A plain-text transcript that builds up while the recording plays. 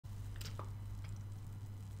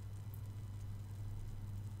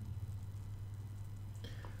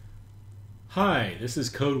Hi, this is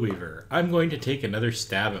Codeweaver. I'm going to take another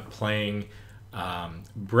stab at playing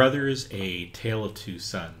Brothers: A Tale of Two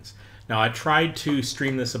Sons. Now, I tried to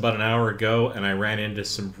stream this about an hour ago, and I ran into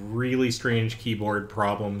some really strange keyboard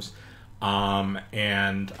problems,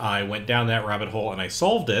 and I went down that rabbit hole and I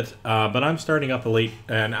solved it, but I'm starting up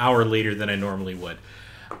an hour later than I normally would.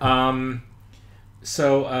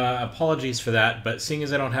 So apologies for that, but seeing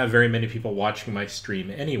as I don't have very many people watching my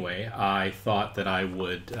stream anyway, I thought that I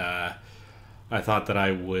would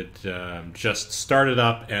just start it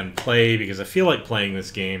up and play because I feel like playing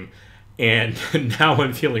this game, and now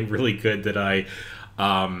I'm feeling really good that I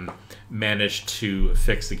managed to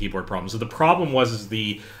fix the keyboard problem. So the problem was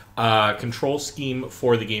the control scheme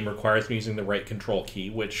for the game requires me using the right control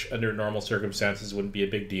key, which under normal circumstances wouldn't be a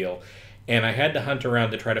big deal. And I had to hunt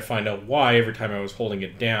around to try to find out why every time I was holding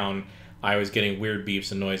it down, I was getting weird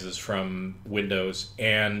beeps and noises from Windows.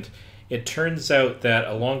 And it turns out that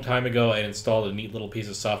a long time ago I installed a neat little piece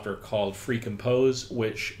of software called Free Compose,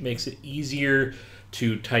 which makes it easier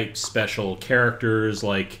to type special characters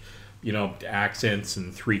like, you know, accents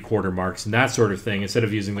and three-quarter marks and that sort of thing, instead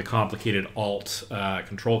of using the complicated Alt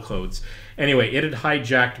control codes. Anyway, it had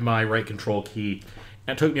hijacked my right control key.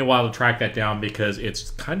 It took me a while to track that down because it's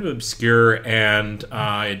kind of obscure and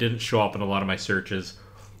it didn't show up in a lot of my searches.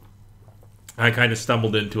 I kind of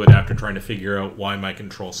stumbled into it after trying to figure out why my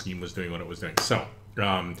control scheme was doing what it was doing. So,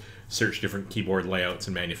 search different keyboard layouts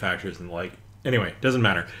and manufacturers and the like. Anyway, doesn't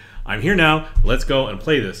matter. I'm here now. Let's go and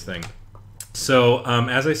play this thing. So,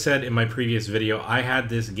 as I said in my previous video, I had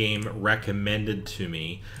this game recommended to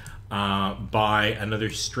me by another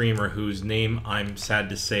streamer whose name I'm sad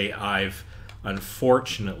to say I've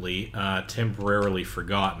unfortunately temporarily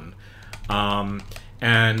forgotten.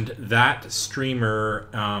 And that streamer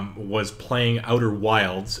was playing Outer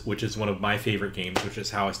Wilds, which is one of my favorite games, which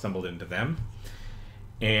is how I stumbled into them.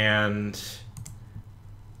 And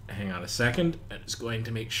hang on a second, I'm just going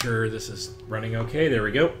to make sure this is running okay. There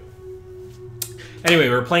we go. Anyway,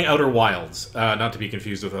 we're playing Outer Wilds, not to be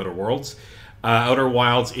confused with Outer Worlds. Outer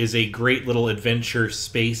Wilds is a great little adventure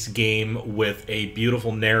space game with a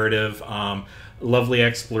beautiful narrative, lovely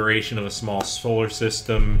exploration of a small solar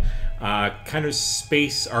system, kind of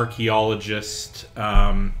space archaeologist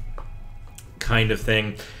kind of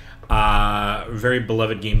thing. Very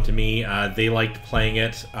beloved game to me. They liked playing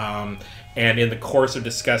it, and in the course of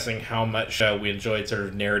discussing how much we enjoyed sort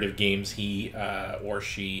of narrative games, he or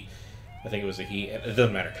she, I think it was a he, it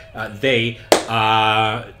doesn't matter, they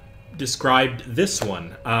described this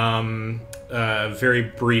one very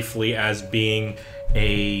briefly as being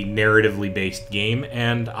a narratively based game,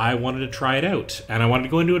 and I wanted to try it out, and I wanted to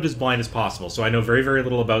go into it as blind as possible. So I know very, very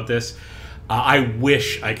little about this. I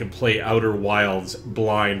wish I could play Outer Wilds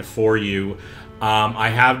blind for you. I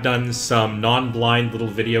have done some non-blind little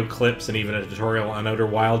video clips and even a tutorial on Outer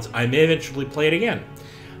Wilds. I may eventually play it again.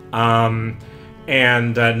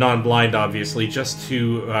 And non-blind, obviously, just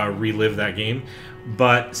to relive that game.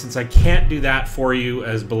 But since I can't do that for you,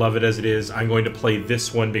 as beloved as it is, I'm going to play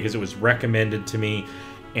this one because it was recommended to me,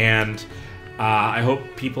 and I hope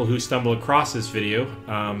people who stumble across this video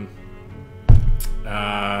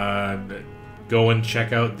go and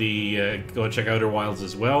check out Outer Wilds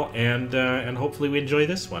as well, and hopefully we enjoy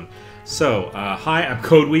this one. So, hi, I'm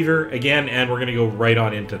Codeweaver again, and we're going to go right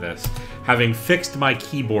on into this, having fixed my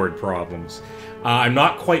keyboard problems. I'm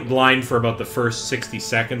not quite blind for about the first 60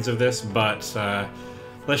 seconds of this, but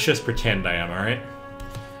let's just pretend I am, alright?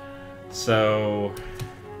 So,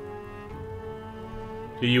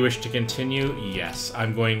 do you wish to continue? Yes,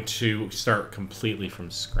 I'm going to start completely from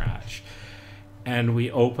scratch. And we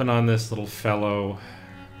open on this little fellow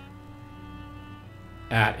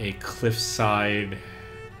at a cliffside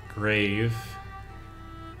grave.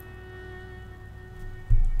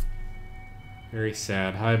 Very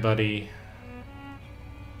sad. Hi, buddy.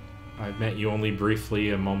 I've met you only briefly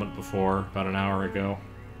a moment before, about an hour ago.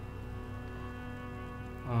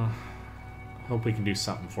 Hope we can do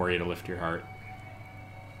something for you to lift your heart.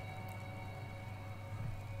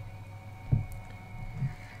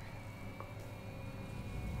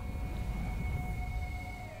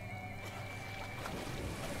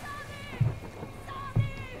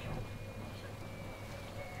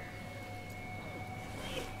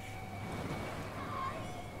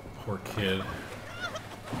 Poor kid.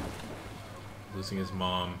 Losing his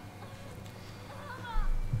mom.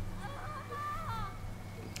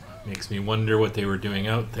 Makes me wonder what they were doing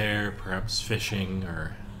out there, perhaps fishing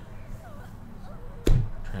or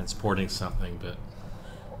transporting something, but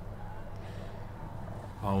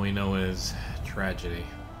all we know is tragedy.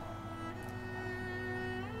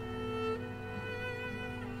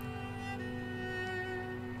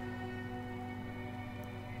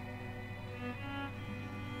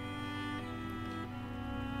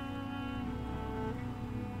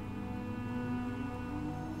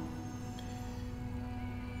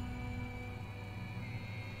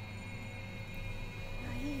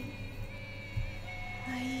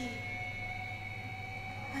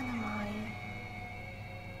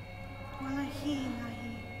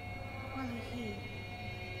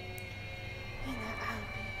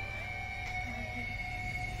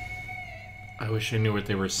 I wish I knew what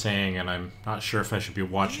they were saying, and I'm not sure if I should be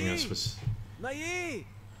watching this with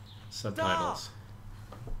subtitles.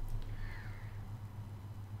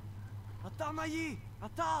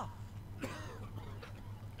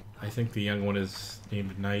 I think the young one is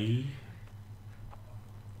named Nai.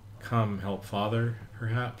 Come, help father,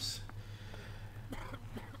 perhaps.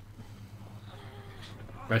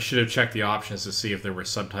 I should have checked the options to see if there were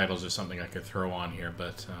subtitles or something I could throw on here,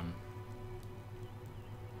 but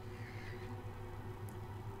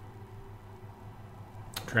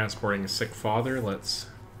transporting a sick father. Let's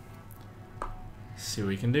see what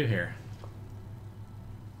we can do here.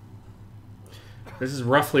 This is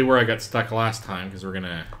roughly where I got stuck last time, because we're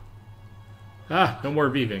gonna... Ah, no more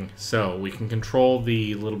beeping. So, we can control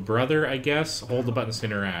the little brother, I guess. Hold the buttons to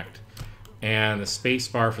interact. And the space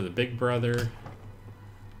bar for the big brother.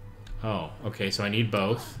 Oh, okay, so I need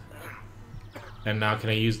both. And now can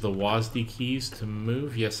I use the WASD keys to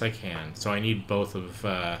move? Yes, I can. So I need both of...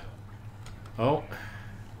 Oh.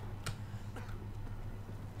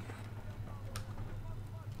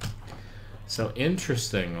 So,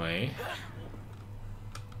 interestingly...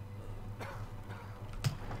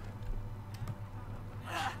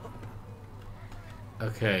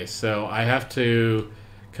 Okay, so I have to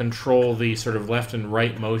control the sort of left and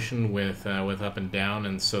right motion with up and down,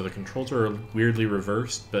 and so the controls are weirdly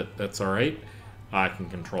reversed, but that's alright. I can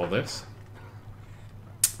control this.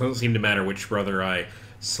 Doesn't seem to matter which brother I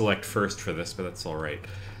select first for this, but that's alright.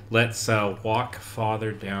 Let's walk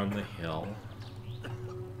farther down the hill.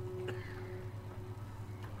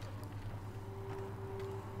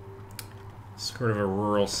 Sort of a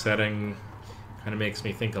rural setting. Kind of makes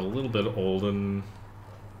me think a little bit olden.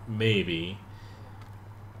 Maybe.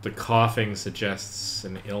 The coughing suggests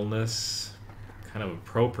an illness. Kind of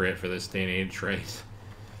appropriate for this day and age, right?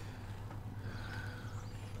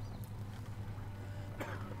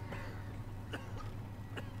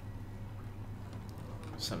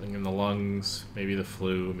 Something in the lungs. Maybe the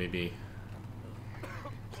flu. Maybe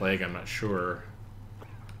plague. I'm not sure.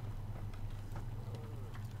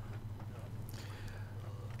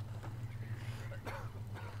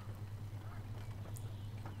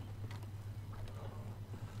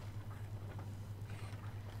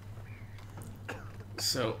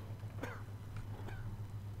 So,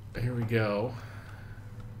 here we go.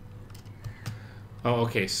 Oh,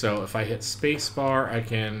 okay, so if I hit spacebar, I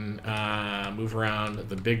can move around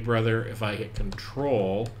the big brother. If I hit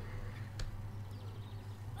control...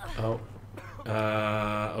 Oh.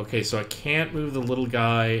 Okay, so I can't move the little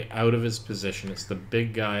guy out of his position. It's the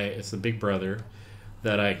big guy, it's the big brother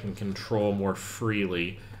that I can control more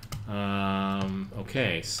freely.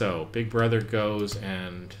 Okay, so big brother goes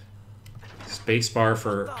and... Spacebar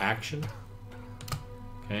for action.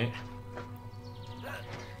 Okay.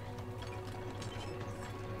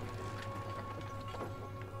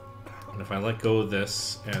 And if I let go of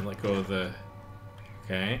this and let go of the...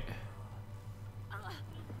 Okay.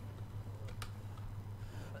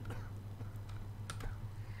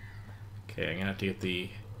 Okay, I'm gonna have to get the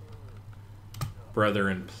brother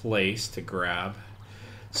in place to grab.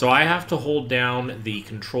 So I have to hold down the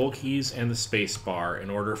control keys and the space bar in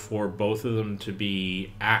order for both of them to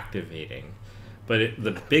be activating. But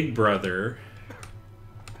the big brother...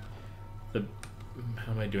 How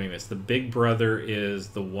am I doing this? The big brother is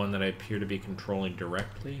the one that I appear to be controlling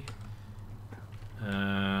directly.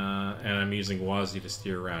 And I'm using WASD to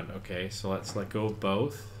steer around. Okay, so let's let go of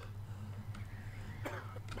both.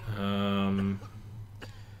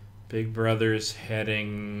 Big brother's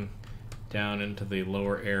heading... down into the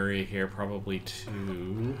lower area here, probably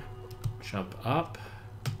to jump up.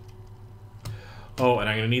 Oh, and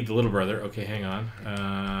I'm going to need the little brother. Okay, hang on.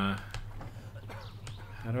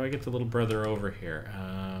 How do I get the little brother over here?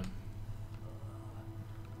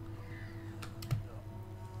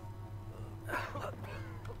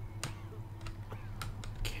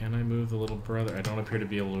 Can I move the little brother? I don't appear to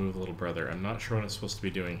be able to move the little brother. I'm not sure what I'm supposed to be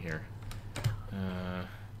doing here.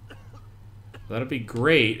 That'd be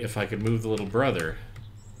great if I could move the little brother.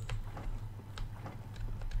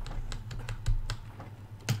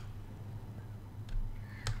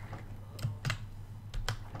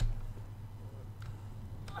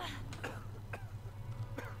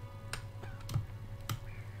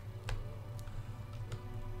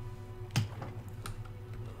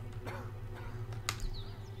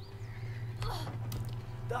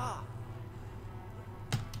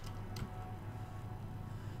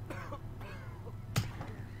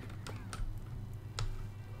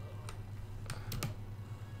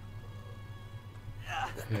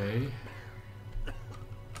 Okay.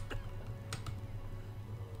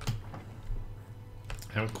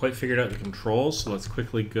 I haven't quite figured out the controls, so let's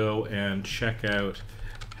quickly go and check out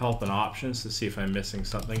help and options to see if I'm missing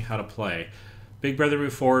something. How to play. Big brother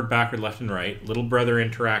move forward, backward, left, and right. Little brother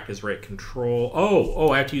interact is right control. Oh,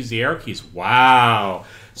 I have to use the arrow keys. Wow.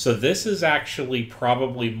 So this is actually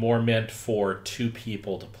probably more meant for 2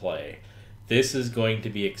 people to play. This is going to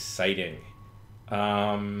be exciting.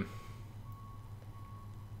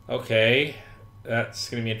 Okay. That's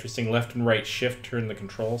going to be interesting. Left and right shift, turn the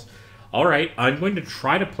controls. All right, I'm going to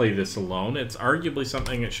try to play this alone. It's arguably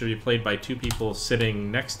something that should be played by 2 people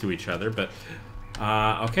sitting next to each other, but...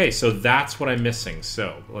 okay, so that's what I'm missing.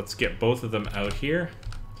 So let's get both of them out here.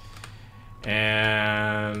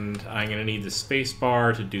 And I'm going to need the space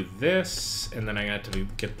bar to do this. And then I got to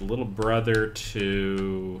get the little brother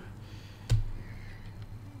to...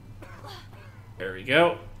 There we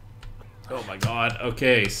go. Oh my god.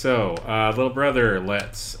 Okay, so little brother,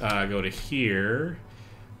 let's go to here.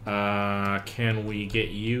 Can we get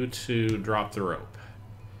you to drop the rope?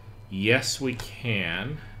 Yes, we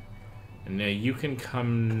can. And now you can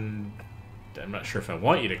come... I'm not sure if I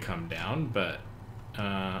want you to come down, but...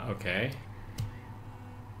 okay.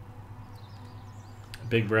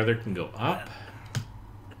 Big brother can go up.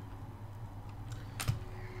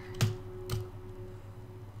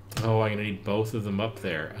 Oh, I'm going to need both of them up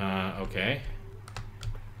there. Okay.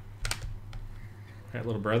 Alright,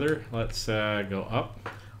 little brother, let's go up.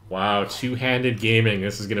 Wow, 2-handed gaming.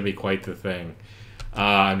 This is going to be quite the thing.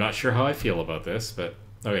 I'm not sure how I feel about this, but...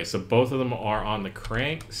 Okay, so both of them are on the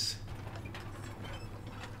cranks.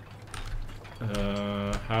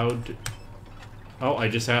 Oh, I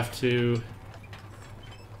just have to...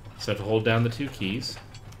 Just have to hold down the 2 keys.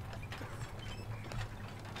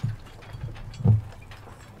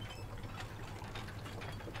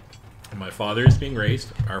 And my father is being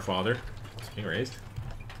raised. Our father is being raised.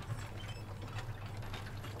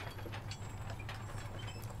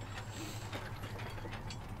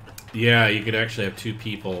 Yeah, you could actually have 2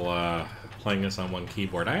 people playing this on one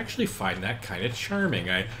keyboard. I actually find that kind of charming.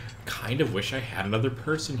 I kind of wish I had another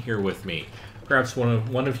person here with me. Perhaps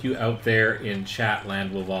one of you out there in chat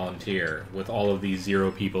land will volunteer with all of these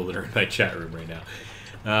 0 people that are in my chat room right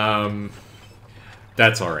now.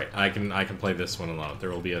 That's all right. I can play this one alone. There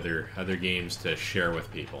will be other games to share with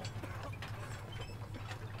people.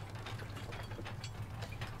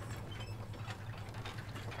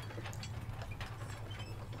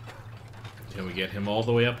 Can we get him all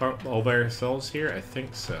the way up all by ourselves here? I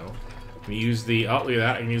think so. We use the... Oh, look at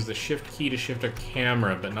that. I can use the shift key to shift a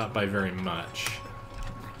camera, but not by very much.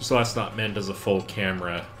 So that's not meant as a full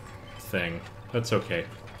camera thing. That's okay.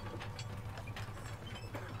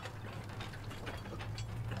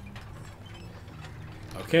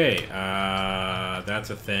 Okay, that's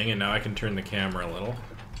a thing, and now I can turn the camera a little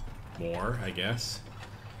more, I guess.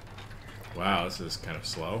 Wow, this is kind of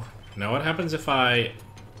slow. Now what happens if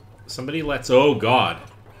somebody lets... Oh, God.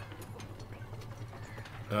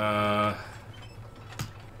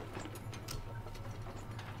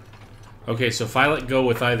 Okay, so if I let go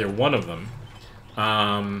with either one of them...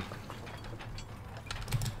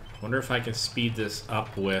 wonder if I can speed this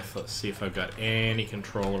up with... Let's see if I've got any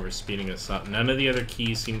control over speeding this up. None of the other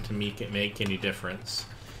keys seem to make any difference.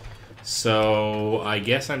 So I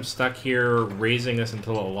guess I'm stuck here raising this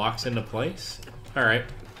until it locks into place. Alright.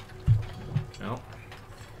 Well...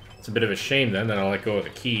 It's a bit of a shame then that I let go of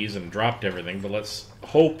the keys and dropped everything, but let's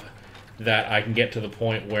hope that I can get to the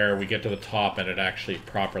point where we get to the top and it actually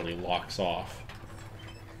properly locks off.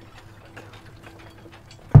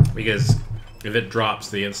 Because if it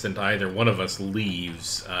drops the instant either one of us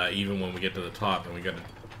leaves, even when we get to the top, then we got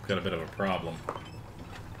a bit of a problem.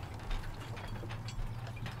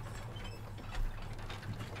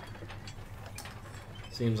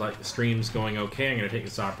 Seems like the stream's going okay. I'm going to take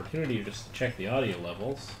this opportunity to just check the audio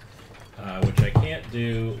levels. Which I can't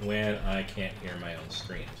do when I can't hear my own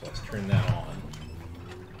stream. So let's turn that on.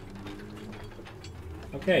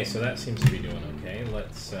 Okay, so that seems to be doing okay.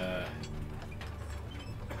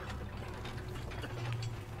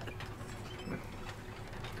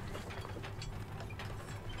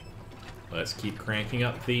 Let's keep cranking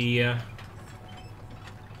up the...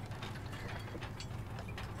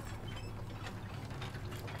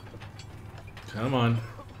 Come on.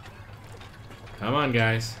 Come on,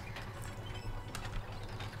 guys.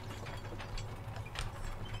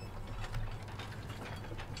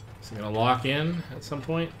 Is it going to lock in at some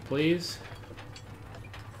point, please?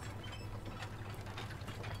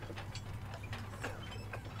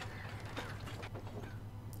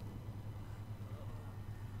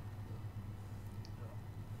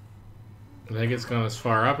 I think it's gone as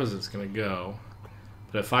far up as it's going to go.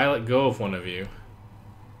 But if I let go of one of you...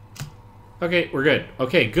 Okay, we're good.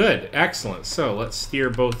 Okay, good. Excellent. So let's steer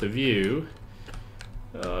both of you.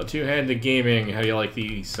 Two-handed gaming. How do you like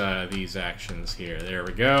these actions here? There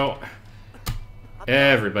we go.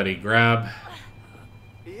 Everybody grab.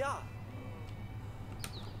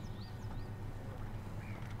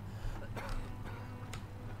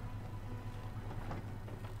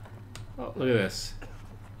 Oh, look at this.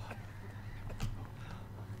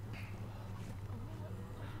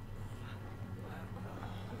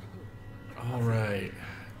 All right.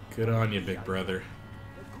 Good on you, big brother.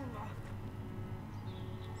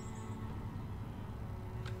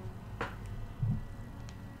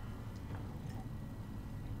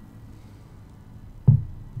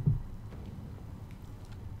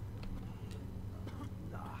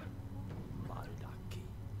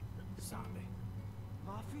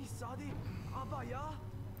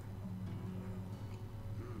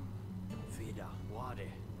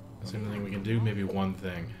 Is there anything we can do? Maybe one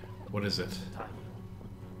thing. What is it?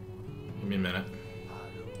 Give me a minute.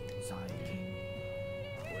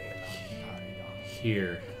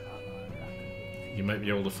 Here. You might be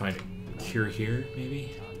able to find a cure here,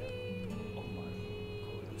 maybe?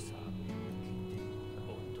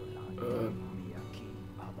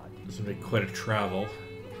 This would be quite a travel.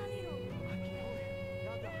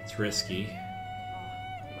 It's risky.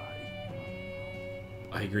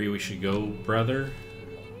 I agree we should go, brother.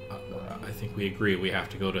 I think we agree we have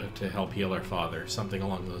to go to help heal our father. Something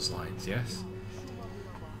along those lines, yes?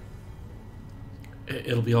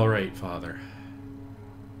 It'll be alright, father.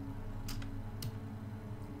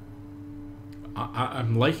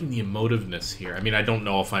 I'm liking the emotiveness here. I mean, I don't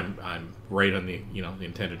know if I'm right on the, you know, the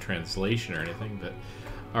intended translation or anything, but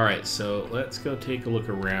alright, so let's go take a look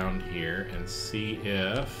around here and see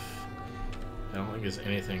if I don't think there's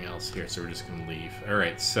anything else here, so we're just gonna leave.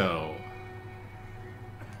 Alright, so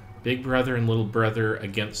big brother and little brother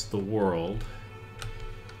against the world.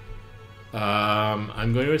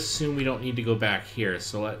 I'm going to assume we don't need to go back here,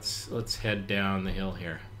 so let's head down the hill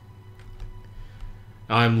here.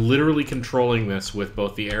 I'm literally controlling this with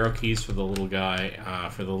both the arrow keys for the little guy,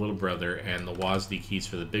 for the little brother, and the WASD keys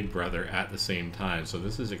for the big brother at the same time, so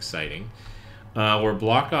this is exciting. We're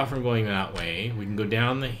blocked off from going that way. We can go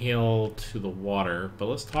down the hill to the water, but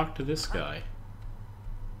let's talk to this guy.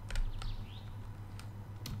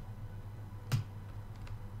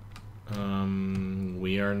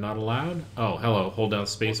 We are not allowed? Oh, hello. Hold down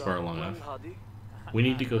spacebar long enough. We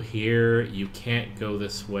need to go here. You can't go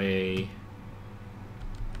this way.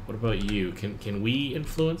 What about you? Can we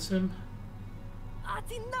influence him?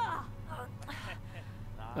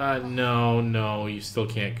 No, you still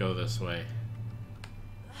can't go this way.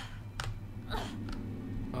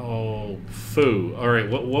 Oh, foo. Alright,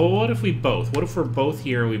 what if we both? What if we're both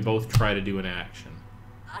here and we both try to do an action?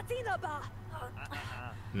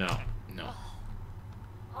 No.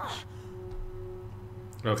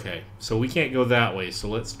 Okay, so we can't go that way, so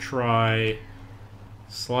let's try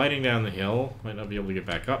sliding down the hill. Might not be able to get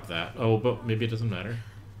back up that. Oh, but maybe it doesn't matter.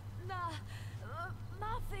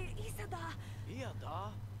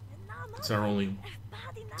 It's our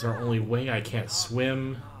only way. I can't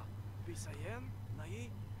swim.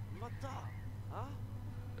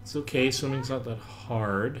 It's okay, swimming's not that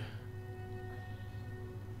hard.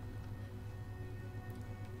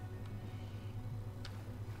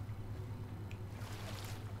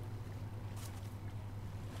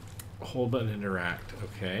 Hold button, interact.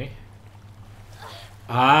 Okay.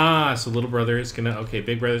 Ah, so little brother is gonna... Okay,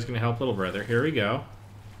 big brother's gonna help little brother. Here we go.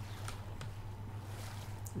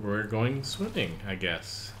 We're going swimming, I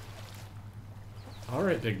guess. All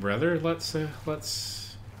right, big brother. Let's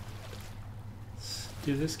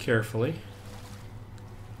do this carefully.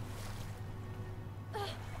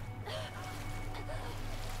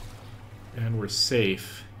 And we're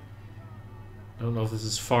safe. I don't know if this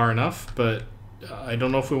is far enough, but I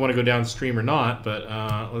don't know if we want to go downstream or not, but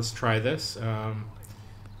let's try this.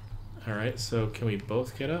 Alright, so can we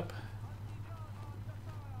both get up?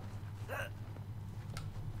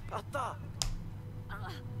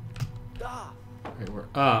 Alright, we're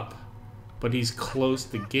up, but he's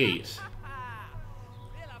closed the gate.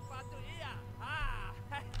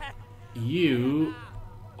 You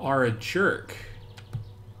are a jerk.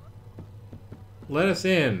 Let us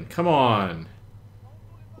in. Come on.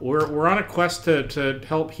 We're on a quest to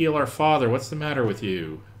help heal our father. What's the matter with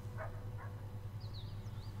you?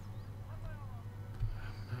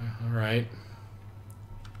 All right.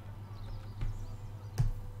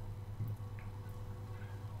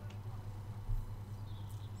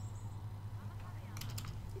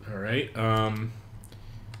 All right.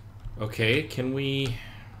 Okay, can we...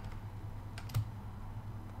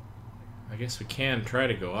 I guess we can try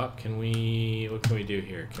to go up. Can we... What can we do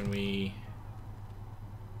here? Can we...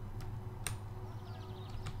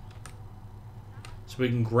 So we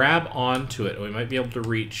can grab onto it. We might be able to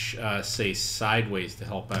reach, say, sideways to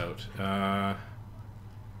help out.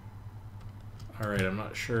 Alright, I'm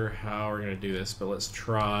not sure how we're going to do this, but let's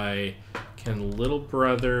try... Can little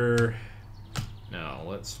brother... No,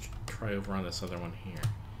 let's try over on this other one here.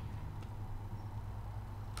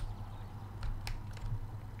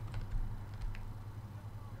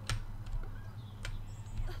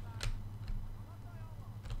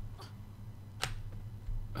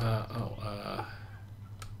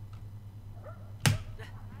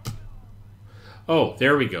 Oh,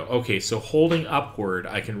 there we go. Okay, so holding upward,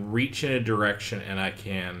 I can reach in a direction and I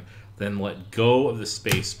can then let go of the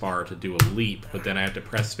space bar to do a leap, but then I have to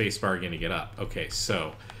press space bar again to get up. Okay,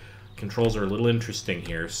 so controls are a little interesting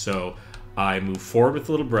here. So I move forward with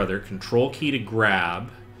little brother, control key to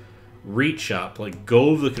grab, reach up, let go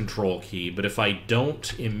of the control key, but if I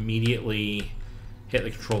don't immediately hit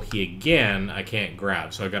the control key again, I can't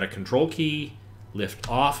grab. So I've got a control key, lift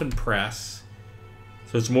off and press.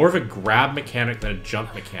 So it's more of a grab mechanic than a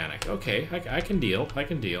jump mechanic. Okay, I can deal. I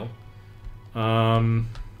can deal. Alright,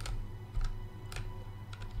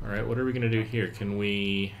 what are we going to do here? Can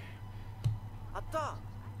we...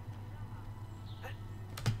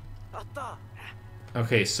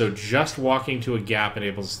 Okay, so just walking to a gap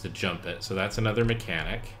enables us to jump it. So that's another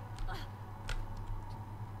mechanic.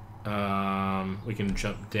 We can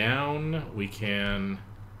jump down. We can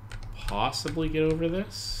possibly get over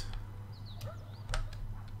this.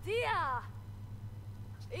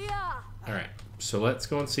 Alright, so let's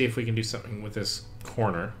go and see if we can do something with this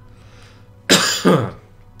corner. See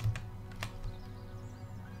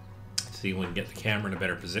if we can get the camera in a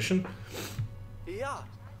better position.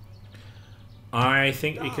 I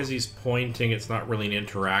think because he's pointing, it's not really an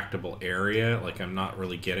interactable area. Like, I'm not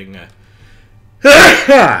really getting a...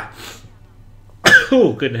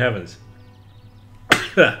 Oh, good heavens.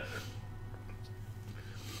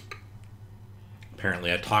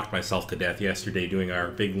 Apparently, I talked myself to death yesterday doing our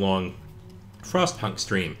big, long Frostpunk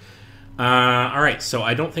stream. Alright, so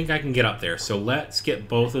I don't think I can get up there. So let's get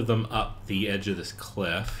both of them up the edge of this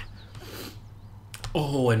cliff.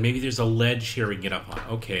 Oh, and maybe there's a ledge here we can get up on.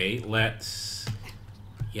 Okay, let's...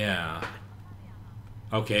 Yeah.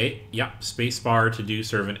 Okay, yep, spacebar to do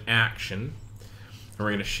sort of an action. And we're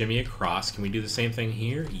going to shimmy across. Can we do the same thing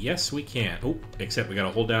here? Yes, we can. Oh, except we got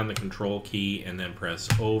to hold down the control key and then press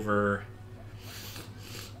over...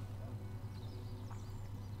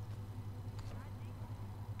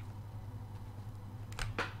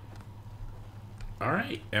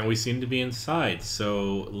 Alright, and we seem to be inside,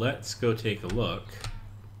 so let's go take a look.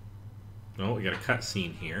 Oh, we got a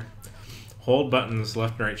cutscene here. Hold buttons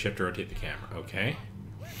left and right shift to rotate the camera. Okay.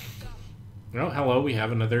 Oh, hello, we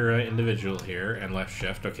have another individual here, and left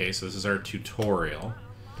shift. Okay, so this is our tutorial.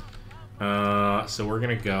 So we're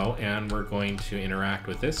going to go, and we're going to interact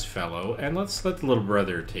with this fellow, and let's let the little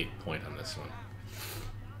brother take point on this one.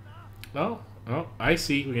 Oh, I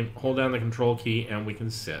see. We can hold down the control key, and we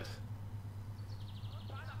can sit.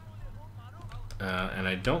 And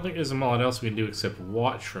I don't think there's a lot else we can do except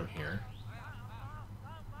watch from here.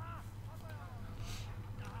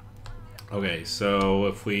 Okay, so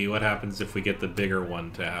if we, what happens if we get the bigger one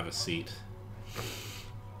to have a seat?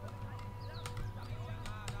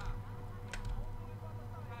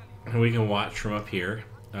 And we can watch from up here.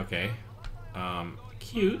 Okay.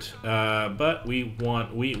 Cute. But we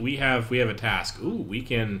want, we have a task. Ooh, we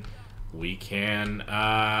can,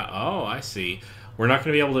 oh, I see. We're not going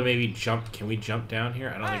to be able to maybe jump. Can we jump down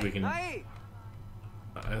here? I don't think we can. I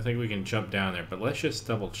don't think we can jump down there, but let's just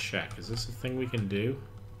double check. Is this a thing we can do?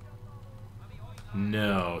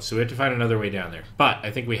 No. So we have to find another way down there. But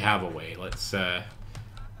I think we have a way. Let's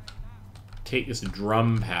take this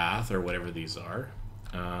drum path, or whatever these are.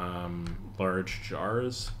 Large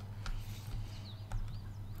jars.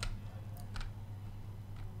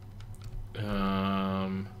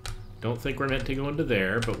 Don't think we're meant to go into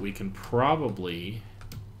there, but we can probably...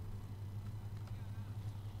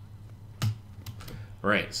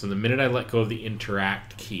 Right, so the minute I let go of the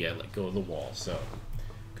interact key, I let go of the wall, so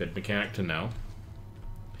good mechanic to know.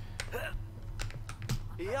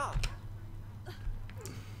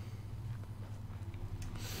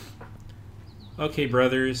 Okay,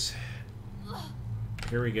 brothers.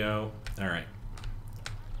 Here we go. Alright.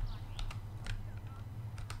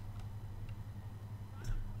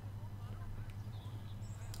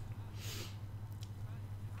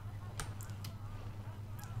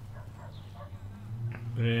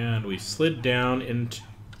 And we slid down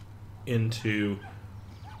into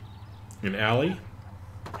an alley.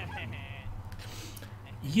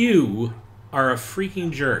 You are a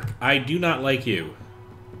freaking jerk. I do not like you.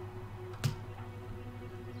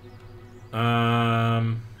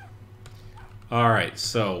 Alright,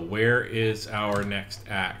 so where is our next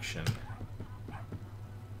action?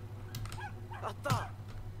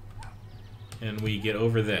 And we get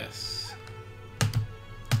over this.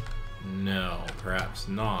 No, perhaps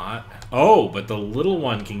not. Oh, but the little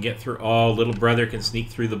one can get through. Oh, little brother can sneak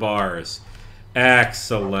through the bars.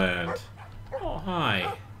 Excellent. Oh,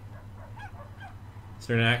 hi. Is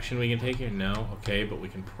there an action we can take here? No. Okay, but we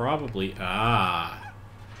can probably... Ah.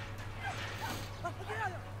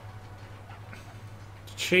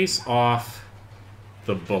 Chase off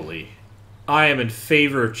the bully. I am in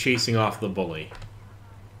favor of chasing off the bully.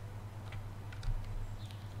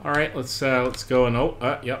 Alright, let's go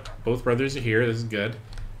and... yep, both brothers are here. This is good.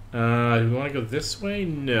 Do we want to go this way?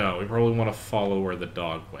 No, we probably want to follow where the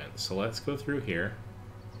dog went. So let's go through here.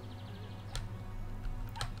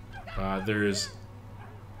 There's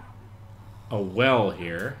a well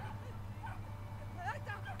here.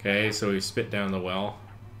 Okay, so we spit down the well.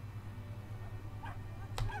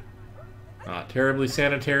 Not terribly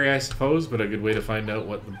sanitary, I suppose, but a good way to find out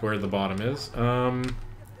where the bottom is. Well,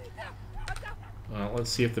 let's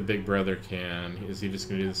see if the big brother can. Is he just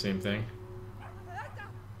going to do the same thing?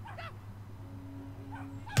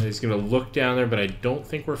 He's going to look down there, but I don't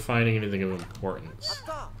think we're finding anything of importance.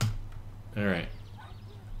 Alright.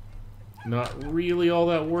 Not really all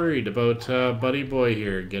that worried about Buddy Boy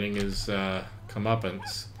here getting his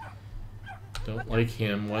comeuppance. Don't like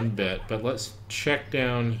him one bit, but let's check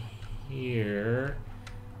down here.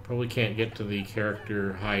 Probably can't get to the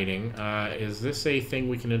character hiding. Is this a thing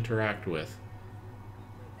we can interact with?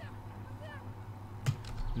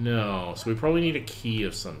 No, so we probably need a key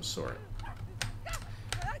of some sort.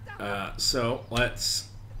 So let's...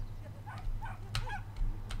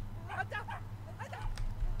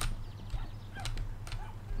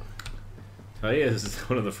 Tell you, this is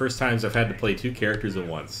one of the first times I've had to play two characters at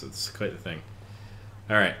once. It's quite the thing.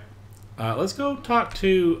 Alright. Let's go talk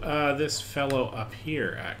to this fellow up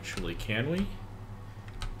here, actually. Can we?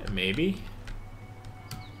 Maybe.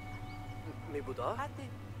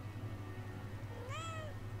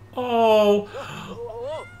 Oh!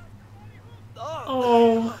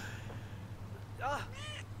 Oh!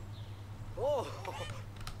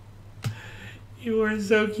 You are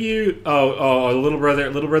so cute. Oh, little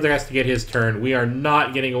brother has to get his turn. We are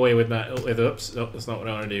not getting away with that. Oops, oh, that's not what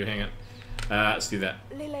I want to do. Hang on. Let's do that.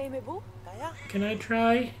 Can I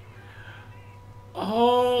try?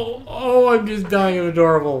 Oh, I'm just dying of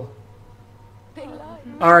adorable.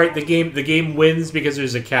 All right, the game wins because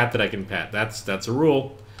there's a cat that I can pet. That's a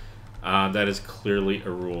rule. That is clearly a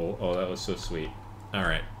rule. Oh, that was so sweet. All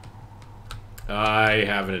right. I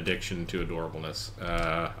have an addiction to adorableness.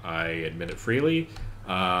 I admit it freely.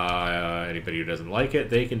 Anybody who doesn't like it,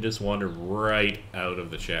 they can just wander right out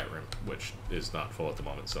of the chat room, which is not full at the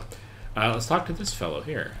moment. So, let's talk to this fellow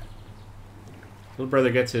here. Little brother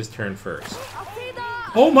gets his turn first.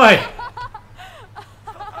 Oh my!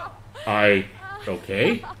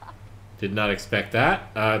 Okay. Did not expect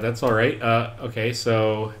that. That's all right. Okay,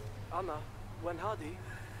 so.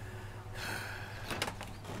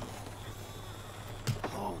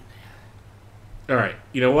 Alright,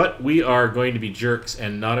 you know what? We are going to be jerks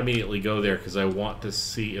and not immediately go there because I want to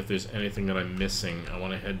see if there's anything that I'm missing. I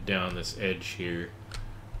want to head down this edge here.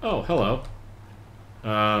 Oh, hello.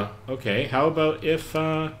 Okay, how about if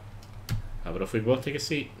we both take a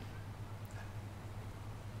seat?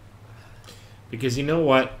 Because you know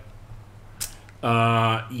what?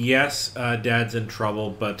 Yes, Dad's in trouble,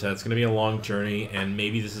 but it's going to be a long journey, and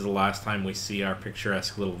maybe this is the last time we see our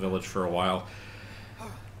picturesque little village for a while.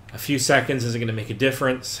 A few seconds isn't going to make a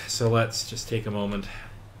difference, so let's just take a moment.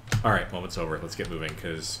 Alright, moment's over. Let's get moving,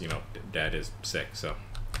 because, you know, Dad is sick, so...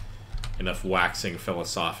 Enough waxing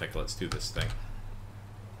philosophic. Let's do this thing.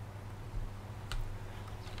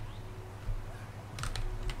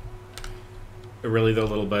 Really, though,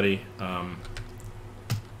 little buddy,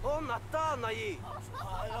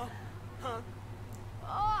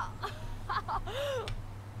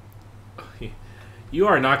 you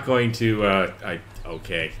are not going to,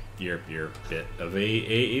 okay, you're a bit of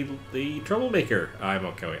a troublemaker. I'm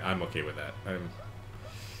okay with that.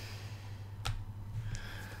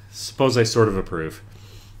 Suppose I sort of approve.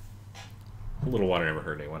 A little water never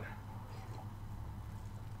hurt anyone.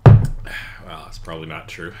 Well, that's probably not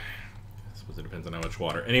true. I suppose it depends on how much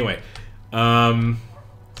water. Anyway,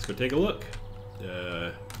 let's go take a look.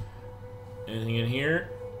 Anything in here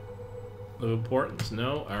of importance?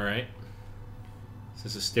 No? Alright. Is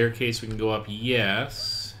this a staircase we can go up?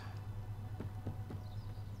 Yes.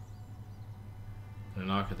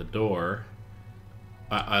 gonna knock at the door.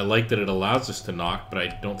 I like that it allows us to knock, but I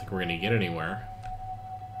don't think we're gonna get anywhere.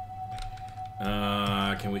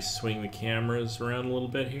 Can we swing the cameras around a little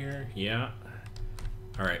bit here? Yeah.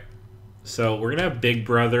 Alright. So we're gonna have Big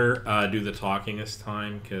Brother do the talking this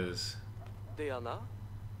time, because...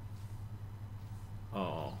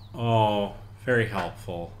 Oh, very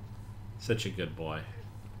helpful. Such a good boy.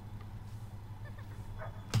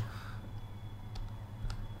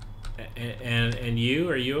 And you?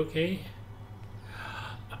 Are you okay?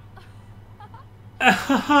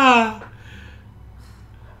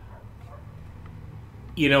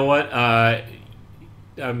 You know what?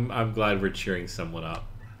 I'm glad we're cheering someone up.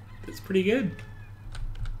 It's pretty good.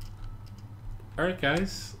 All right,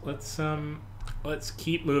 guys. Let's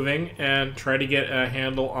keep moving and try to get a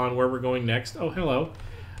handle on where we're going next. Oh, hello.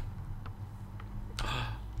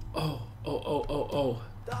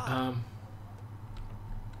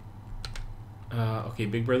 Okay,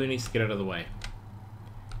 Big Brother needs to get out of the way.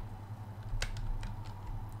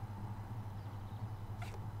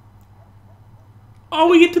 Oh,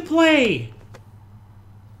 we get to play!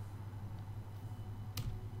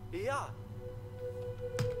 Yeah.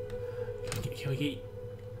 Can we get...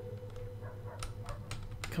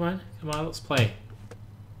 Come on, let's play.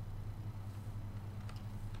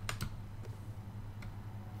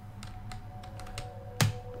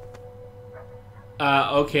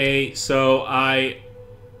 Okay, so I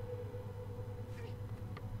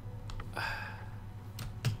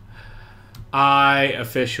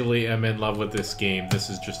officially am in love with this game. This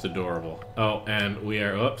is just adorable. Oh, and we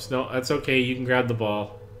are... Oops, no, that's okay. You can grab the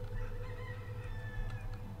ball.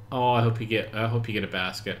 Oh, I hope you get a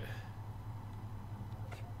basket.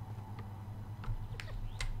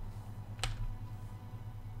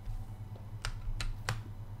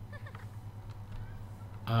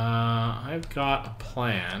 I've got a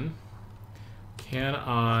plan. Can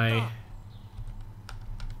I...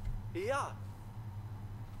 Yeah.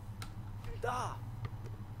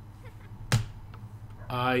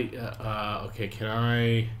 Okay, can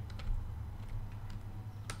I...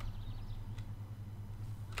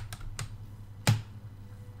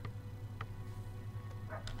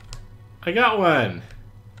 I got one!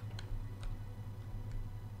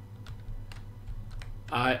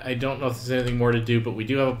 I don't know if there's anything more to do, but we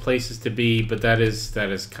do have places to be, but that is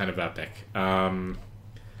kind of epic.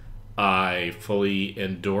 I fully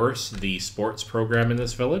endorse the sports program in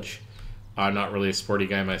this village. I'm not really a sporty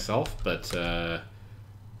guy myself, but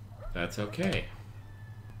that's okay.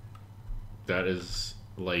 That is,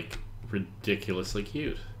 like, ridiculously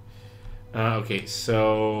cute. Okay,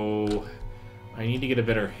 so I need to get a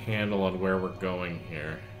better handle on where we're going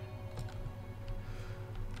here.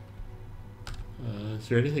 Is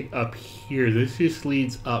there anything up here? This just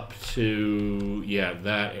leads up to, yeah,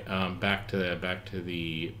 that back to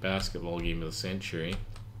the basketball game of the century.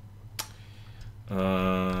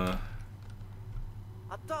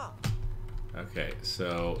 Okay,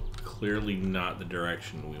 so clearly not the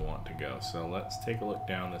direction we want to go. So let's take a look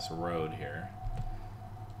down this road here.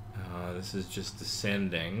 This is just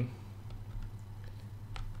descending.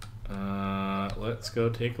 Let's go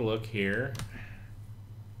take a look here.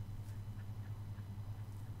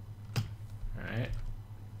 Alright.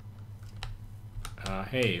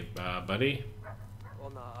 Hey, buddy.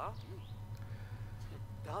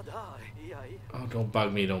 Oh, don't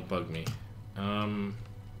bug me, don't bug me.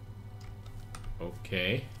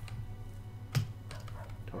 Okay. I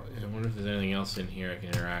wonder if there's anything else in here I can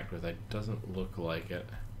interact with. It doesn't look like it.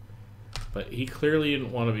 But he clearly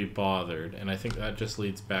didn't want to be bothered, and I think that just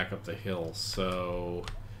leads back up the hill, so...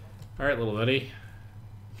 Alright, little buddy.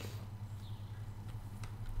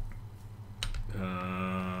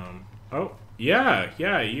 Oh, yeah,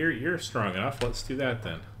 you're strong enough. Let's do that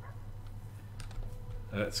then.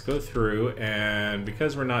 Let's go through, and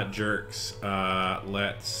because we're not jerks,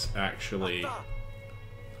 let's actually...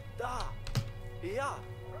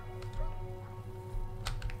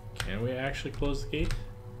 Can we actually close the gate?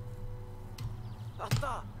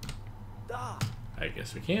 I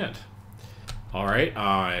guess we can't. Alright,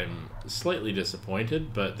 I'm slightly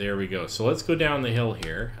disappointed, but there we go. So let's go down the hill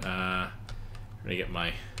here. I'm gonna get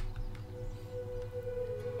my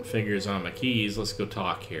fingers on my keys. Let's go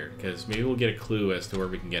talk here, because maybe we'll get a clue as to where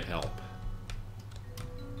we can get help.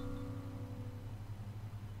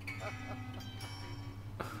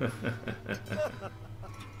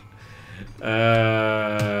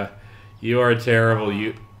 You are terrible.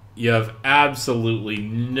 You have absolutely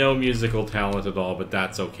no musical talent at all, but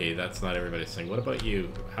that's okay. That's not everybody's thing. What about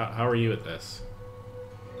you? How are you at this?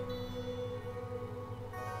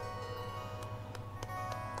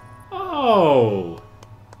 Oh!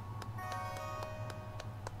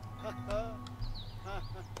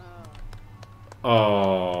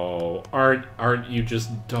 Oh, aren't you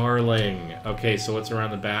just darling? Okay, so what's around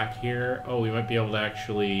the back here? Oh, we might be able to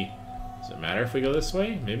actually... Does it matter if we go this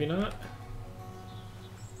way? Maybe not.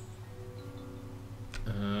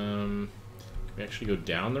 Can we actually go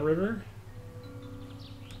down the river?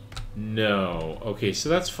 No. Okay, so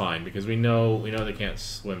that's fine because we know they can't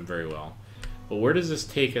swim very well. But where does this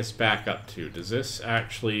take us back up to? Does this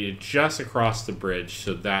actually just across the bridge?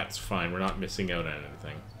 So that's fine. We're not missing out on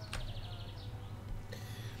anything.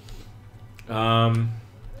 All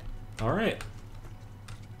right.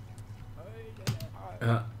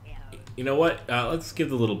 You know what? Let's give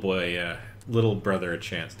the little boy, little brother, a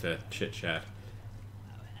chance to chit chat.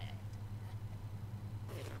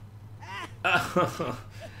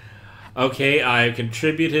 Okay, I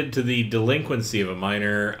contributed to the delinquency of a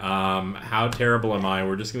minor. How terrible am I?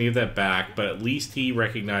 We're just gonna give that back, but at least he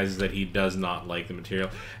recognizes that he does not like the material.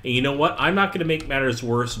 And you know what? I'm not gonna make matters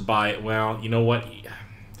worse by, well, you know what?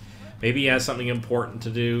 Maybe he has something important to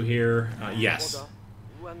do here. Yes.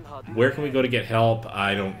 Where can we go to get help?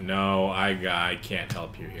 I don't know. I can't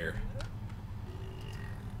help you here.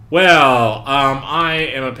 Well, I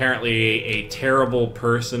am apparently a terrible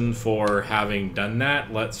person for having done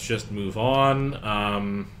that. Let's just move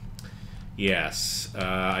on. Yes,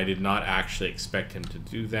 I did not actually expect him to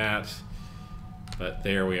do that, but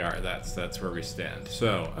there we are. That's where we stand.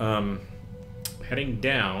 So, heading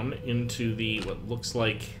down into the what looks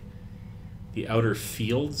like the outer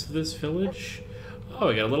fields of this village. Oh,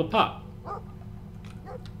 we got a little pup.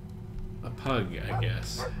 A pug, I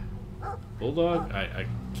guess. Bulldog? I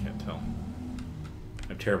can't tell.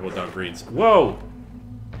 I'm terrible with dog breeds. Whoa!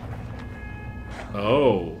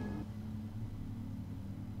 Oh.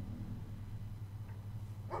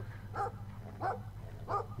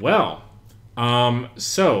 Well, what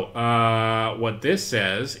this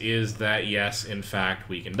says is that, yes, in fact,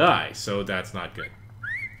 we can die. So that's not good.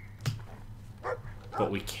 But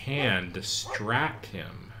we can distract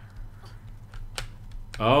him.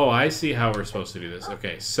 Oh, I see how we're supposed to do this.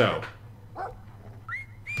 Okay, so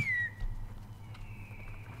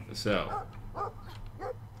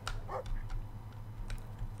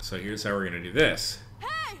here's how we're gonna do this.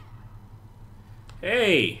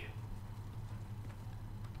 Hey!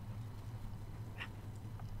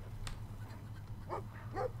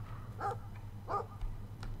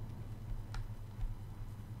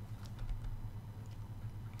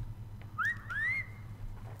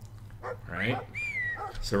 Right?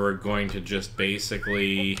 So we're going to just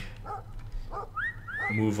basically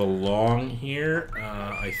move along here.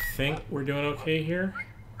 I think we're doing okay here.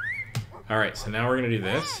 Alright, so now we're going to do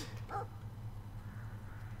this.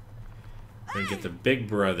 We're going to get the big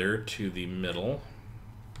brother to the middle.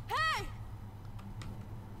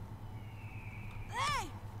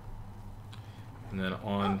 And then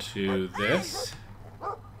onto this.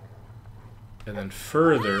 And then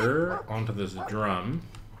further onto this drum.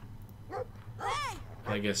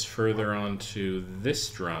 I guess further onto this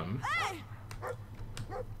drum.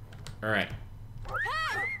 Alright.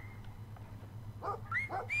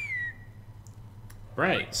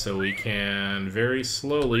 Right, so we can very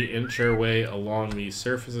slowly inch our way along these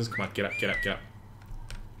surfaces. Come on, get up, get up, get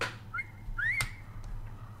up.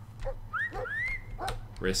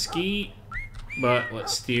 Risky, but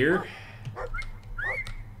let's steer.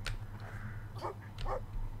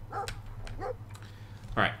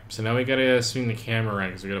 Alright, so now we gotta swing the camera around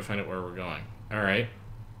because we gotta find out where we're going. Alright,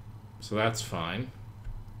 so that's fine.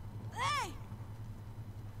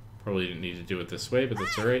 Probably didn't need to do it this way, but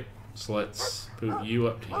that's alright. So let's boot you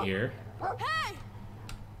up to here.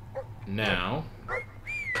 Now.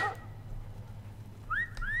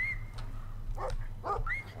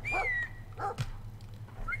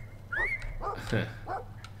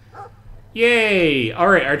 Yay!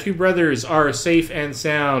 Alright, our two brothers are safe and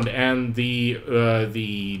sound, and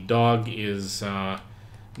the dog is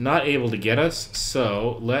not able to get us,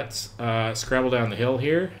 so let's scrabble down the hill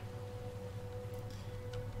here.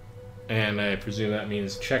 And I presume that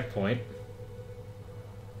means checkpoint.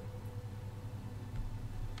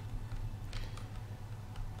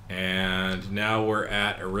 And now we're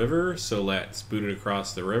at a river, so let's boot it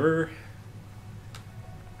across the river.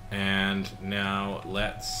 And now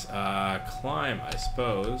let's climb, I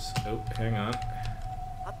suppose. Oh, hang on.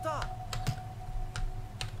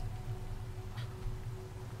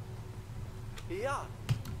 Yeah.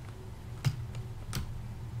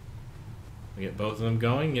 We get both of them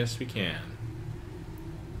going? Yes, we can.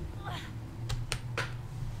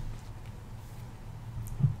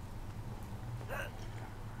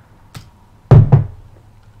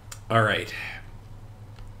 All right.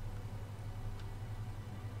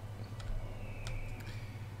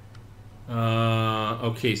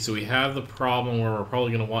 Okay, so we have the problem where we're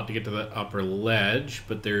probably going to want to get to the upper ledge,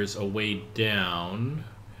 but there's a way down,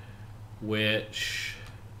 which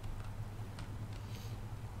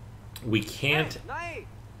we can't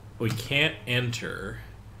enter.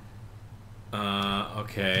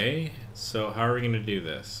 Okay, so how are we going to do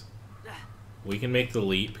this? We can make the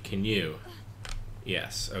leap. Can you?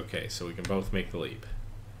 Yes. Okay, so we can both make the leap.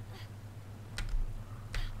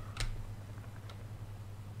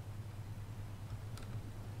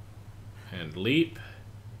 And leap.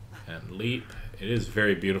 And leap. It is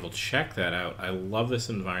very beautiful. Check that out. I love this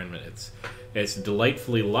environment. It's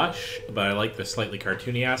delightfully lush, but I like the slightly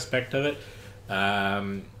cartoony aspect of it.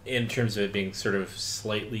 In terms of it being sort of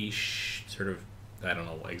slightly I don't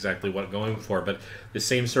know exactly what I'm going for, but the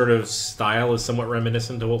same sort of style is somewhat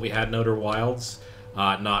reminiscent to what we had in Outer Wilds.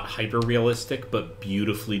 Not hyper realistic, but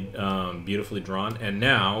beautifully drawn. And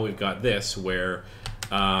now we've got this where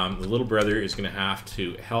the little brother is going to have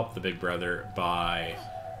to help the big brother by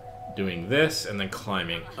doing this and then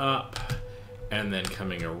climbing up and then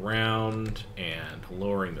coming around and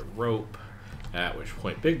lowering the rope, at which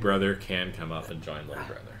point big brother can come up and join little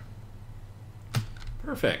brother.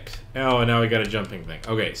 Perfect. Oh, and now we got a jumping thing.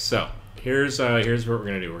 Okay, so here's what we're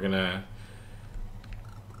going to do. We're going to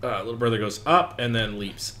little brother goes up and then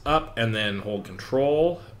leaps up and then hold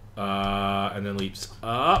control, and then leaps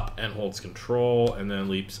up and holds control and then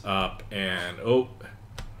leaps up and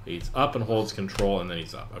he's up and holds control and then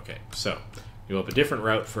he's up. Okay, so you go up a different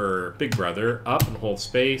route for big brother. Up and hold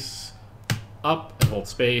space, up and hold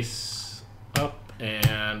space, up,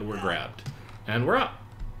 and we're grabbed and we're up.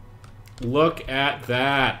 Look at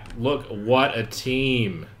that. Look, what a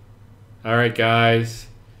team. All right, guys.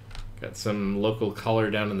 Got some local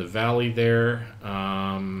color down in the valley there.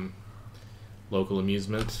 Local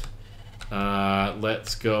amusement.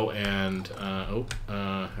 Let's go and... all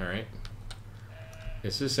right.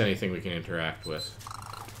 Is this anything we can interact with?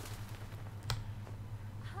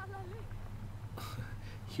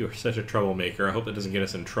 You are such a troublemaker. I hope that doesn't get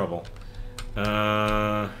us in trouble.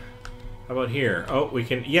 How about here? Oh, we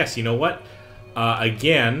can... Yes, you know what?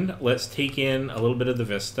 Again, let's take in a little bit of the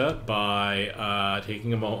vista by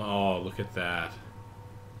taking a moment. Oh, look at that.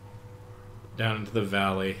 Down into the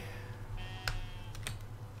valley.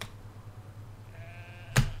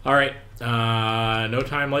 Alright. No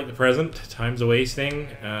time like the present. Time's a wasting.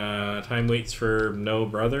 Time waits for no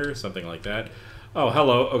brother. Something like that. Oh,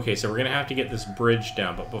 hello. Okay, so we're going to have to get this bridge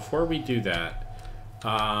down. But before we do that,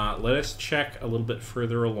 let us check a little bit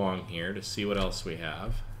further along here to see what else we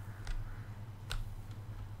have.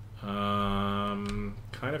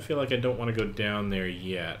 Kind of feel like I don't want to go down there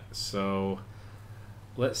yet. So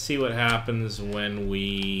let's see what happens when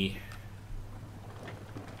we...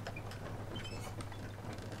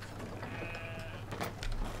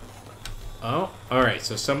 Oh, alright,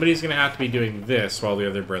 so somebody's going to have to be doing this while the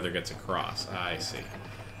other brother gets across. I see.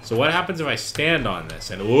 So what happens if I stand on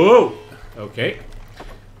this and... Whoa! Okay.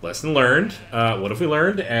 Lesson learned. What have we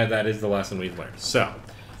learned? And that is the lesson we've learned. So,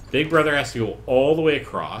 big brother has to go all the way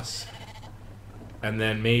across. And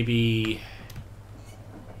then maybe...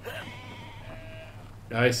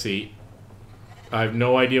 I see. I have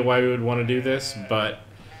no idea why we would want to do this, but...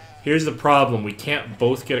 Here's the problem. We can't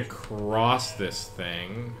both get across this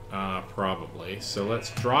thing, probably. So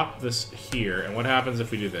let's drop this here. And what happens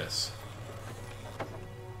if we do this?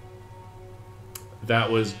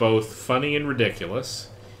 That was both funny and ridiculous.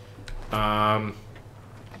 But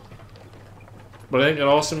I think it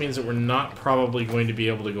also means that we're not probably going to be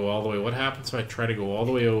able to go all the way. What happens if I try to go all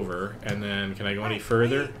the way over, and then can I go any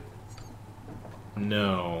further?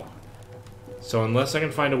 No. So unless I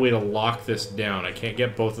can find a way to lock this down, I can't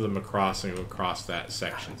get both of them across and go across that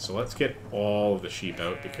section. So let's get all of the sheep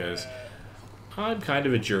out, because I'm kind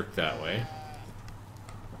of a jerk that way.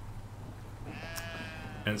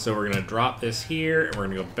 And so we're going to drop this here, and we're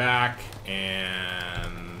going to go back,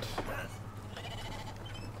 and...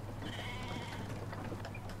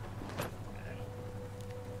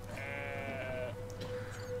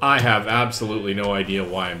 I have absolutely no idea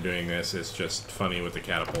why I'm doing this. It's just funny with the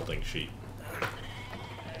catapulting sheep.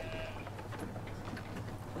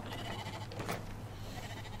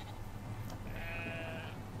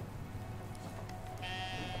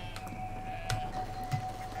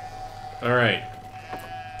 Alright.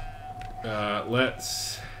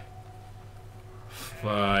 Let's...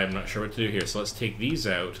 I'm not sure what to do here, so let's take these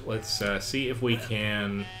out. Let's see if we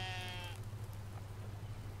can...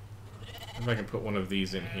 If I can put one of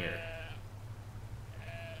these in here.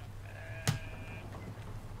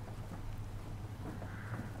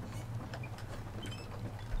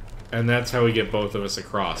 And that's how we get both of us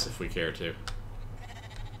across, if we care to.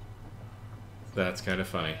 That's kind of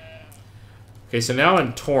funny. Okay, so now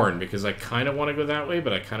I'm torn because I kind of want to go that way,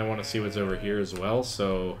 but I kind of want to see what's over here as well.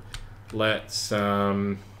 So let's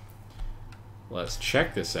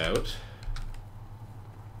check this out.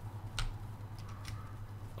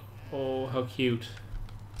 Oh, how cute.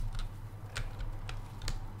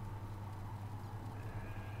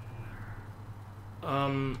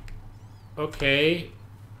 Okay.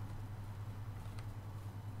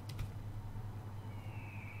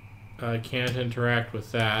 I can't interact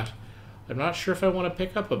with that. I'm not sure if I want to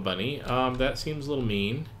pick up a bunny. That seems a little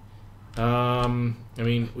mean. I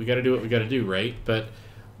mean, we got to do what we got to do, right? But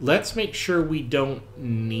let's make sure we don't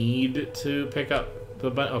need to pick up the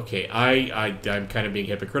bunny. Okay, I'm kind of being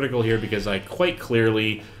hypocritical here because I quite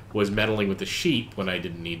clearly was meddling with the sheep when I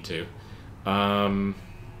didn't need to.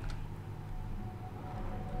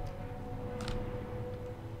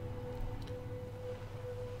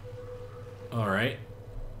 All right.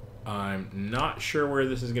 I'm not sure where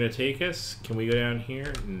this is going to take us. Can we go down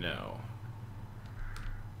here? No.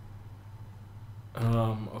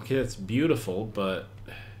 Okay, that's beautiful, but...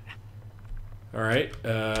 Alright,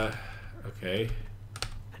 okay.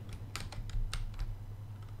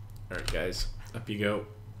 Alright, guys. Up you go.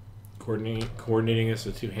 Coordinating this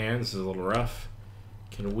with two hands is a little rough.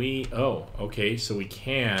 Can we... Oh, okay, so we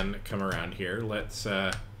can come around here. Let's,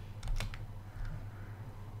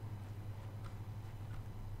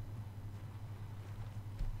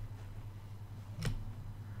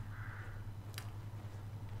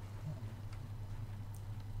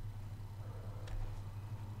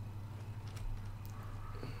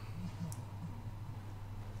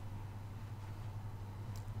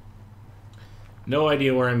 no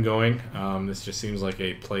idea where I'm going. This just seems like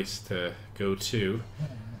a place to go to.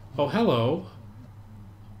 Oh, hello.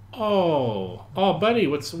 Oh, buddy,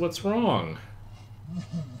 what's wrong?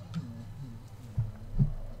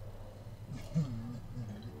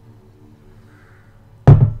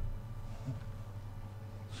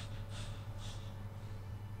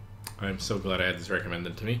 I'm so glad I had this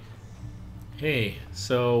recommended to me. Hey,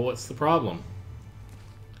 so what's the problem?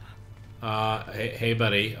 Hey,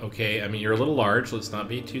 buddy. Okay, I mean, you're a little large. Let's not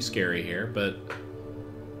be too scary here, but...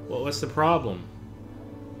 what's the problem?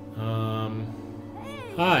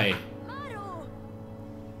 Hi.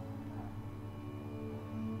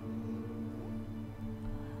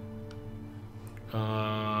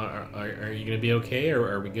 Are you gonna be okay, or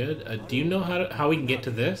are we good? Do you know how we can get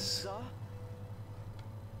to this?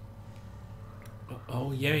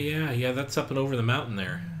 Oh, yeah, that's up and over the mountain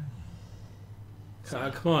there.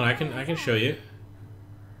 Come on, I can show you.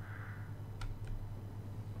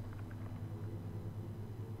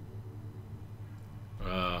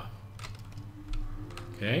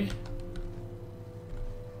 Okay.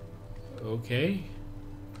 Okay.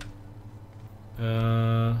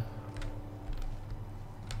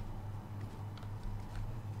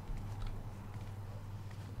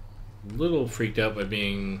 Little freaked out by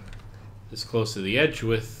being this close to the edge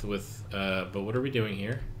but what are we doing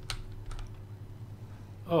here?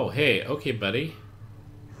 Oh, hey, okay, buddy.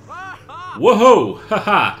 Whoa!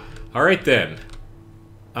 Haha! Alright then.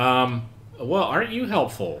 Well, aren't you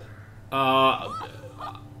helpful? I'll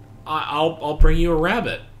bring you a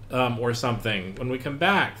rabbit, or something when we come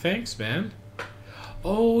back. Thanks, man.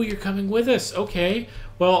 Oh, you're coming with us. Okay.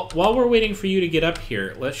 Well, while we're waiting for you to get up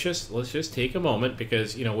here, let's just take a moment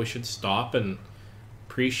because, you know, we should stop and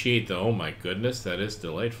appreciate the... Oh my goodness, that is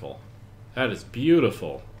delightful. That is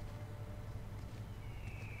beautiful.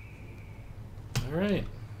 Alright.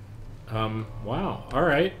 Wow.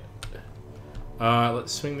 Alright.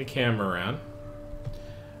 Let's swing the camera around.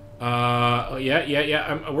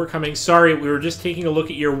 Yeah. We're coming. Sorry, we were just taking a look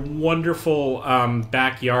at your wonderful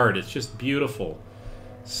backyard. It's just beautiful.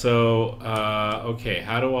 So, okay,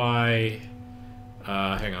 how do I...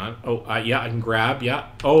 hang on. Oh, yeah, I can grab, yeah.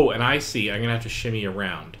 Oh, and I see. I'm going to have to shimmy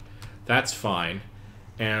around. That's fine.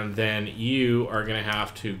 And then you are going to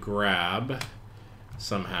have to grab...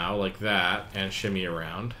 somehow, like that, and shimmy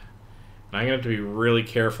around. And I'm going to have to be really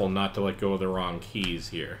careful not to let go of the wrong keys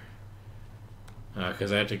here.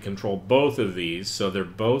 Because I have to control both of these, so they're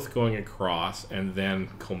both going across, and then,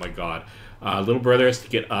 oh my god, little brother has to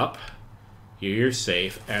get up. You're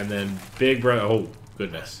safe, and then big brother, oh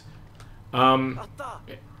goodness.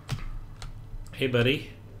 Hey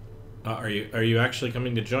buddy, are you actually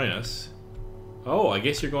coming to join us? Oh, I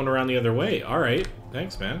guess you're going around the other way. Alright,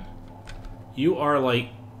 thanks man. You are, like,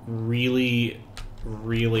 really,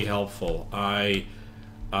 really helpful. I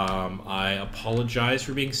apologize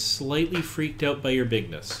for being slightly freaked out by your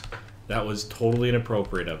bigness. That was totally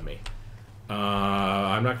inappropriate of me.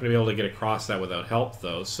 I'm not going to be able to get across that without help,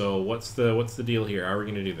 though. So what's the deal here? How are we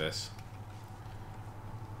going to do this?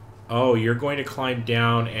 Oh, you're going to climb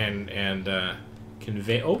down and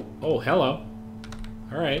convey... Oh, hello.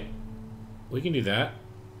 Alright. We can do that.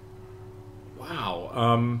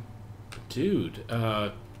 Wow. Dude.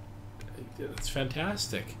 That's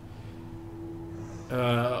fantastic.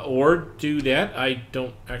 Or dudette. I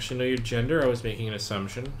don't actually know your gender. I was making an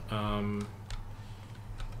assumption. My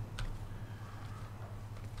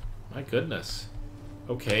goodness.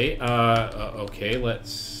 Okay. Okay,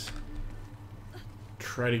 let's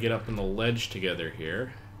try to get up on the ledge together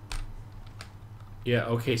here. Yeah,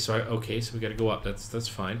 okay, so we gotta go up. That's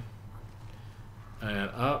fine. And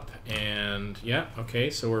up, and yeah, okay,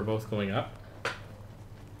 so we're both going up.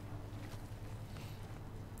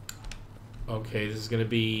 Okay, this is gonna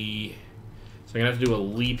be... So I'm gonna have to do a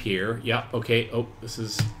leap here. Yeah, okay. Oh, this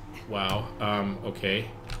is... Wow.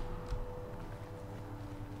 Okay.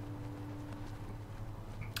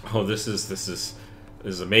 Oh, this is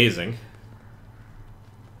amazing.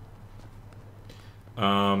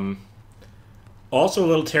 Also a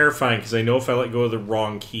little terrifying, because I know if I let go of the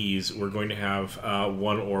wrong keys, we're going to have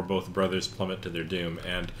one or both brothers plummet to their doom,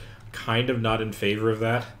 and kind of not in favor of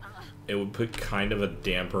that. It would put kind of a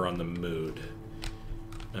damper on the mood.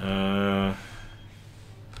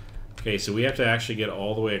 Okay, so we have to actually get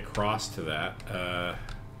all the way across to that.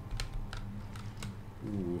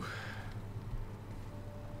 Ooh.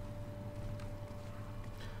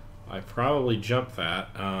 I probably jumped that.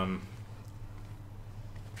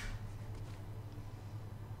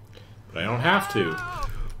 But I don't have to.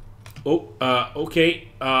 Oh, okay.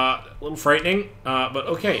 A little frightening, but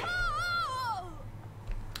okay.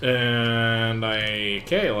 And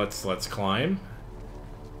okay, let's climb.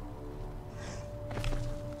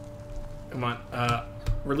 Come on,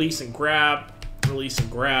 release and grab, release and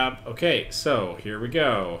grab. Okay, so here we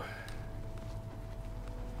go.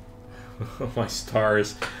 Oh my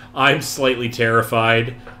stars. I'm slightly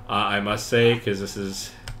terrified, I must say, because this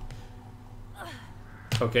is...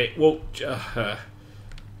 Okay, well,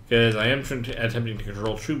 because I am attempting to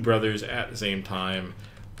control two brothers at the same time.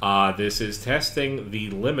 This is testing the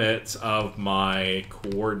limits of my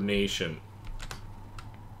coordination.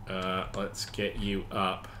 Let's get you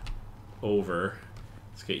up, over.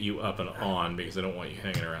 Let's get you up and on, because I don't want you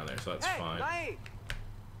hanging around there, so that's fine.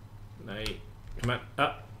 Night. Come on,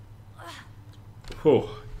 up. Whew.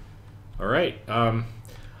 Alright,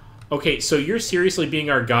 okay, so you're seriously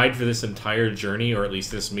being our guide for this entire journey, or at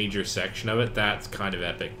least this major section of it? That's kind of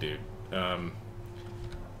epic, dude.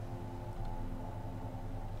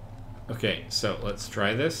 Okay, so let's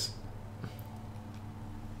try this.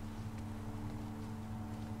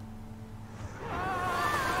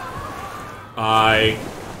 I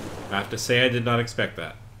have to say I did not expect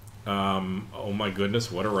that. Oh my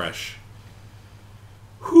goodness, what a rush.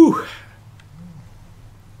 Whew.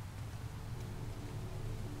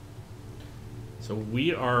 So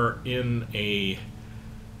we are in a...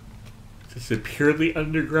 Is this a purely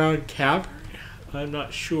underground cavern? I'm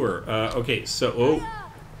not sure. Okay, so... Oh.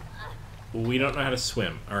 We don't know how to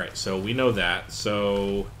swim. Alright, so we know that.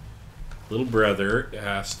 So... Little brother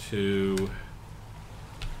has to...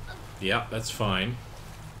 Yeah, that's fine.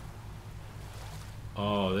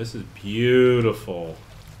 Oh, this is beautiful.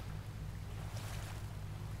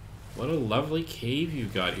 What a lovely cave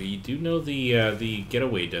you've got here. You do know the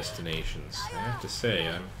getaway destinations, I have to say.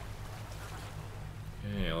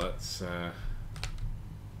 Okay, let's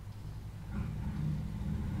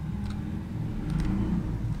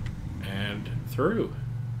and through.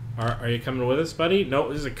 Are you coming with us, buddy? No,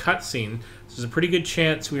 this is a cutscene. So there's a pretty good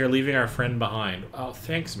chance we are leaving our friend behind. Oh,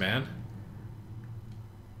 thanks, man.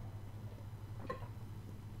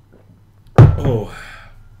 Oh,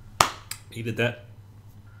 needed that.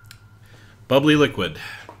 Bubbly liquid.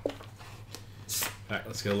 Alright,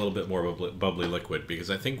 let's get a little bit more bubbly liquid,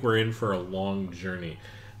 because I think we're in for a long journey.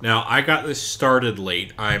 Now, I got this started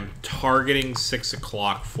late. I'm targeting 6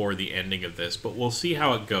 o'clock for the ending of this, but we'll see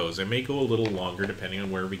how it goes. I may go a little longer, depending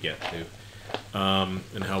on where we get to,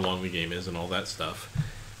 and how long the game is and all that stuff.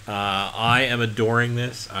 I am adoring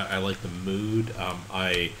this. I like the mood.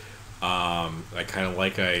 I kind of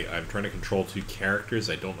like I'm trying to control two characters.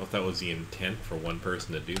 I don't know if that was the intent for one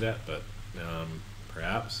person to do that, but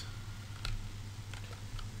perhaps.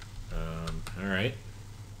 All right.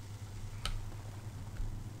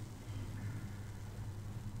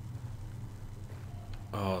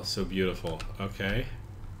 Oh, so beautiful. Okay.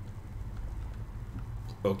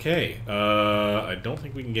 Okay. I don't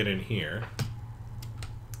think we can get in here.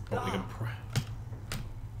 Oh, we can.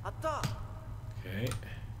 Okay.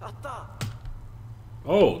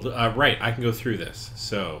 Oh, right. I can go through this.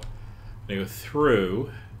 So, I'm gonna go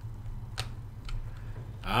through.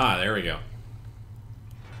 Ah, there we go.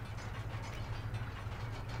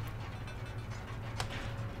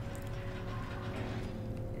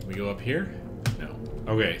 we go up here? No.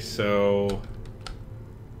 Okay, so...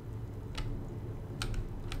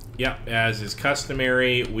 yeah, as is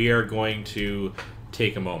customary, we are going to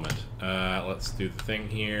take a moment. Let's do the thing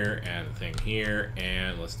here, and the thing here,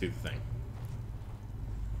 and let's do the thing.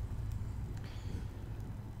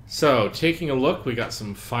 So, taking a look, we got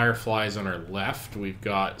some fireflies on our left. We've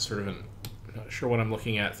got sort of an... I'm not sure what I'm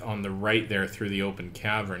looking at on the right there through the open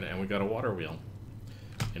cavern, and we got a water wheel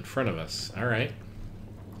in front of us. Alright.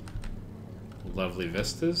 Lovely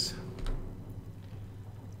vistas.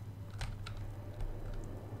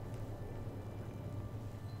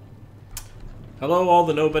 Hello, all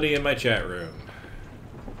the nobody in my chat room.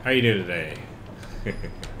 How you doing today?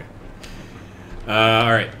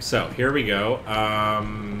 Alright, so here we go.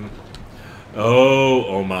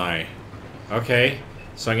 Oh my. Okay,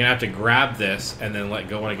 so I'm gonna have to grab this and then let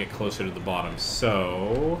go when I get closer to the bottom.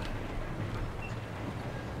 So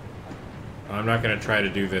I'm not gonna try to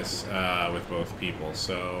do this with both people.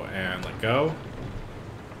 So, and let go.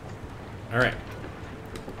 Alright.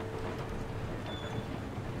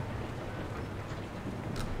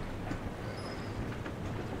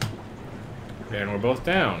 And we're both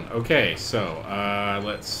down. Okay, so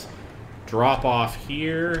let's drop off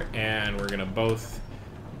here, and we're gonna both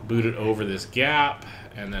boot it over this gap,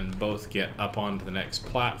 and then both get up onto the next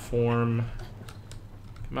platform.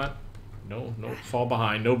 Come on. No, no, fall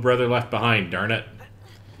behind. No brother left behind, darn it.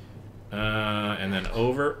 And then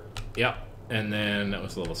over. Yep. And then that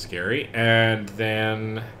was a little scary. And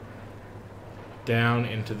then down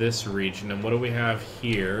into this region. And what do we have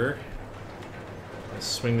here? Let's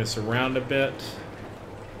swing this around a bit.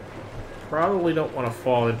 Probably don't want to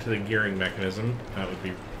fall into the gearing mechanism. That would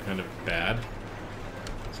be kind of bad.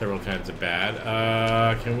 Several kinds of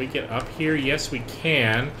bad. Can we get up here? Yes, we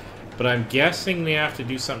can. But I'm guessing we have to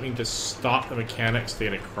do something to stop the mechanics to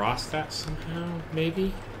get across that somehow,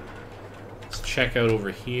 maybe? Let's check out over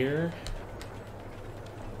here.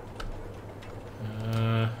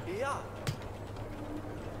 Yeah.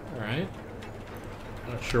 Alright.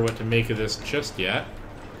 Not sure what to make of this just yet.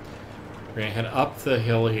 We're gonna head up the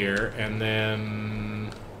hill here, and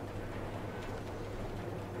then...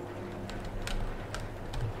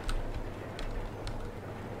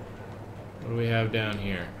 what do we have down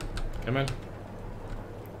here? Come on.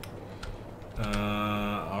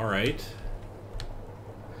 Alright.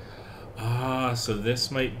 So this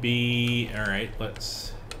might be... alright,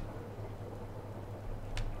 let's...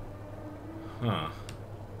 huh.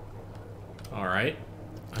 Alright.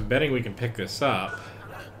 I'm betting we can pick this up.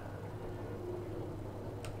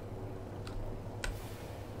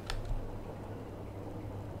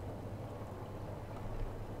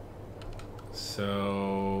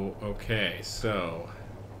 So, okay, so...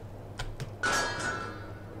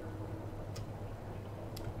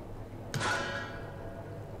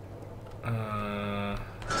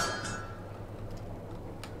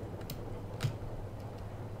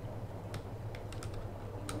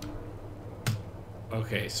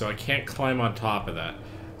 okay, so I can't climb on top of that.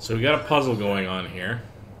 So we got a puzzle going on here.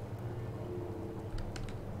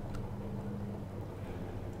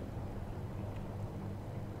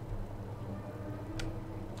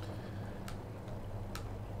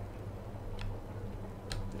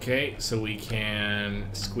 Okay, so we can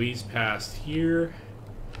squeeze past here.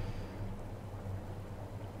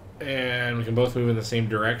 And we can both move in the same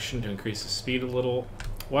direction to increase the speed a little.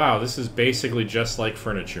 Wow, this is basically just like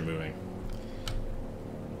furniture moving.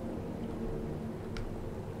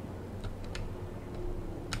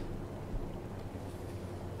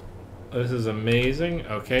 This is amazing.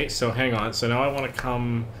 Okay, so hang on. So now I want to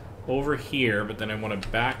come over here, but then I want to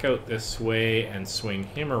back out this way and swing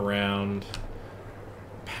him around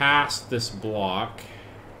past this block.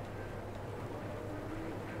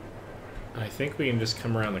 I think we can just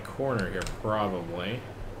come around the corner here, probably.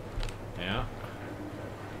 Yeah.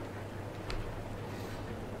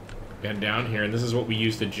 And down here, and this is what we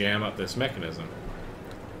use to jam up this mechanism.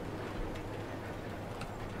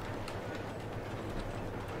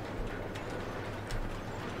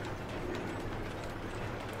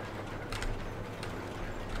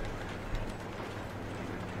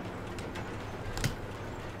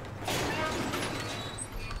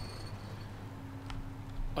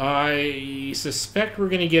 I suspect we're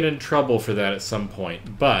going to get in trouble for that at some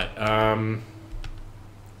point, but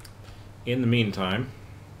in the meantime,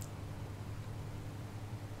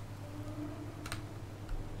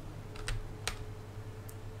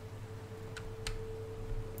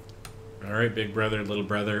 all right, big brother, little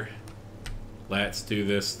brother, let's do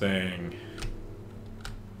this thing.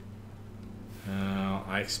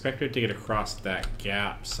 I expect it to get across that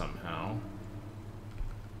gap somehow.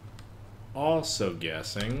 also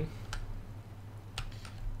guessing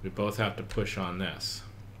we both have to push on this.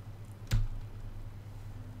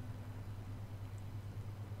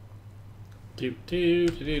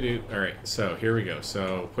 Alright, so here we go.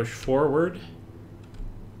 So push forward.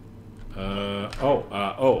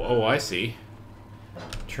 I see.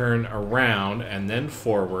 Turn around and then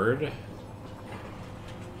forward.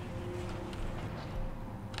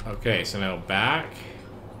 Okay, so now back.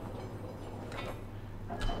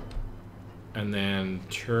 And then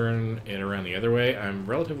turn it around the other way. I'm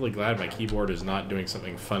relatively glad my keyboard is not doing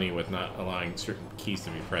something funny with not allowing certain keys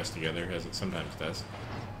to be pressed together, as it sometimes does.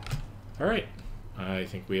 Alright, I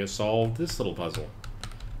think we have solved this little puzzle.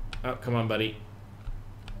 Oh, come on, buddy.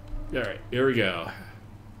 Alright, here we go.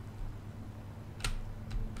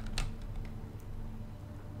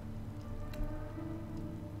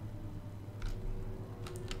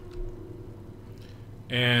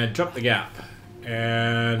 And jump the gap.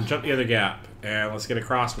 And jump the other gap. And let's get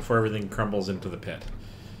across before everything crumbles into the pit.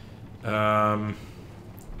 Oh,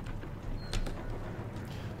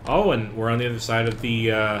 and we're on the other side of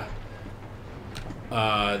the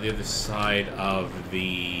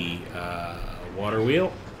water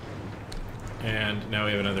wheel. And now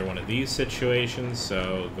we have another one of these situations,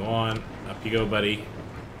 so go on. Up you go, buddy.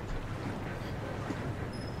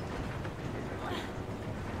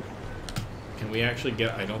 Can we actually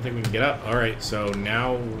get... I don't think we can get up. Alright, so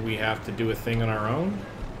now we have to do a thing on our own.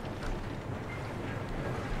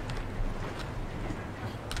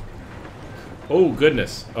 Oh,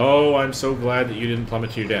 goodness. Oh, I'm so glad that you didn't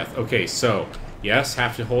plummet to your death. Okay, so... Yes,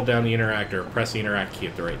 have to hold down the interact or press the interact key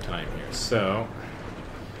at the right time here. So...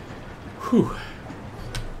 Whew.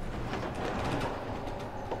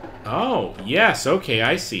 Oh, yes, okay,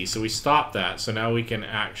 I see. So we stopped that, so now we can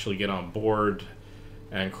actually get on board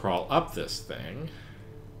and crawl up this thing.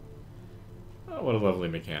 Oh, what a lovely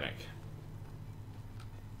mechanic.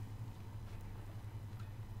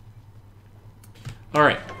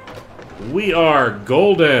 Alright. We are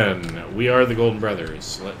golden! We are the Golden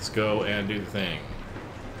Brothers. Let's go and do the thing.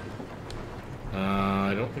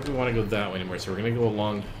 I don't think we want to go that way anymore, so we're going to go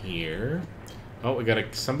along here. Oh, we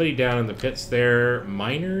got somebody down in the pits there.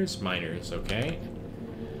 Miners? Miners, okay.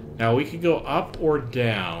 Now, we could go up or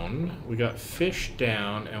down. We got fish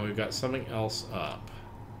down, and we've got something else up.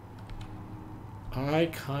 I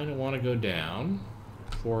kind of want to go down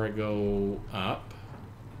before I go up.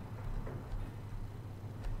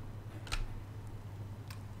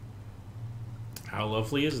 How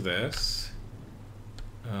lovely is this?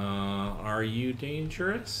 Are you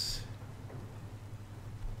dangerous?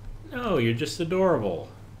 No, you're just adorable.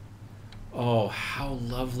 Oh, how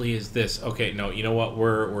lovely is this? Okay, no, you know what?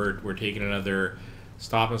 We're taking another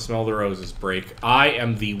stop and smell the roses break. We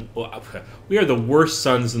are the worst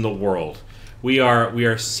sons in the world. We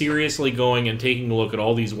are seriously going and taking a look at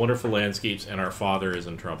all these wonderful landscapes, and our father is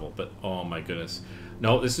in trouble. But oh my goodness.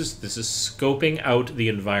 No, this is scoping out the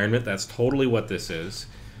environment. That's totally what this is.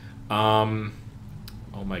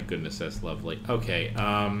 Oh my goodness, that's lovely. Okay,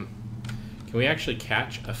 can we actually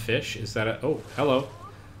catch a fish? Is that a... Oh, hello.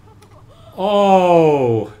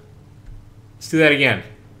 Oh! Let's do that again.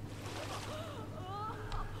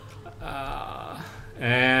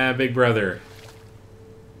 Big brother.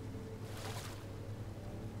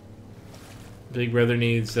 Big brother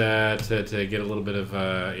needs to get a little bit of...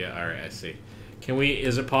 yeah, alright, I see. Can we...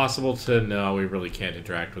 Is it possible to... No, we really can't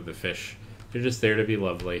interact with the fish. They're just there to be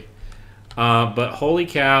lovely. But holy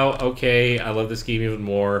cow, okay, I love this game even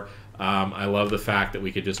more. I love the fact that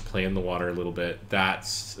we could just play in the water a little bit.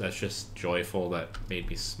 That's just joyful. That made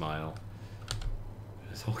me smile.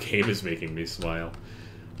 This whole game is making me smile.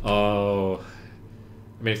 Oh,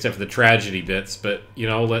 I mean, except for the tragedy bits. But you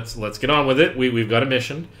know, let's get on with it. We've got a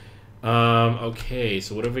mission. Okay,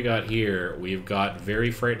 so what have we got here? We've got very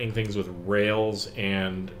frightening things with rails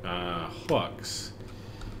and hooks.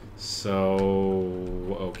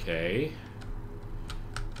 So okay,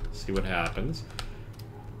 see what happens.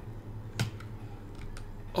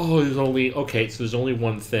 Oh, there's only... Okay, so there's only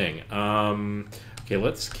one thing. Okay,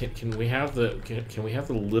 let's... Can we have the... Can we have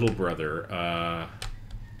the little brother?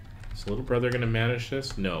 Is the little brother going to manage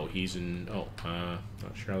this? No, he's in... Oh,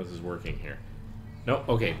 not sure how this is working here. No,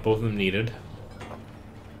 okay, both of them needed.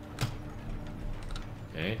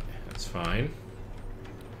 Okay, that's fine.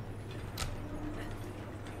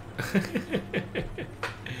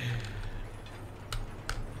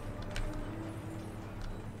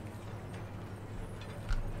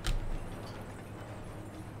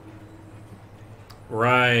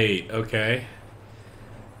 Right, okay.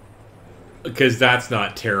 Because that's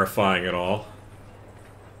not terrifying at all.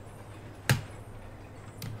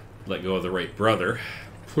 Let go of the right brother.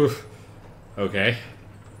 Okay.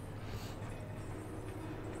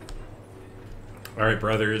 Alright,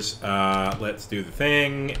 brothers. Let's do the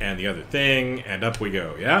thing, and the other thing, and up we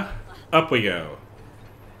go, yeah? Up we go.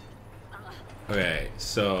 Okay,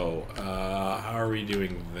 so, how are we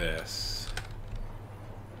doing this?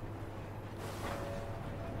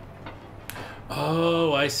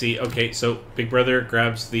 Oh, I see. Okay, so Big Brother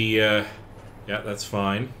grabs the, yeah, that's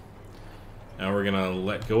fine. Now we're gonna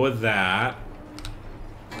let go of that.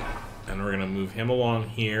 And we're gonna move him along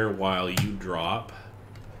here while you drop.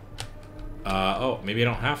 Oh, maybe I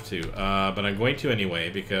don't have to. But I'm going to anyway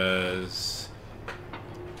because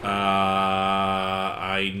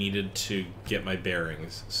I needed to get my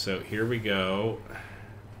bearings. So here we go.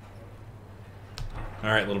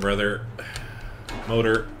 Alright, little brother.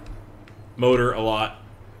 Motor. Motor a lot.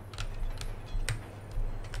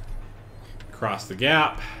 Cross the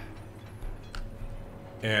gap.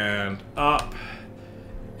 And up.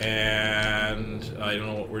 And I don't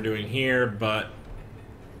know what we're doing here, but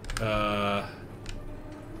oh,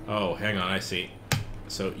 hang on, I see.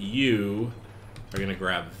 So you are gonna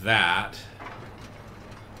grab that.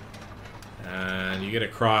 And you get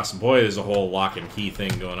across. Boy, there's a whole lock and key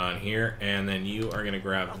thing going on here. And then you are gonna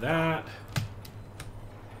grab that.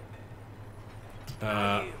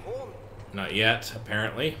 Not yet,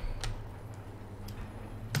 apparently.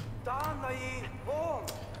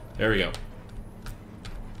 There we go.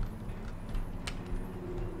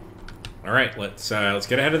 All right, let's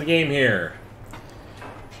get ahead of the game here.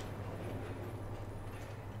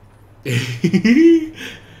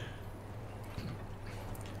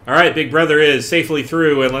 All right, Big Brother is safely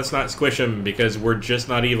through, and let's not squish him because we're just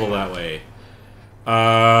not evil that way.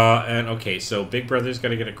 And okay, so Big Brother's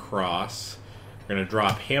gonna get across. We're gonna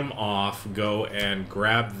drop him off, go and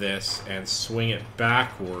grab this and swing it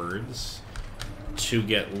backwards to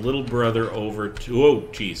get Little Brother over to... Oh,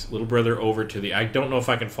 jeez. Little Brother over to the... I don't know if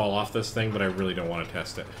I can fall off this thing, but I really don't want to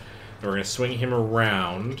test it. And we're going to swing him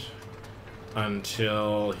around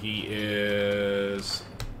until he is...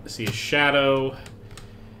 See a shadow.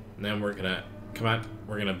 And then we're going to... Come on.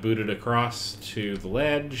 We're going to boot it across to the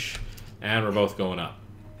ledge. And we're both going up.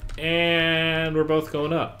 And we're both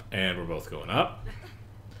going up. And we're both going up.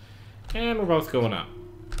 And we're both going up.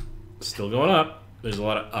 Still going up. There's a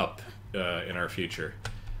lot of up in our future.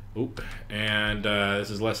 Oop. And this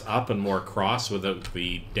is less up and more cross without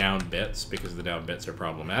the down bits, because the down bits are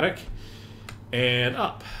problematic. And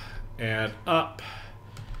up. And up.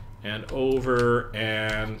 And over.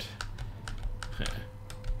 And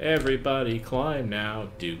everybody climb now.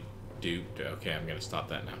 Do. Okay, I'm going to stop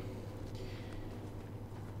that now.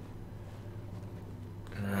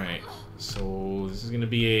 Alright. So this is going to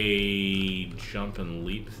be a jump and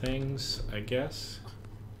leap things, I guess.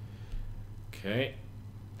 Okay.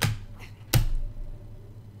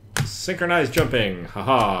 Synchronized jumping.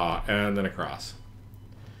 Haha. And then across.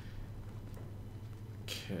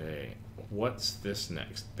 Okay. What's this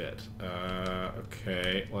next bit?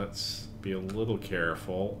 Okay. Let's be a little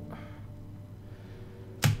careful.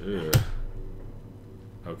 Ugh.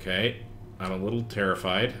 Okay. I'm a little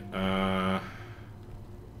terrified.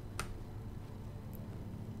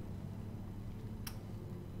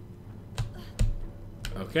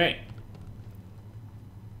 Okay.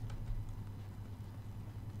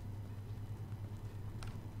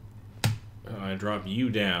 I drop you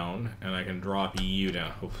down, and I can drop you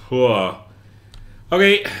down. Whoa.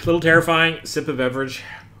 Okay, a little terrifying. Sip of beverage.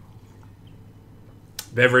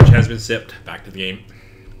 Beverage has been sipped. Back to the game.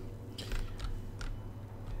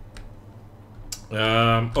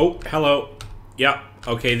 Oh, hello. Yeah.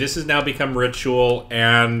 Okay, this has now become ritual,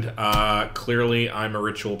 and clearly I'm a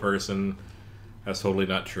ritual person. That's totally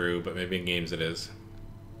not true, but maybe in games it is.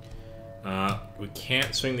 We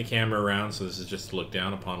can't swing the camera around, so this is just to look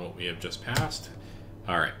down upon what we have just passed.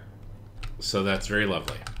 Alright. So that's very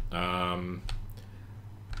lovely. I'm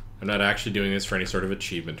not actually doing this for any sort of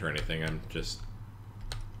achievement or anything. I'm just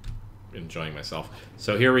enjoying myself.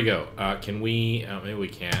 So here we go. Can we... maybe we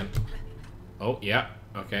can. Oh, yeah.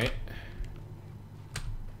 Okay.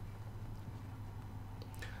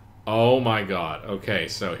 Oh my god. Okay,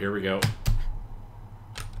 so here we go.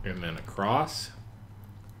 And then across.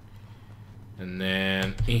 And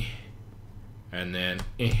then... And then...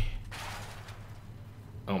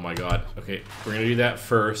 Oh my god. Okay, we're going to do that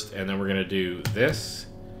first, and then we're going to do this.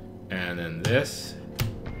 And then this.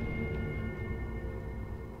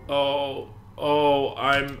 Oh,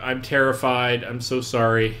 I'm terrified. I'm so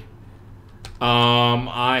sorry.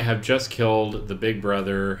 I have just killed the Big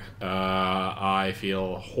Brother. I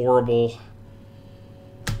feel horrible.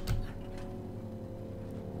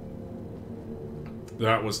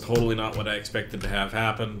 That was totally not what I expected to have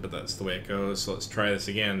happen, but that's the way it goes. So let's try this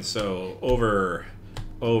again. So over,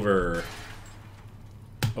 over,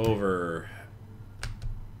 over.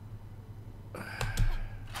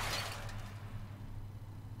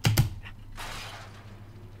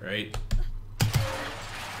 Right.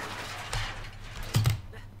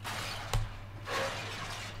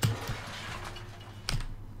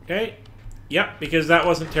 Okay. Yep, because that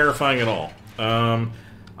wasn't terrifying at all.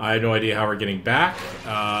 I have no idea how we're getting back,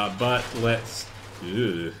 but let's...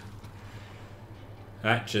 Ugh.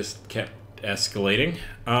 That just kept escalating.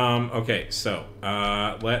 Okay, so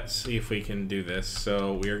let's see if we can do this.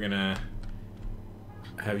 So we're going to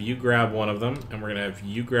have you grab one of them, and we're going to have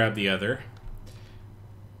you grab the other.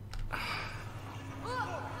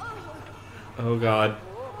 Oh, God.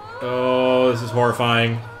 Oh, this is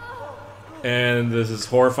horrifying. And this is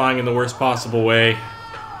horrifying in the worst possible way.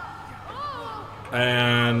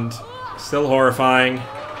 And still horrifying.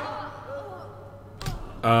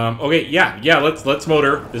 Okay, yeah, let's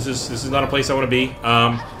motor. This is not a place I want to be.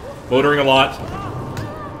 Motoring a lot.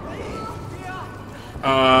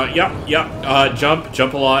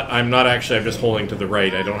 Jump a lot. I'm just holding to the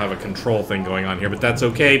right. I don't have a control thing going on here, but that's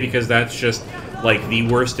okay because that's just like the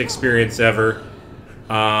worst experience ever.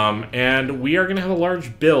 And we are going to have a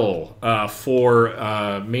large bill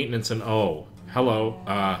for maintenance and oh,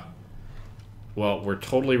 hello. Well, we're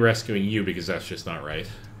totally rescuing you because that's just not right.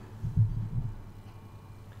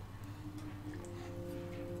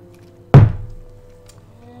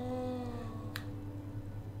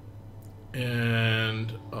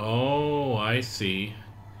 And oh, I see.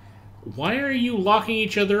 Why are you locking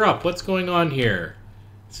each other up? What's going on here?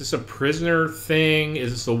 Is this a prisoner thing?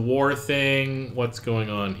 Is this a war thing? What's going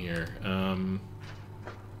on here?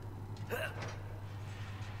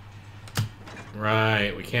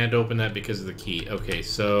 Right, we can't open that because of the key. Okay,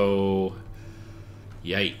 so...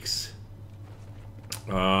 Yikes.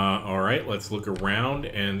 Alright, let's look around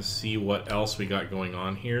and see what else we got going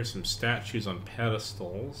on here. Some statues on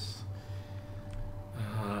pedestals.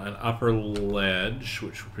 An upper ledge,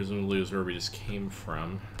 which presumably is where we just came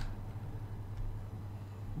from.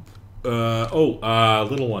 Little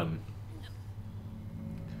one.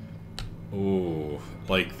 Ooh,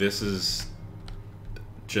 like this is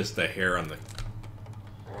just the hair on the...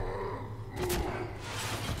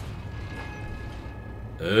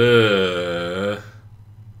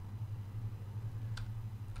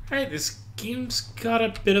 Alright, this game's got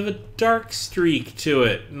a bit of a dark streak to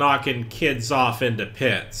it, knocking kids off into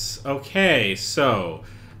pits. Okay, so...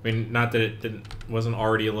 I mean, not that it wasn't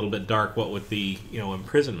already a little bit dark, what with the,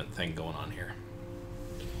 imprisonment thing going on here.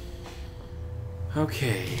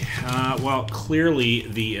 Okay, well, clearly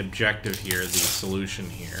the objective here, the solution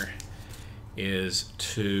here, is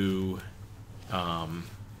to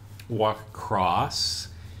walk across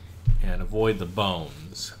and avoid the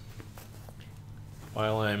bones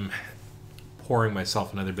while I'm pouring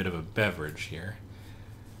myself another bit of a beverage here.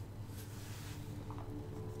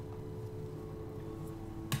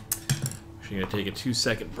 I'm going to take a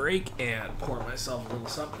 2-second break and pour myself a little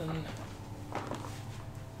something.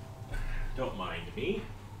 Don't mind me.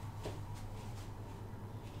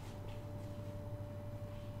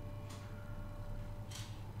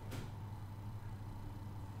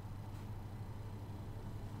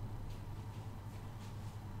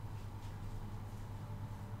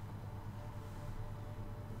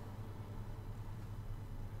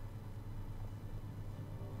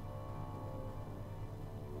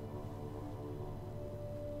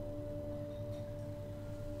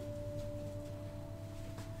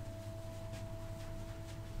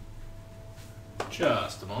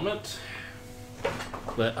 Just a moment.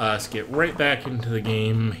 Let us get right back into the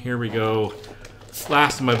game. Here we go.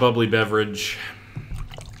 Last of my bubbly beverage.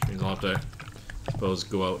 Means I'll have to, I suppose,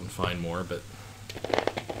 go out and find more, but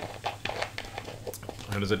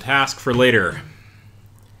that is a task for later.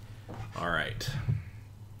 Alright.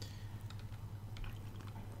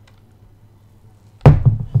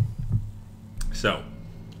 So,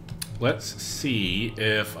 let's see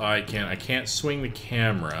if I can't swing the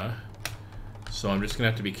camera. So I'm just going to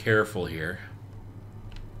have to be careful here.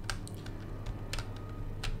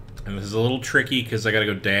 And this is a little tricky because I got to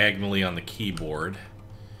go diagonally on the keyboard.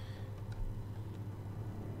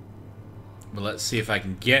 But let's see if I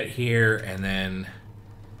can get here and then...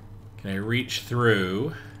 Can I reach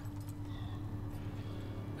through?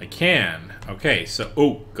 I can. Okay, so...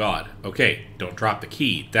 Oh, God. Okay, don't drop the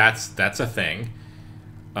key. That's a thing.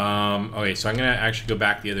 Okay, so I'm going to actually go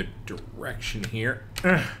back the other direction here.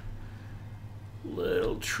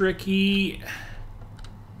 Little tricky.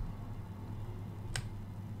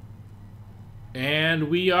 And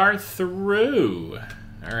we are through.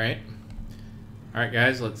 All right,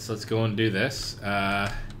 guys. Let's go and do this.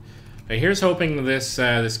 Here's hoping this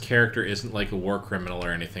this character isn't like a war criminal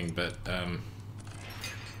or anything, but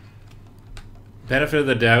benefit of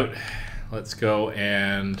the doubt. Let's go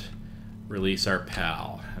and release our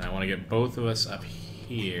pal. And I want to get both of us up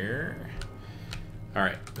here. All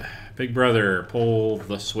right, Big Brother, pull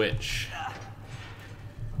the switch.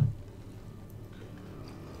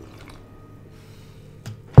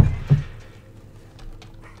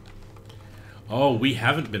 Oh, we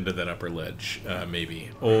haven't been to that upper ledge, maybe.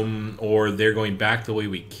 Or they're going back the way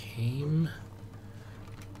we came.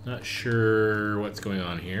 Not sure what's going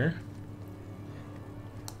on here.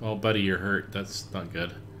 Well, buddy, you're hurt. That's not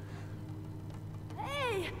good.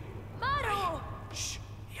 Hey, Maru! Shh,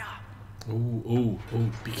 yeah. Ooh,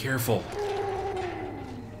 be careful.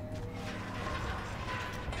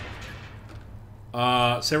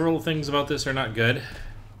 Several things about this are not good.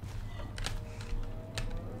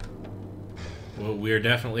 Well, we are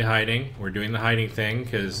definitely hiding. We're doing the hiding thing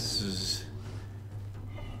because this is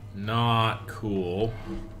not cool.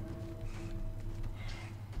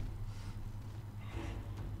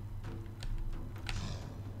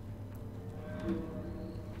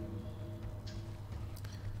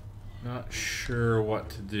 Not sure what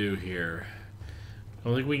to do here. I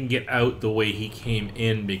don't think we can get out the way he came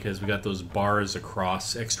in because we got those bars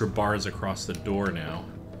across, extra bars across the door now.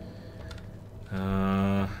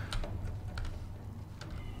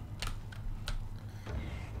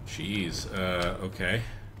 Jeez, okay.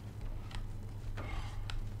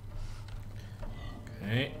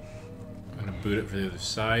 Okay. I'm gonna boot it for the other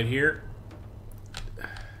side here.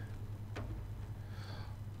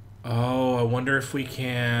 Oh, I wonder if we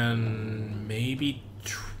can maybe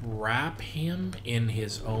trap him in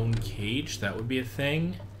his own cage. That would be a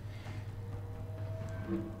thing.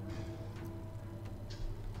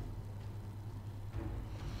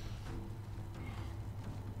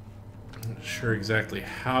 I'm not sure exactly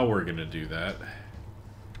how we're going to do that.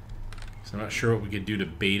 So I'm not sure what we could do to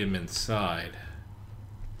bait him inside.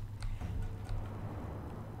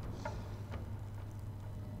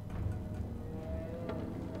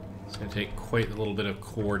 It's going to take quite a little bit of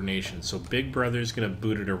coordination. So Big Brother's going to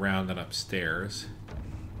boot it around and upstairs.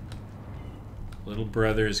 Little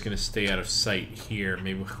Brother is going to stay out of sight here.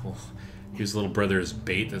 Maybe we'll use Little Brother as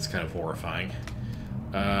bait. That's kind of horrifying.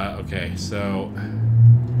 Okay, so...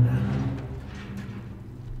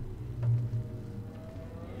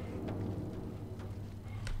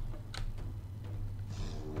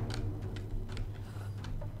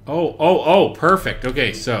 Oh, perfect.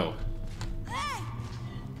 Okay, so...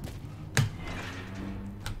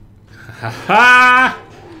 Ha ha!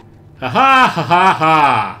 Ha ha ha ha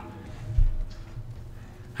ha!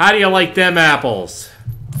 How do you like them apples?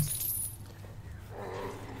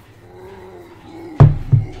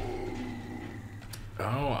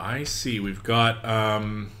 Oh, I see. We've got, we've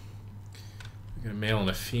got a male and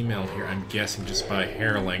a female here, I'm guessing just by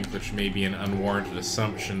hair length, which may be an unwarranted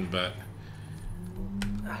assumption, but...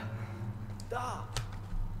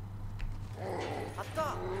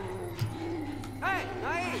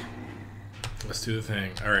 Let's do the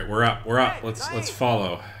thing. All right, we're up. We're up. Let's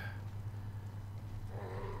follow.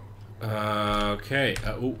 Okay.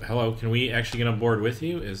 Oh, hello. Can we actually get on board with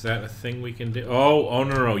you? Is that a thing we can do? Oh,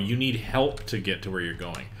 no. You need help to get to where you're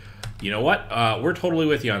going. You know what? We're totally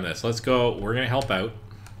with you on this. Let's go. We're gonna help out.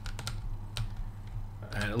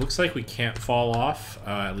 And it looks like we can't fall off.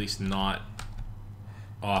 At least not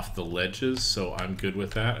off the ledges. So I'm good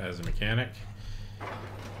with that as a mechanic.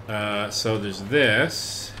 So there's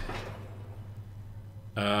this.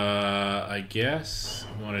 I guess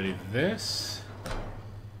I want to do this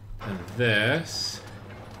and this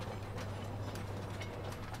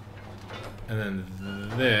and then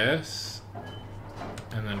this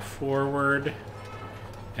and then forward,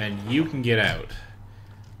 and you can get out.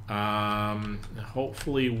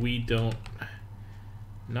 Hopefully we don't,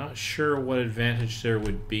 not sure what advantage there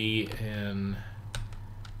would be in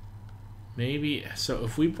maybe, so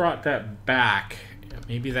if we brought that back,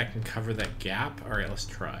 maybe that can cover that gap. All right, let's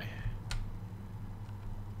try.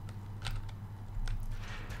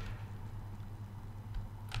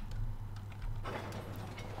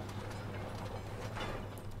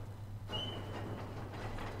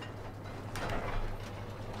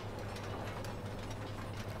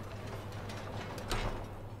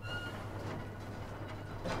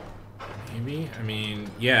 Maybe, I mean,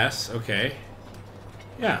 yes, okay.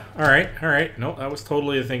 Yeah, all right. No, that was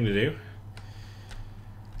totally a thing to do.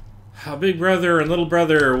 Big Brother and Little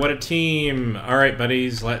Brother, what a team! All right,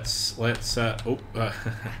 buddies, let's a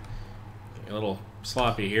little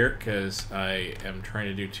sloppy here because I am trying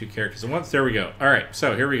to do 2 characters at once. There we go. Alright,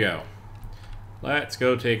 so here we go. Let's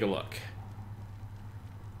go take a look.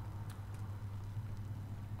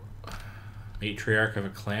 Matriarch of a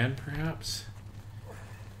clan, perhaps?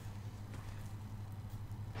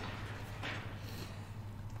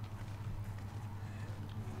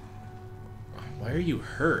 Why are you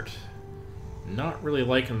hurt? Not really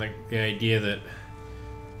liking the idea that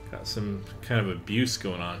got some kind of abuse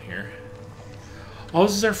going on here. Oh,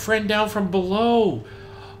 this is our friend down from below.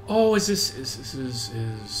 Oh, is this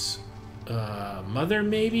his mother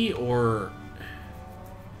maybe, or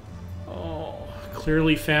oh,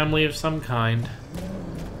 clearly family of some kind.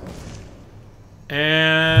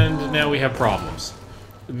 And now we have problems.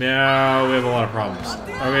 Now we have a lot of problems.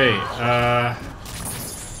 Okay,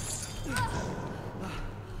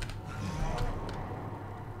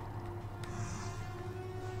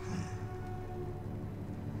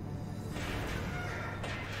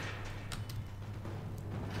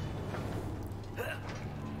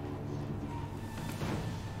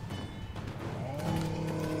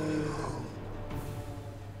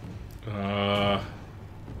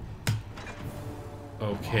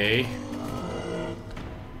 okay.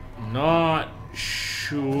 Not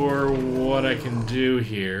sure what I can do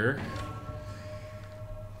here.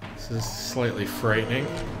 This is slightly frightening.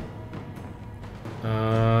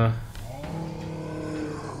 Let's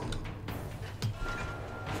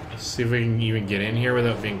see if we can even get in here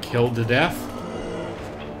without being killed to death.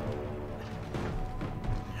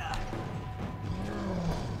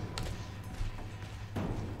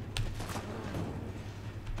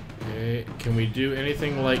 Can we do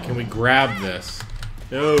anything like, can we grab this?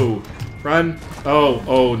 No! Run!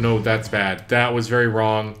 Oh no, that's bad. That was very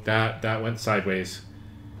wrong. That went sideways.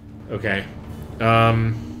 Okay.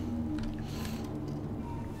 I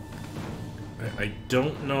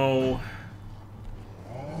don't know.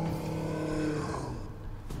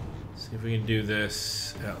 See if we can do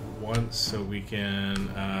this at once so we can,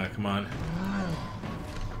 come on.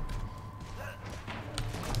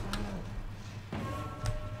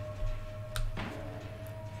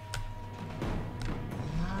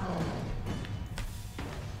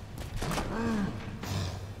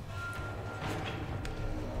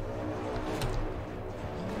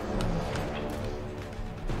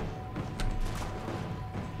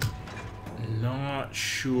 Not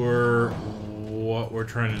sure what we're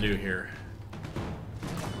trying to do here.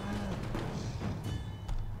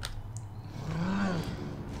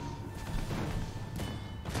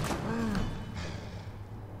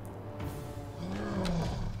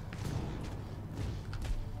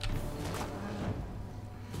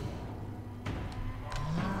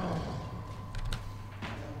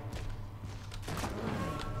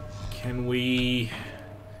 Can we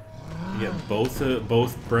get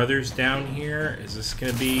both brothers down here? Is this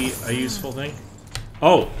gonna be a useful thing?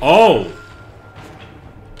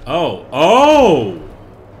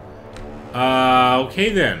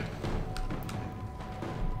 Okay then.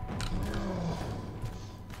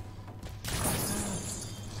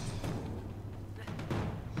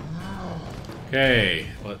 Okay,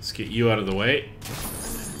 let's get you out of the way.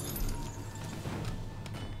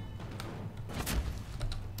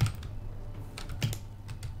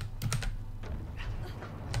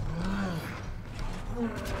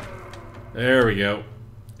 There we go.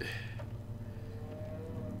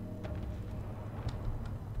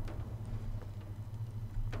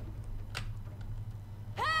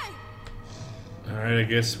 Hey! Alright, I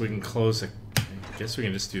guess we can close it. I guess we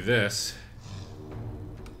can just do this.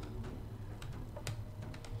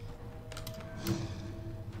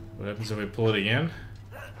 What happens if we pull it again?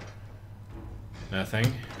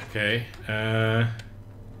 Nothing. Okay.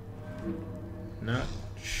 Not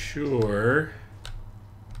sure.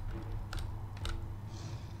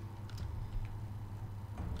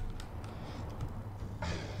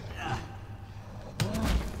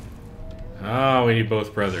 Oh, we need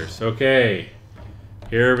both brothers. Okay.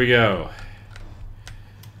 Here we go.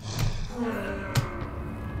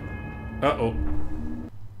 Uh-oh.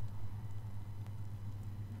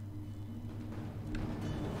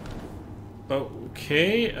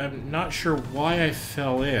 Okay, I'm not sure why I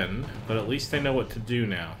fell in, but at least I know what to do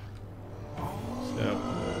now. So...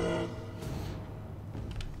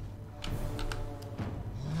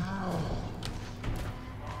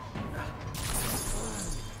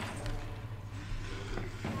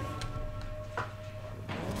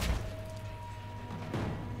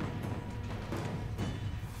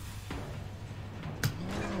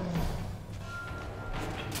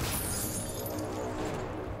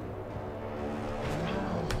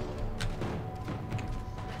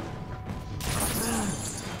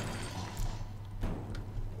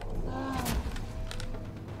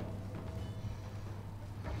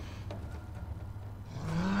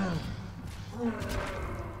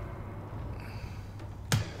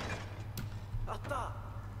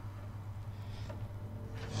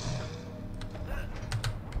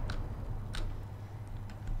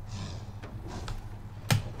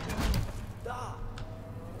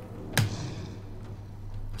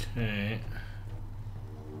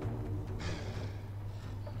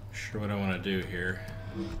 sure what I want to do here.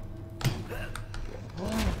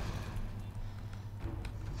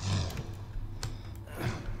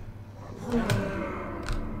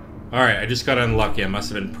 Alright, I just got unlucky. I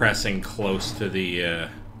must have been pressing close to the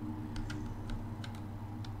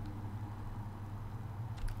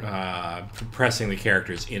pressing the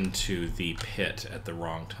characters into the pit at the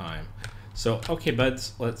wrong time. So, okay,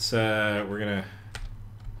 buds, let's, we're gonna...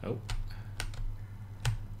 Oh.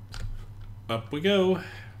 Up we go.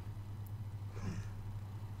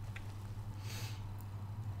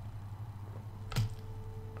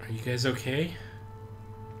 Are you guys okay?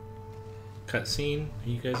 Cutscene, are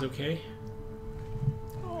you guys okay?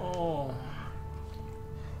 Oh.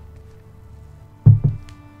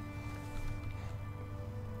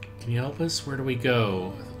 Can you help us? Where do we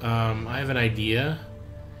go? I have an idea.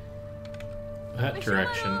 That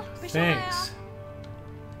direction. Thanks.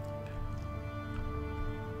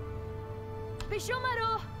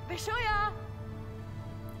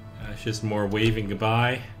 It's just more waving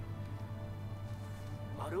goodbye.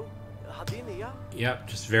 Yep,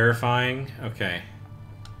 just verifying. Okay.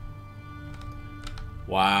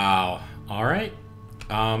 Wow. Alright.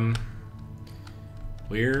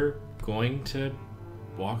 We're going to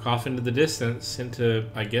walk off into the distance into,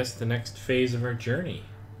 I guess, the next phase of our journey.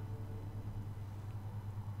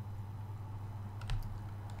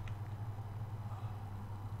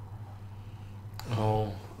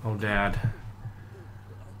 Oh, Dad.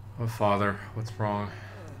 Oh, Father, what's wrong?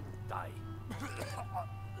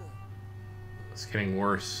 It's getting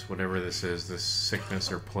worse, whatever this is, this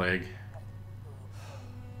sickness or plague.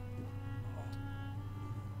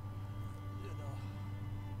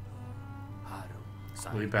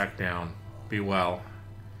 Lay back down. Be well.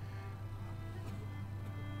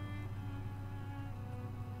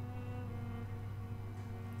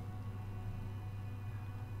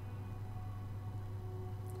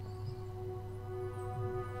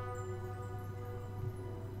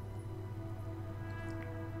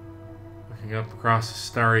 Looking up across the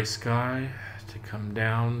starry sky to come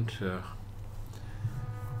down to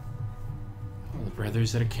all the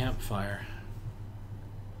brothers at a campfire.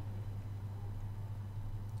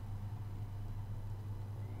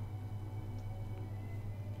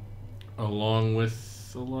 Along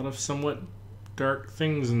with a lot of somewhat dark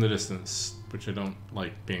things in the distance, which I don't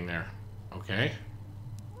like being there. Okay.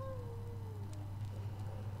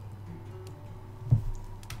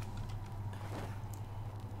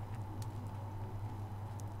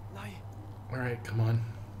 Alright, come on.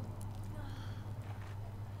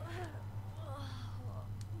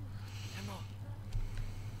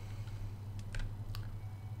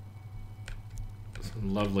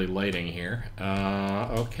 Some lovely lighting here.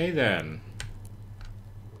 Okay then.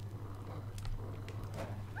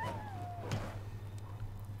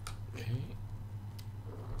 Okay.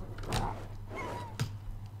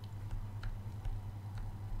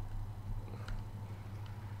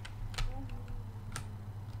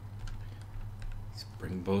 Let's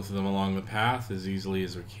bring both of them along the path as easily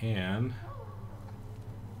as we can.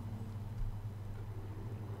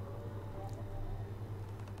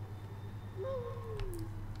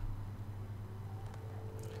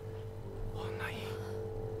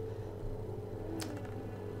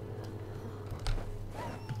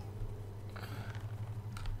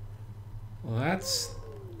 Well, that's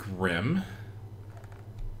grim.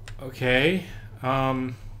 Okay.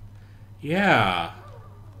 Yeah.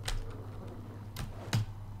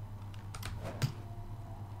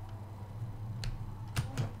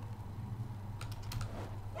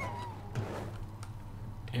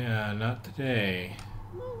 Yeah, not today.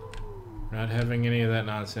 We're not having any of that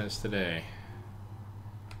nonsense today.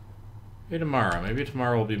 Maybe tomorrow. Maybe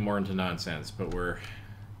tomorrow will be more into nonsense, but we're...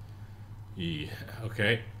 Yeah.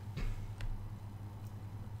 Okay.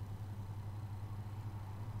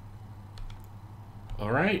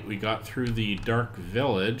 Alright, we got through the dark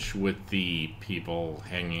village with the people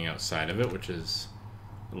hanging outside of it, which is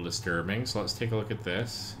a little disturbing. So let's take a look at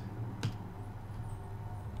this.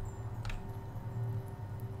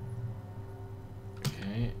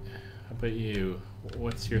 Okay, how about you?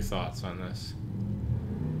 What's your thoughts on this?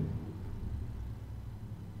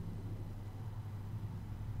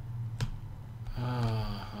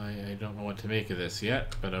 I don't know what to make of this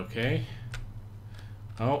yet, but okay.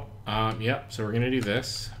 Oh, yep, so we're gonna do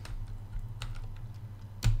this.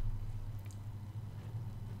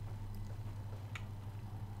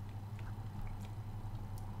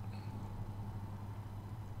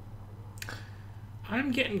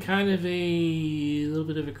 I'm getting kind of a little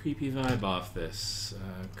bit of a creepy vibe off this.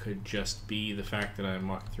 Could just be the fact that I'm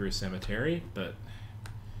walking through a cemetery, but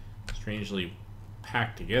strangely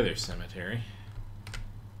packed together cemetery.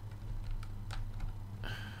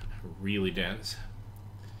 Really dense.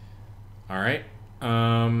 Alright.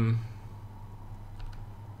 Let's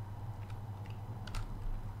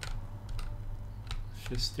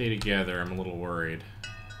just stay together. I'm a little worried.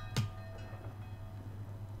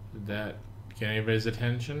 Did that get anybody's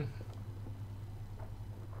attention?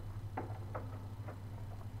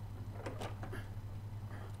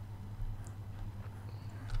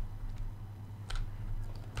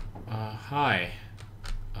 Hi.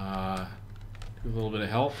 Do a little bit of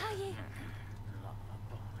help.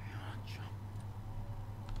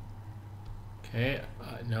 Okay,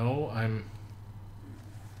 no, I'm...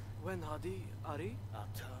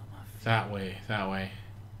 That way, that way.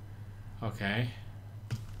 Okay.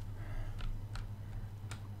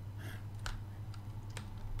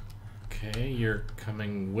 Okay, you're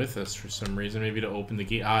coming with us for some reason. Maybe to open the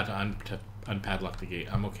gate. To unpadlock the gate.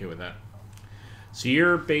 I'm okay with that. So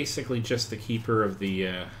you're basically just the keeper of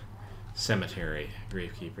the cemetery,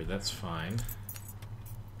 gravekeeper. That's fine.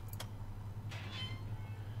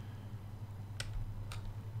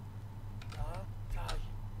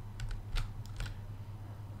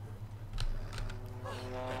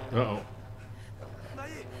 Uh-oh.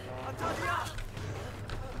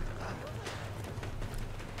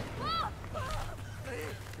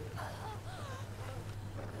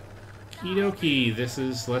 Okie, this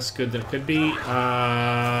is less good than it could be.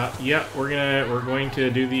 Yeah, we're going to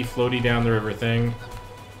do the floaty down the river thing.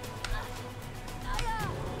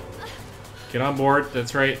 Get on board.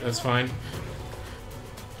 That's right. That's fine.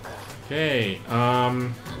 Okay.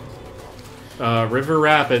 River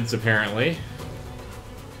rapids apparently.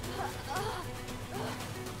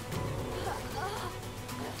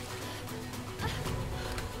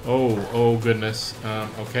 Oh goodness.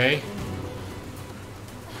 Okay.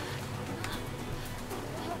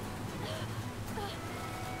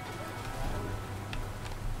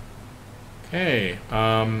 Okay,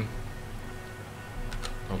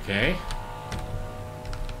 okay.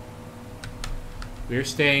 We're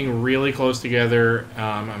staying really close together.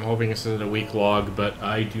 I'm hoping this isn't a weak log, but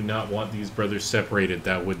I do not want these brothers separated.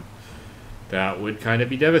 That would kind of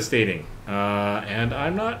be devastating. And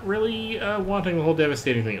I'm not really wanting the whole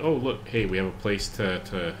devastating thing. Oh, look, hey, we have a place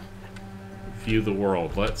to view the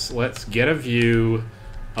world. Let's get a view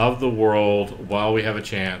of the world while we have a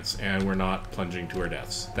chance and we're not plunging to our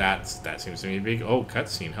deaths. That seems to be big. Oh,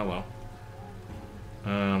 cutscene. Hello.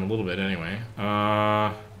 A little bit anyway.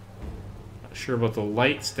 Not sure about the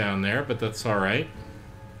lights down there, but that's all right.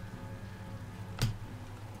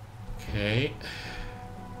 Okay.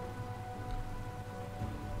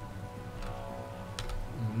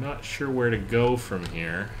 I'm not sure where to go from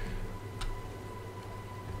here.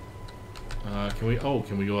 Can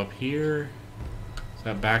we go up here? Is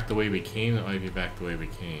that back the way we came? That might be back the way we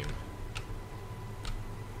came.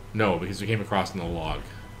 No, because we came across in the log.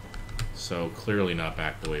 So, clearly not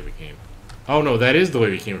back the way we came. Oh, no, that is the way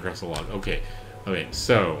we came across the log. Okay. Okay,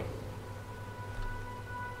 so...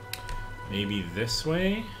 maybe this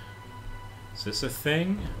way? Is this a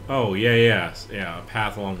thing? Oh, yeah, a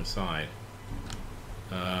path along the side.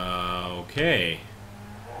 Okay.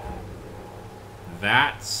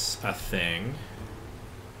 That's a thing.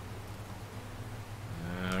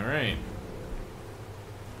 Alright.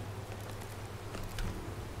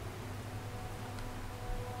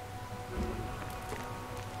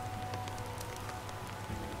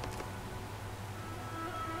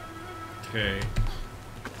 Okay.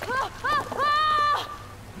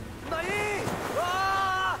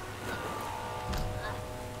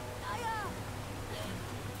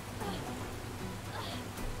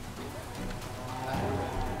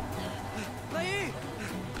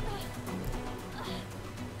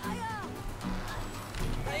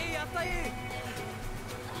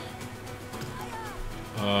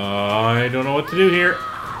 I don't know what to do here.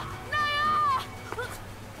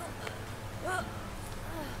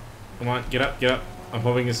 Come on, get up, get up. I'm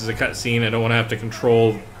hoping this is a cutscene. I don't want to have to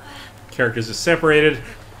control characters as separated.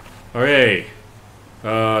 Okay.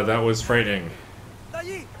 That was frightening.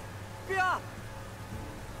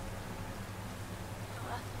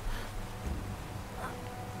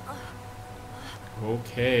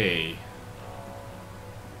 Okay.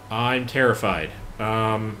 I'm terrified.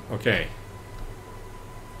 Okay.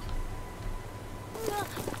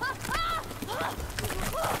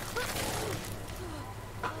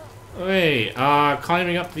 Okay,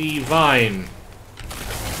 climbing up the vine.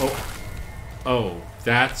 Oh,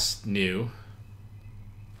 that's new.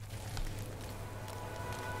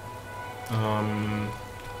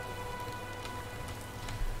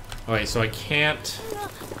 Okay, so I can't...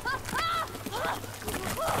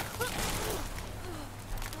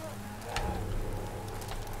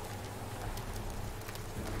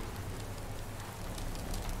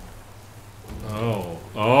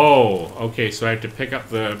 Okay, so I have to pick up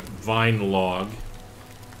the vine log.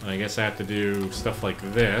 I guess I have to do stuff like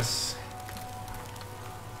this.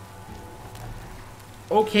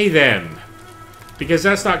 Okay then. Because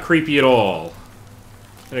that's not creepy at all.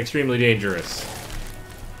 And extremely dangerous.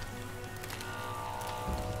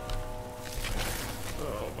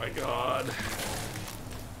 Oh my god.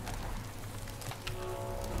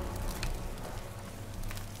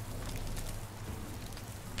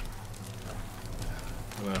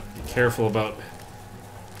 Well, be careful about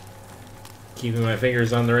keeping my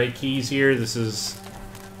fingers on the right keys here. This is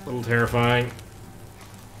a little terrifying.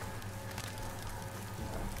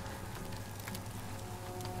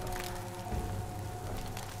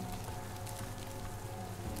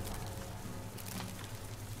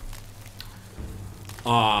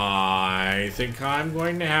 I think I'm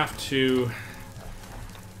going to have to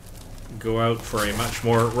go out for a much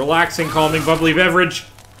more relaxing, calming, bubbly beverage.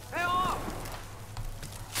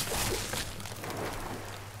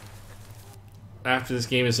 After this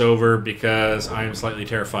game is over, because I am slightly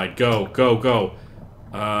terrified. Go, go, go.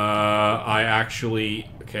 I actually...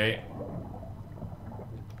 Okay.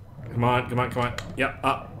 Come on, come on, come on. Yep,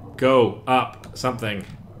 up. Go, up. Something.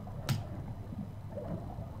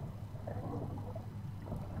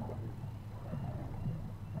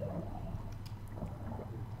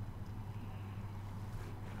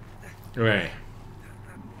 Okay.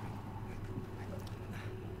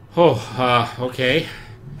 Oh, okay.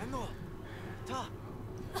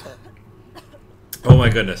 Oh my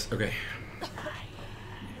goodness, okay.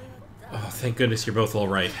 Oh, thank goodness you're both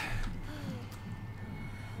alright.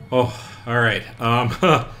 Oh, alright.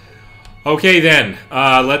 Okay then.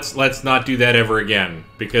 Let's not do that ever again.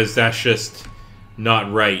 Because that's just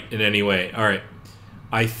not right in any way. Alright.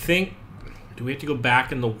 I think... Do we have to go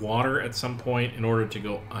back in the water at some point in order to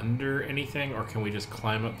go under anything? Or can we just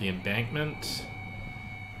climb up the embankment?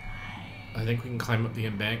 I think we can climb up the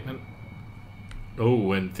embankment.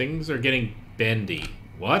 Oh, and things are getting bendy.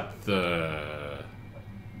 What the...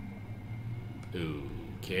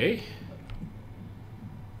 Okay.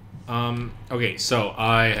 Okay, so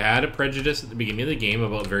I had a prejudice at the beginning of the game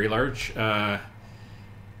about very large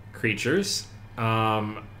creatures.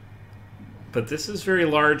 But this is very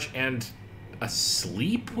large and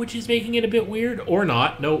asleep, which is making it a bit weird. Or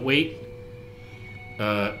not. No, wait.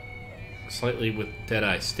 Slightly with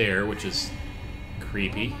Deadeye Stare, which is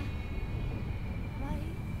creepy.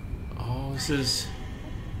 Oh, this is...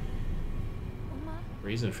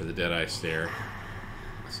 reason for the Deadeye Stare.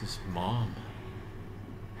 This is Mom.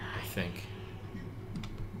 I think.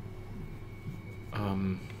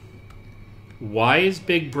 Why is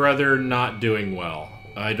Big Brother not doing well?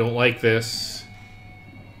 I don't like this.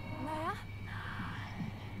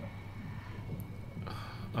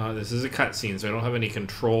 This is a cutscene, so I don't have any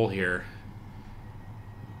control here.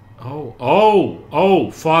 Oh, oh,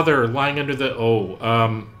 oh, Father lying under the,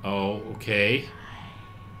 oh, okay.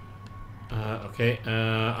 Okay,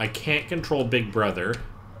 I can't control Big Brother.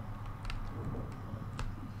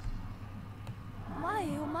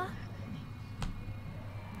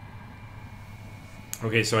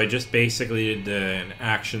 Okay, so I just basically did an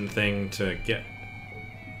action thing to get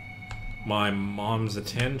my mom's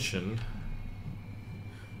attention.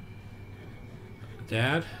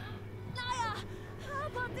 Dad?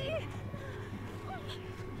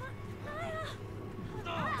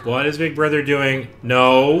 What is Big Brother doing?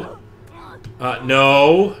 No.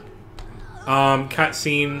 No.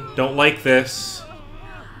 Cutscene. Don't like this.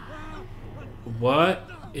 What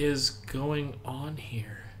is going on here?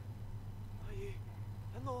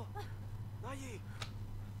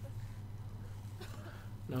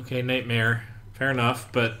 Okay, nightmare. Fair enough,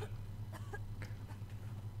 but...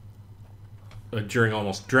 during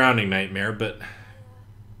almost drowning nightmare, but...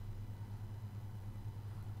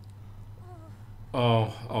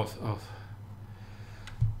 Oh.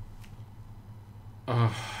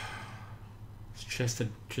 It's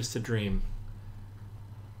just a dream.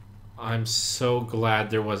 I'm so glad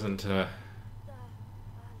there wasn't a...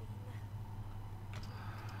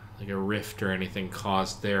 like a rift or anything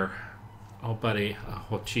caused there. Oh, buddy.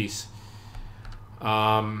 Oh, jeez.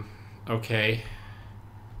 Okay.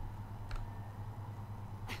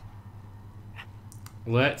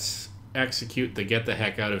 Let's execute the get the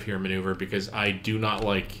heck out of here maneuver because I do not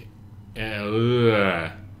like...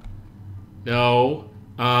 No.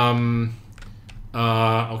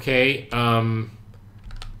 Okay.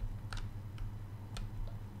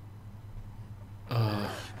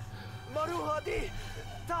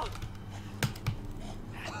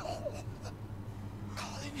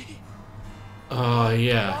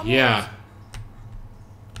 Yeah.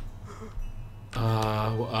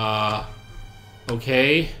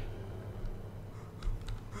 Okay.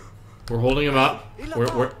 We're holding him up.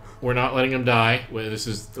 We're not letting him die. This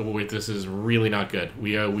is really not good.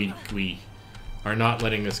 We are not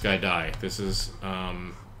letting this guy die. This is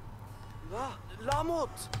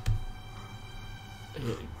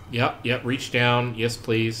Yep. Reach down. Yes,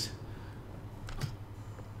 please.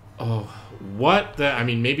 Oh, what the? I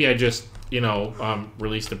mean, maybe I just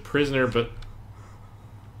released a prisoner, but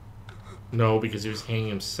no, because he was hanging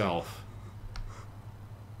himself.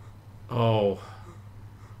 Oh.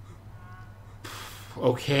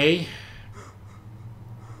 Okay.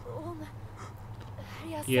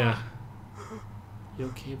 Yeah. You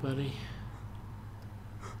okay, buddy?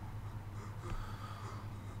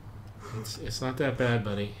 It's not that bad,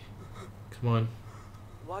 buddy. Come on.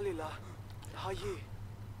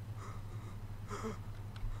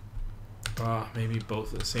 Maybe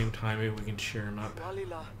both at the same time. Maybe we can cheer him up.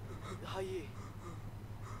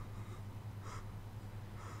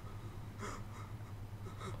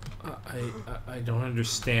 I don't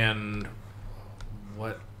understand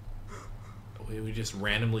what we just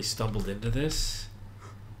randomly stumbled into this.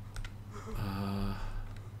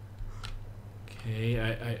 Okay,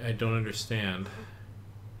 I don't understand.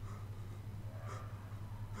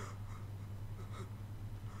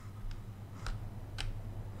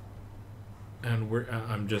 And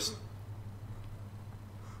I'm just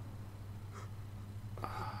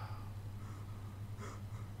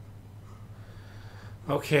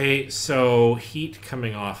okay, so heat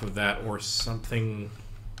coming off of that or something.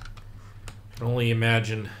 I can only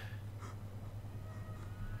imagine.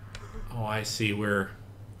 Oh, I see. We're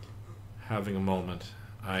having a moment.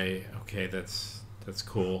 Okay, that's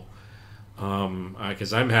cool.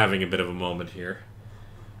 Because I'm having a bit of a moment here.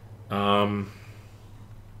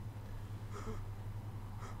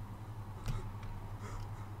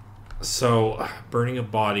 So, burning of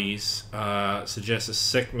bodies suggests a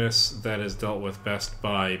sickness that is dealt with best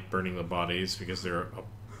by burning the bodies because they're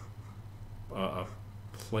a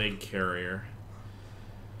plague carrier.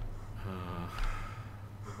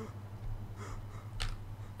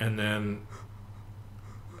 And then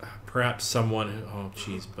perhaps someone... Oh,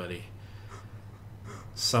 jeez, buddy.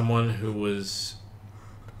 Someone who was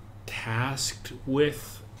tasked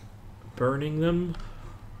with burning them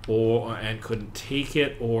and couldn't take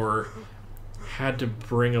it, or had to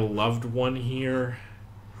bring a loved one here.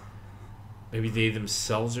 Maybe they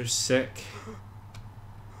themselves are sick.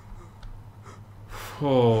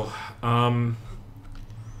 Oh,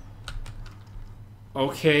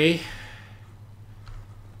 okay.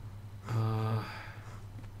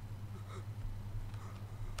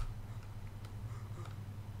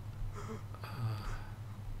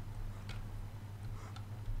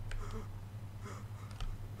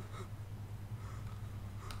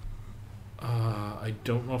 I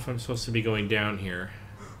don't know if I'm supposed to be going down here,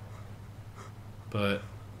 but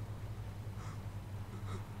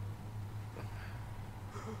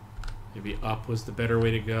maybe up was the better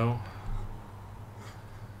way to go.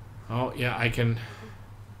 Oh yeah, I can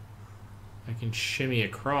shimmy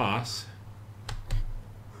across.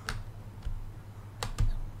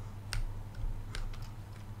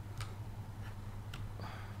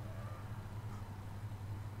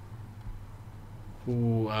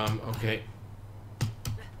 Ooh, okay.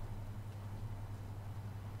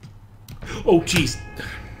 Oh, jeez.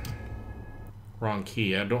 Wrong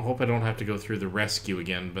key. I hope I don't have to go through the rescue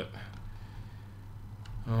again, but...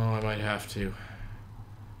 Oh, I might have to.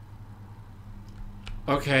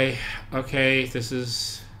 Okay, this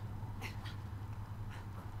is...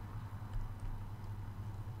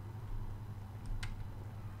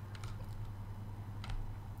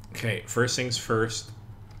 Okay, first things first.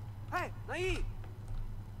 Hey, Nai!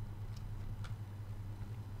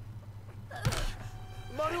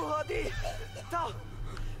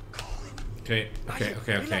 Okay.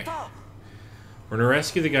 We're gonna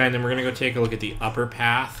rescue the guy, and then we're gonna go take a look at the upper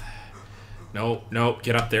path. No,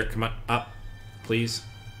 get up there. Come on, up, please.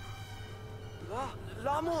 Yeah,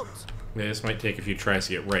 this might take a few tries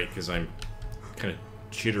to get right, because I'm kind of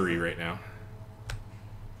jittery right now.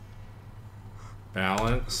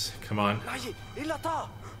 Balance. Come on. Okay.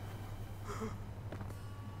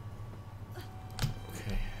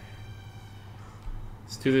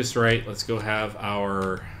 Let's do this right. Let's go have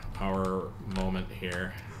our moment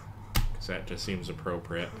here, because that just seems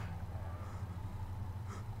appropriate.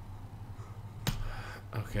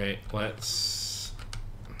 Okay, let's...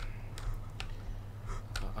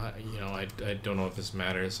 I don't know if this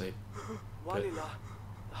matters.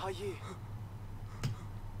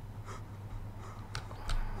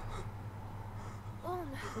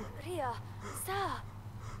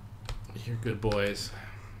 You're good boys.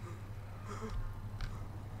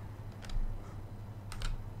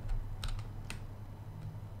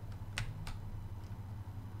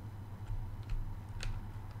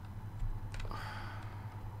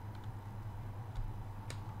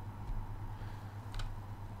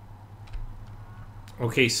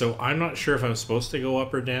 Okay, so I'm not sure if I'm supposed to go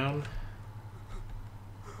up or down.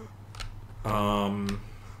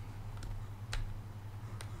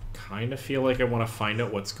 Kind of feel like I want to find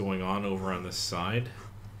out what's going on over on this side.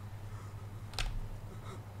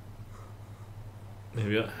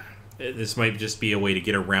 Maybe this might just be a way to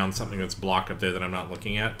get around something that's blocked up there that I'm not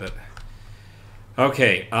looking at, but...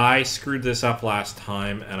 Okay, I screwed this up last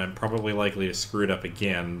time, and I'm probably likely to screw it up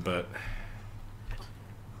again, but...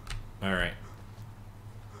 Alright.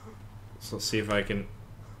 So let's see if I can...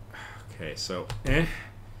 Okay, so... And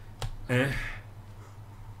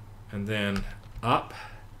then up.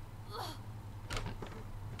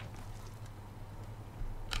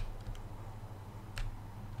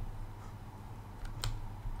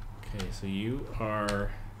 Okay, so you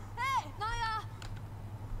are... Hey, Maya!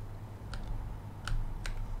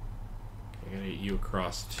 I gotta get you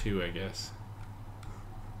across too, I guess.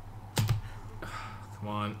 Come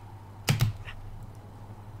on.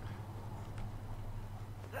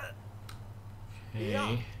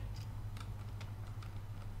 Okay.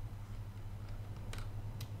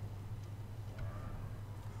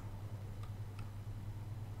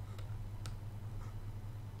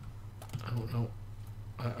 Oh no.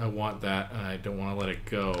 I want that, and I don't want to let it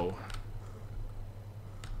go.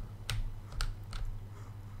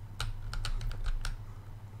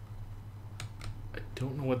 I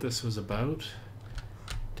don't know what this was about.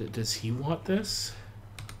 Does he want this?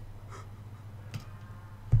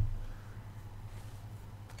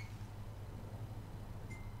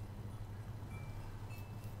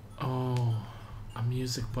 Oh, a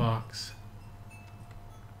music box.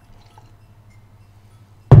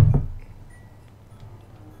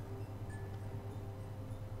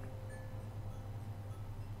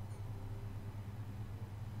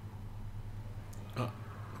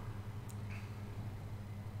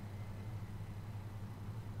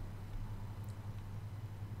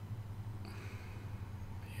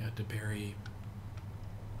 To bury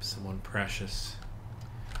someone precious.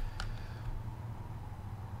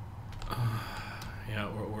 Yeah,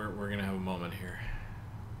 we're gonna have a moment here.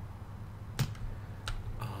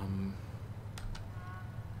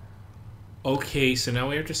 Okay, so now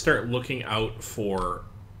we have to start looking out for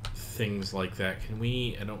things like that. Can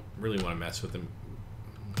we? I don't really want to mess with them.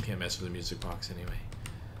 Can't mess with the music box anyway.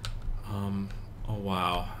 Oh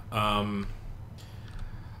wow.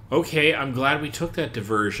 Okay, I'm glad we took that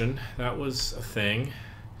diversion. That was a thing.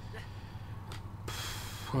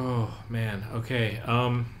 Oh, man. Okay,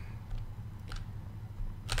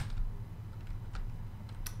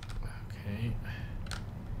 Okay.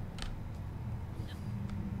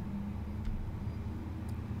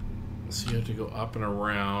 So you have to go up and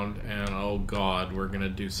around, and oh god, we're gonna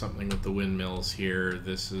do something with the windmills here.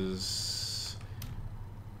 This is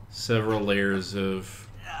several layers of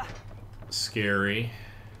scary.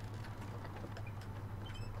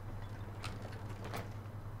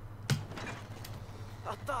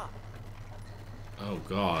 Oh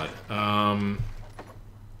god.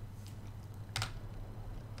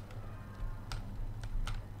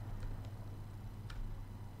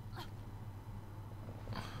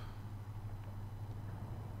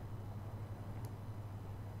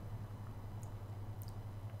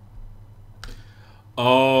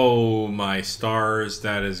 Oh my stars,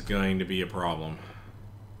 that is going to be a problem.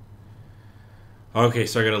 Okay,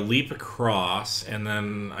 so I gotta leap across, and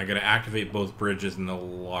then I gotta activate both bridges and they'll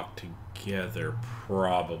lock together,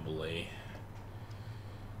 probably.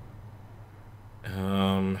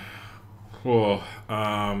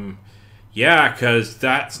 Yeah, because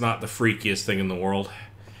that's not the freakiest thing in the world.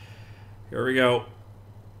 Here we go.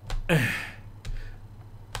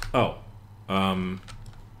 Oh.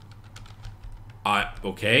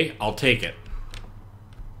 Okay, I'll take it.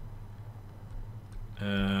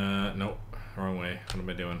 Nope. Wrong way. What am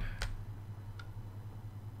I doing?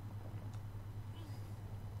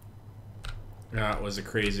 That was the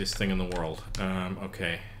craziest thing in the world.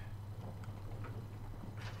 Okay.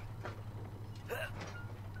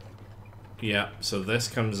 Yeah, so this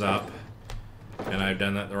comes up, and I've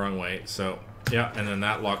done that the wrong way. So, yeah, and then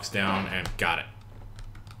that locks down, and got it.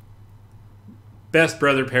 Best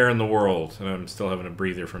brother pair in the world. And I'm still having a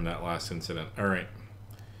breather from that last incident. Alright.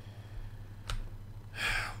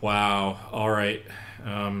 Wow. Alright.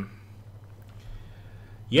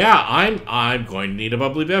 Yeah, I'm going to need a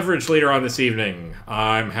bubbly beverage later on this evening.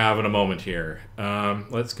 I'm having a moment here.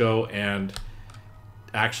 Let's go and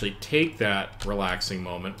actually take that relaxing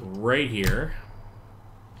moment right here.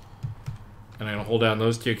 And I'm going to hold down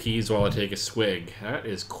those two keys while I take a swig. That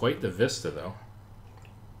is quite the vista, though.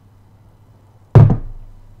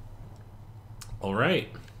 All right.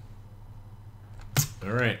 All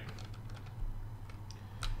right.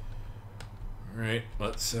 Alright,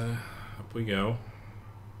 let's, up we go.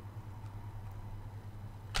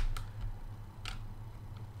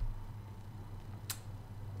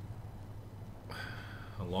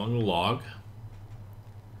 Along the log.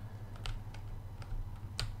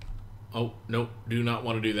 Oh, nope, do not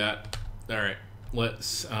want to do that. Alright,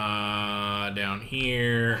 let's, down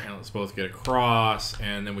here, and let's both get across,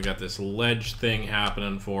 and then we got this ledge thing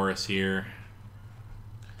happening for us here.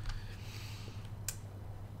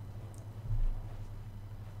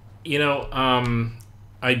 You know,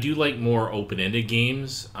 I do like more open-ended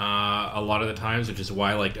games a lot of the times, which is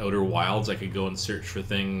why I liked Outer Wilds. I could go and search for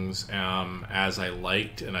things as I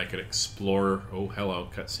liked, and I could explore... Oh, hello,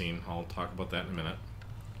 cutscene. I'll talk about that in a minute.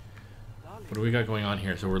 What do we got going on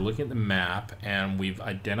here? So we're looking at the map, and we've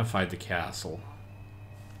identified the castle.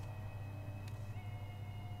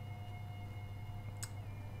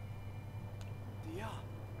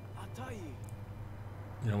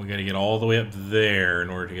 You know, we got to get all the way up there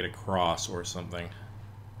in order to get across or something.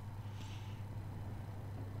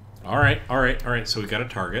 Alright, alright, alright, so we got a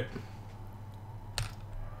target.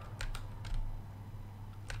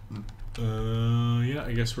 Yeah,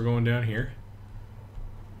 I guess we're going down here.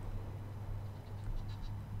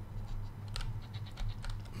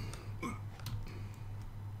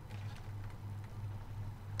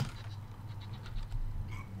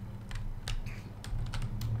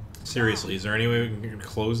 Seriously, is there any way we can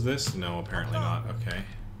close this? No, apparently not. Okay.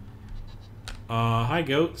 Hi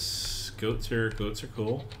goats. Goats are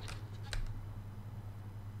cool.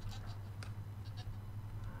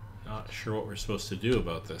 Not sure what we're supposed to do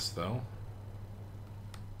about this though.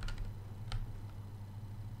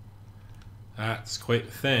 That's quite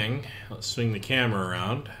the thing. Let's swing the camera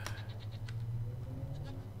around.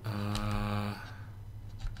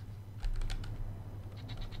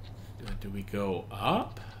 Do we go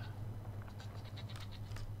up?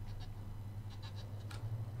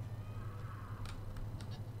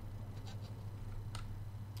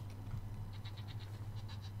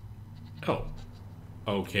 Oh,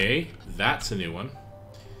 okay, that's a new one.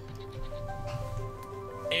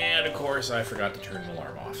 And of course I forgot to turn the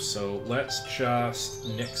alarm off, so let's just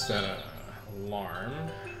nix that alarm.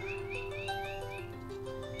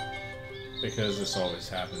 Because this always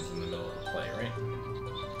happens in the middle of the play, right?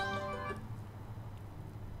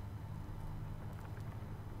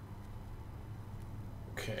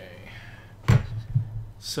 Okay.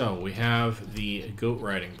 So we have the goat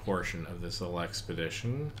riding portion of this little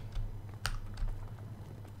expedition.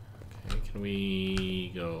 Can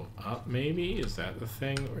we go up, maybe? Is that the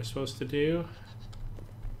thing that we're supposed to do?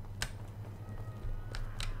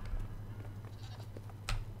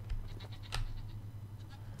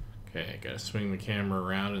 Okay, gotta swing the camera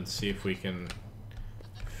around and see if we can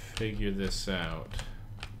figure this out.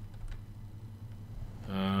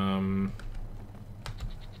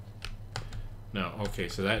 No, okay,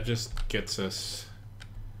 so that just gets us...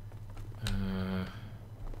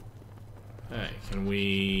 Hey, can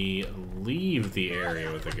we leave the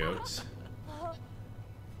area with the goats?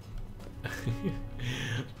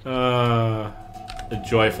 A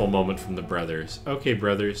joyful moment from the brothers. Okay,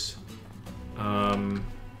 brothers.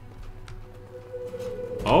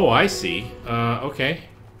 Oh, I see. Okay.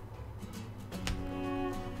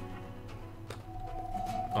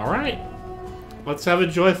 Alright. Let's have a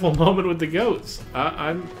joyful moment with the goats.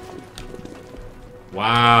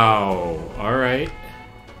 Wow. Alright.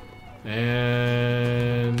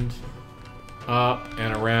 And up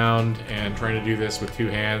and around, and trying to do this with two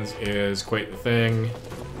hands is quite the thing.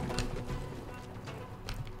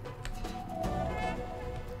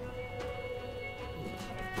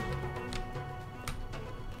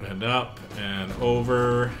 And up and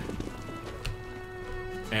over.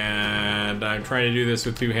 And I'm trying to do this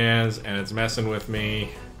with two hands, and it's messing with me.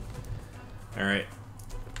 Alright.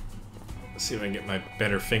 Let's see if I can get my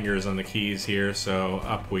better fingers on the keys here. So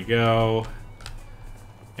up we go.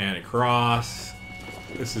 And across.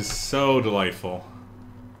 This is so delightful.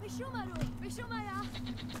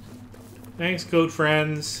 Thanks, goat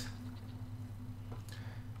friends.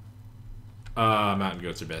 Mountain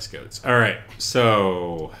goats are best goats. Alright,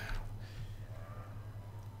 so...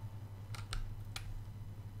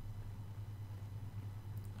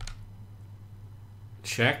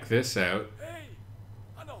 check this out.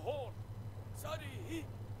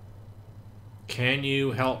 Can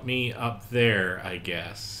you help me up there, I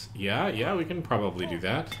guess? Yeah, we can probably do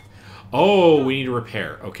that. Oh, we need to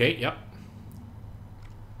repair. Okay, yep.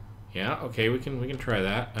 Yeah, okay, we can try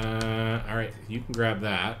that. Alright, you can grab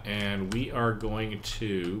that, and we are going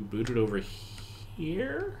to boot it over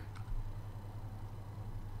here.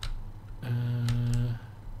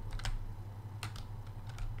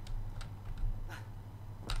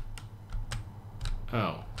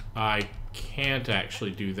 Oh, I can't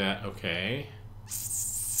actually do that. Okay.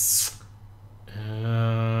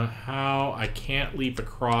 How? I can't leap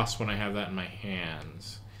across when I have that in my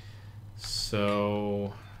hands.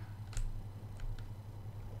 So...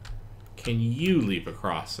 Can you leap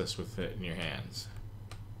across this with it in your hands?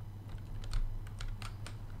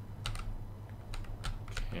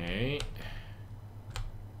 Okay.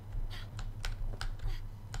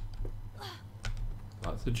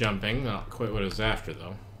 Lots of jumping. Not quite what I was after,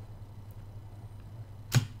 though.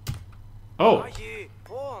 Oh!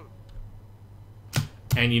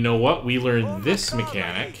 And you know what? We learned this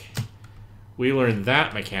mechanic. We learned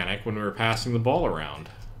that mechanic when we were passing the ball around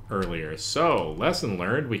earlier. So, lesson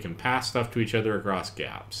learned, we can pass stuff to each other across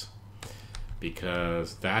gaps.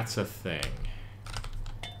 Because that's a thing.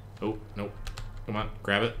 Oh, nope. Come on,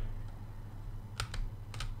 grab it.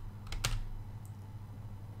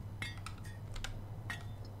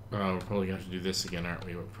 Oh, we're probably going to have to do this again, aren't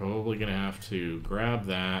we? We're probably going to have to grab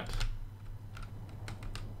that.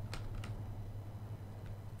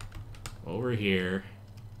 Over here.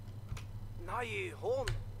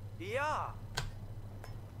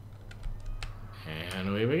 And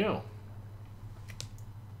away we go.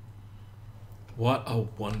 What a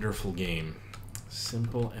wonderful game.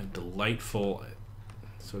 Simple and delightful.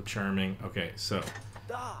 So charming. Okay, so.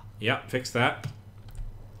 Yeah, fix that.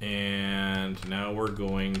 And now we're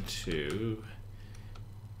going to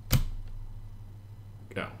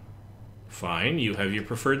go. Fine, you have your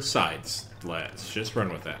preferred sides. Let's just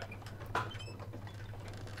run with that. I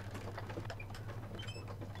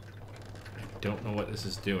don't know what this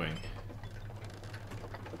is doing.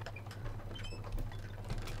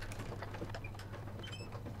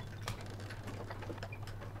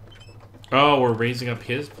 Oh, we're raising up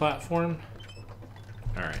his platform?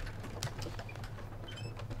 Alright.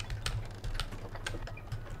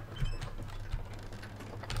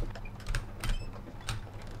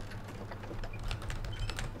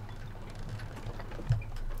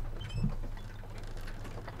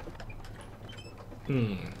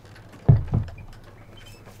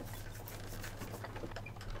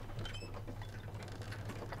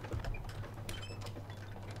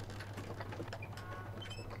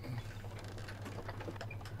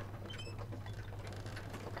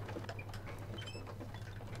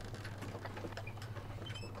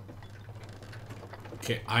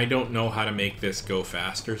 Okay, I don't know how to make this go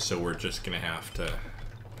faster, so we're just gonna have to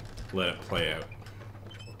let it play out.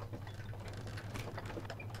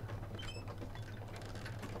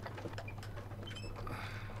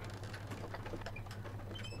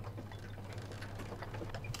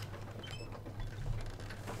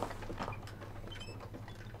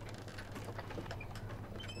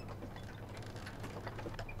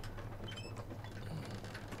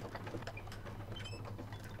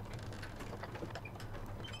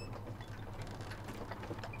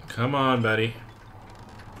 Come on, buddy.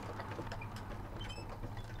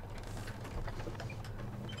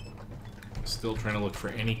 Still trying to look for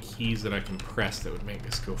any keys that I can press that would make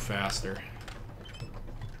this go faster.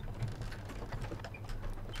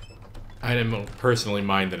 I don't personally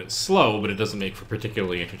mind that it's slow, but it doesn't make for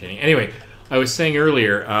particularly entertaining. Anyway, I was saying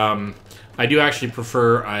earlier, I do actually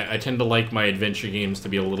prefer, I tend to like my adventure games to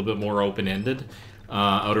be a little bit more open-ended.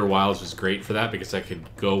 Outer Wilds was great for that because I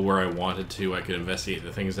could go where I wanted to. I could investigate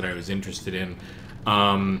the things that I was interested in.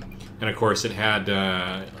 And of course, it had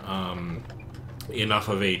enough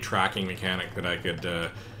of a tracking mechanic that I could,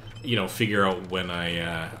 you know, figure out when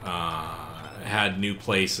I had new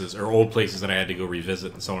places or old places that I had to go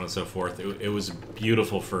revisit and so on and so forth. It was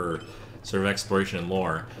beautiful for sort of exploration and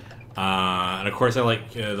lore. And of course I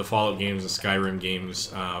like the Fallout games, the Skyrim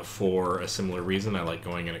games for a similar reason. I like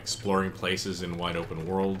going and exploring places in wide open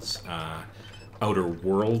worlds. Outer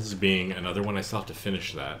Worlds being another one. I still have to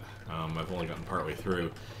finish that. I've only gotten partway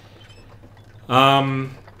through.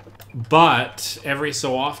 But every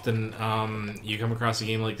so often you come across a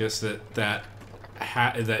game like this that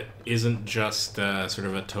isn't just sort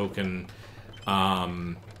of a token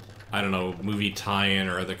I don't know, movie tie-in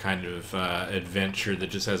or other kind of adventure that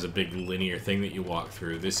just has a big linear thing that you walk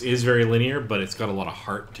through. This is very linear, but it's got a lot of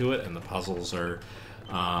heart to it, and the puzzles are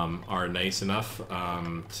nice enough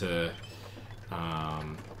to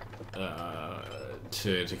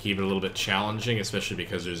keep it a little bit challenging, especially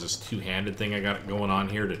because there's this two-handed thing I got going on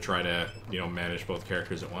here to try to, you know, manage both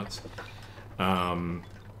characters at once.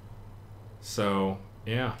 So,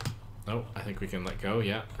 yeah. Oh, I think we can let go,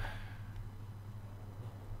 yeah.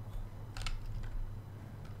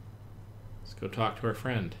 Go talk to our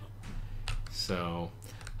friend. So,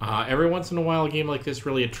 Every once in a while, a game like this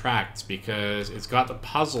really attracts because it's got the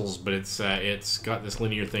puzzles, but it's got this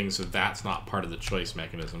linear thing, so that's not part of the choice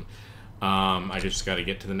mechanism. I just got to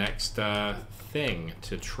get to the next thing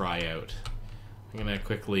to try out. I'm going to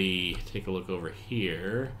quickly take a look over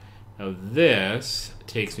here. Now this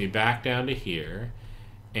takes me back down to here.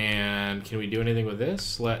 And can we do anything with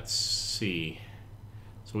this? Let's see.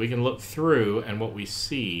 So we can look through, and what we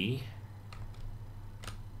see...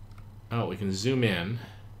 Oh, we can zoom in.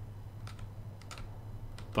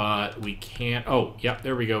 But we can't... Oh, yep,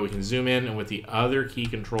 there we go. We can zoom in, and with the other key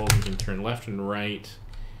controls, we can turn left and right,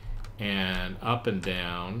 and up and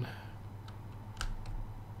down.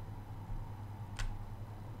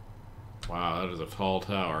 Wow, that is a tall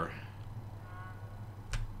tower.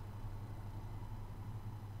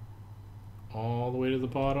 All the way to the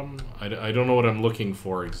bottom? I don't know what I'm looking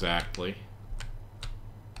for exactly.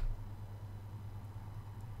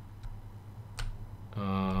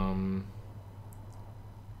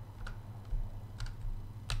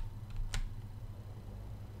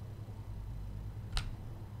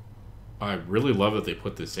 I really love that they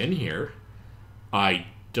put this in here. I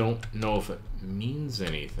don't know if it means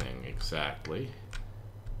anything exactly.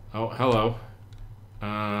 Oh, hello.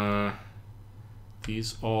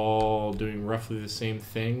 These all doing roughly the same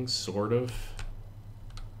thing, sort of.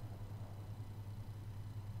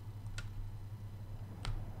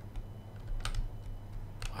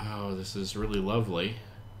 Wow, this is really lovely.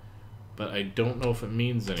 But I don't know if it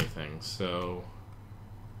means anything, so...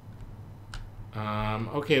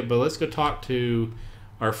 okay, but let's go talk to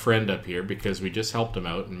our friend up here, because we just helped him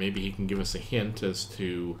out, and maybe he can give us a hint as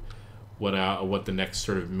to what the next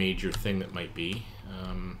sort of major thing that might be.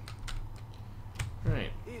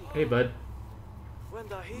 Alright. Hey, bud.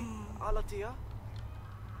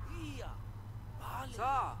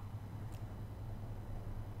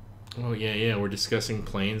 Oh, yeah, we're discussing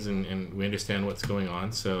planes, and we understand what's going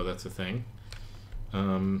on, so that's a thing.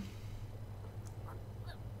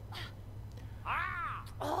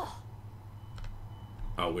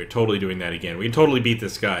 Oh, we're totally doing that again. We can totally beat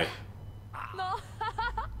this guy. No.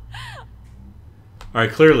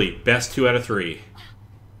 Alright, clearly, best 2 out of 3.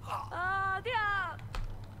 Yeah.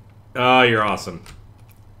 Oh, you're awesome.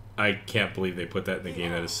 I can't believe they put that in the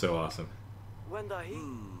game. That is so awesome.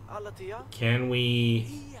 Can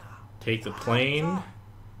we take the plane?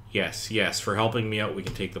 Yes, for helping me out, we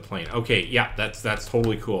can take the plane. Okay, yeah, that's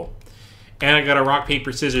totally cool. And I got a rock,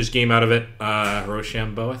 paper, scissors game out of it.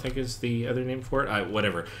 Rochambeau, I think is the other name for it.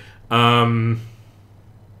 Whatever.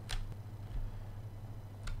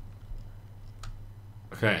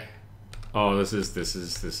 Okay. Oh, this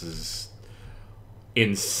is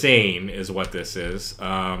insane is what this is.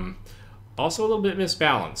 Also a little bit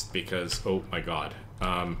misbalanced because, oh my god.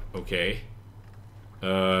 Okay.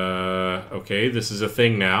 Okay, this is a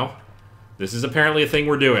thing now. This is apparently a thing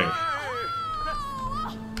we're doing.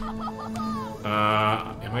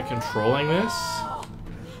 Am I controlling this?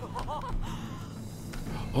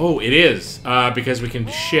 Oh, it is, because we can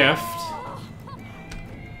shift.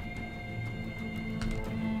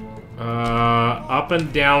 Up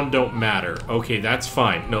and down don't matter. Okay, that's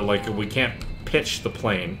fine. No, like, we can't pitch the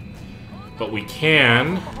plane. But we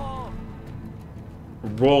can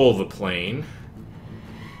roll the plane.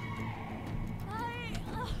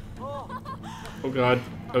 Oh god.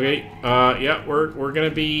 Okay, yeah, we're gonna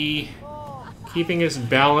be keeping us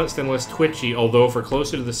balanced and less twitchy, although if we're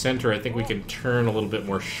closer to the center, I think we can turn a little bit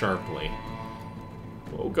more sharply.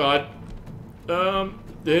 Oh god.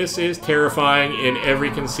 This is terrifying in every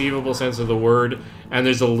conceivable sense of the word, and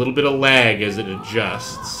there's a little bit of lag as it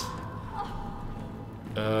adjusts.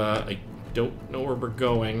 I don't know where we're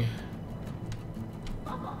going.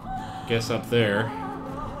 Guess up there.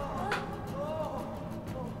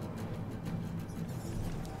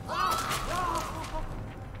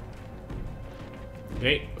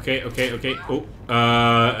 Okay. Oh,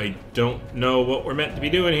 I don't know what we're meant to be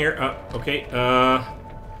doing here. Okay,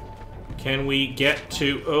 can we get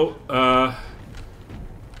to...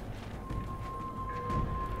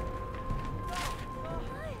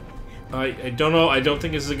 I don't know. I don't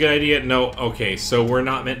think this is a good idea. No, okay, so we're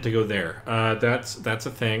not meant to go there. That's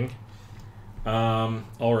a thing.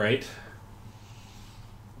 Alright.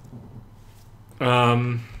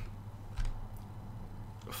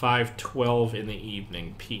 5:12 in the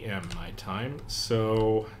evening, PM my time.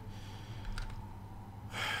 So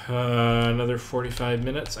another 45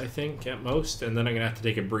 minutes, I think, at most, and then I'm gonna have to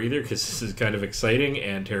take a breather because this is kind of exciting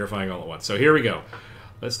and terrifying all at once. So here we go.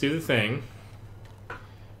 Let's do the thing.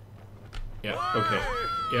 Yeah. Okay.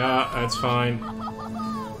 Yeah, that's fine.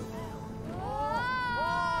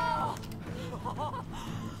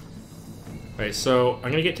 Alright, so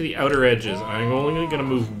I'm going to get to the outer edges. I'm only going to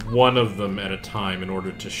move one of them at a time in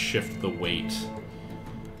order to shift the weight.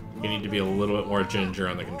 You need to be a little bit more ginger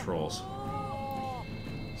on the controls.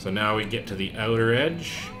 So now we get to the outer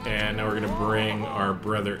edge, and now we're going to bring our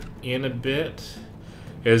brother in a bit.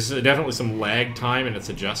 There's definitely some lag time in its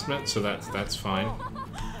adjustment, so that's fine.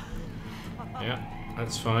 Yeah,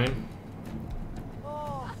 that's fine.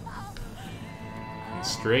 And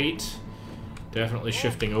straight. Definitely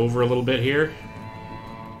shifting over a little bit here.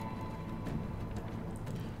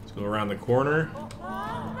 Let's go around the corner.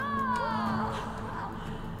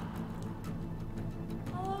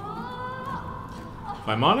 If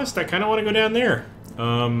I'm honest, I kind of want to go down there.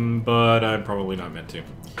 But I'm probably not meant to.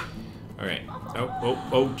 Alright.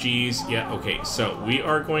 Oh, geez. Yeah, okay. So, we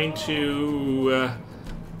are going to...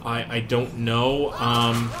 I don't know.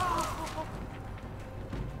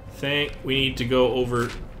 Think we need to go over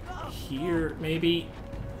here, maybe?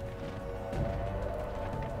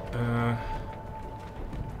 I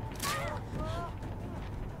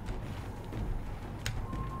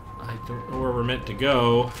don't know where we're meant to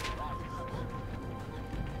go.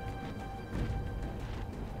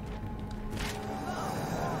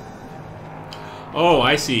 Oh,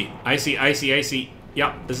 I see. I see.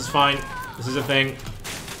 Yep, this is fine. This is a thing.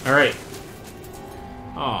 Alright.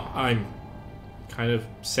 Oh, I'm kind of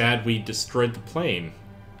sad we destroyed the plane.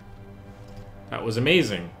 That was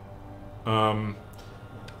amazing.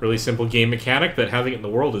 Really simple game mechanic, but having it in the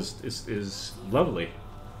world is lovely.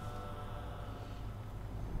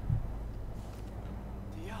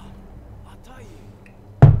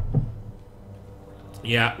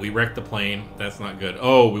 Yeah, we wrecked the plane. That's not good.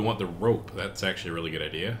 Oh, we want the rope. That's actually a really good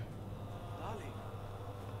idea.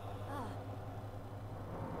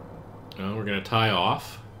 Well, we're going to tie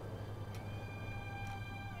off.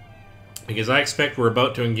 Because I expect we're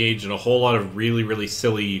about to engage in a whole lot of really, really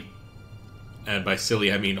silly, and by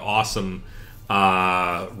silly I mean awesome,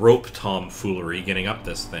 rope tomfoolery getting up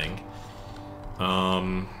this thing.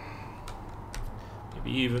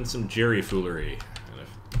 Maybe even some Jerry foolery. And if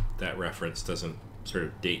that reference doesn't sort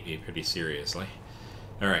of date me pretty seriously.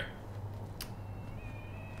 Alright.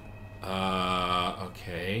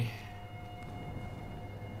 Okay.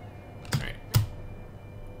 Alright.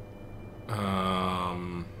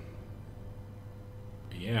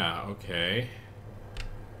 Yeah, okay.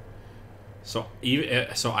 So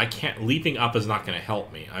even so I can't, leaping up is not going to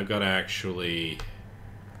help me. I've got to actually...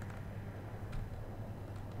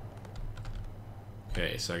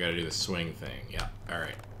 Okay, so I got to do the swing thing. Yeah,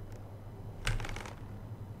 alright.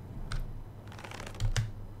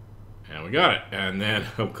 And we got it. And then,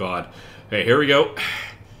 oh god. Okay, here we go.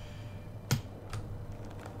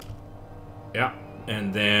 Yeah,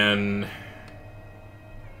 and then...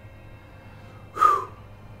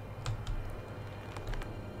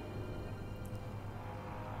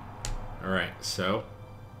 Alright, so...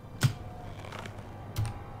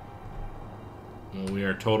 Well, we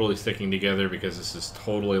are totally sticking together because this is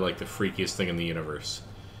totally like the freakiest thing in the universe.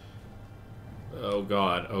 Oh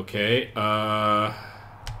god, okay.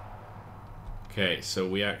 Okay, so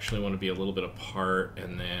we actually want to be a little bit apart,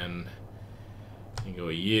 and then you go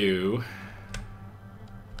U.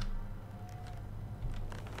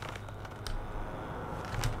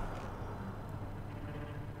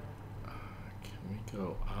 Can we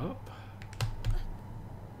go up?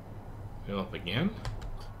 Go up again?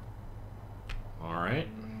 Alright.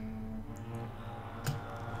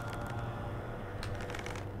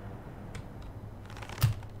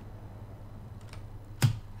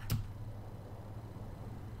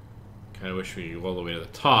 I wish we could go all the way to the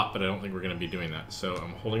top, but I don't think we're going to be doing that. So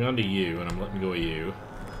I'm holding on to you, and I'm letting go of you.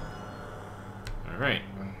 Alright.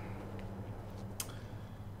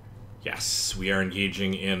 Yes, we are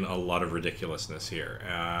engaging in a lot of ridiculousness here.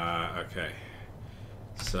 Okay.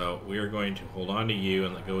 So we are going to hold on to you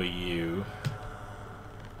and let go of you.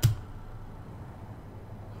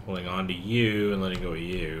 Holding on to you and letting go of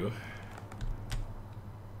you.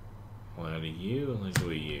 Holding on to you and letting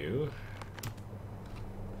go of you.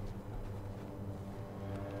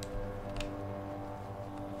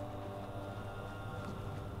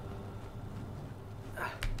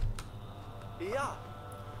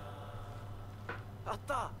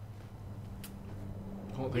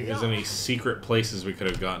 I don't think there's any secret places we could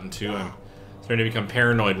have gotten to. I'm starting to become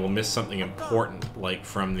paranoid we'll miss something important, like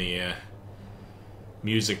from the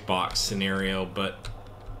music box scenario, but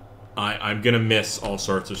I'm gonna miss all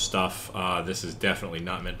sorts of stuff. This is definitely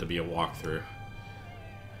not meant to be a walkthrough.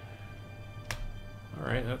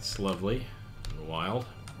 Alright, that's lovely. Wild.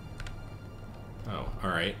 Oh,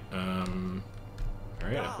 alright.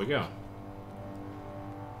 Alright, up we go.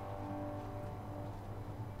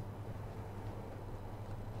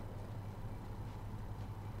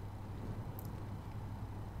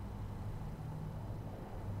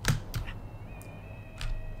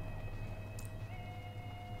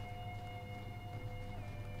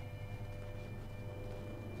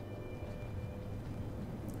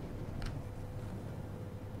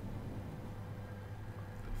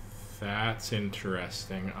 That's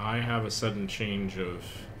interesting. I have a sudden change of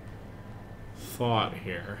thought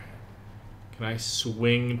here. Can I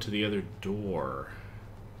swing to the other door?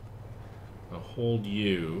 I'll hold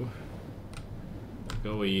you.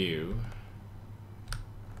 Go with you.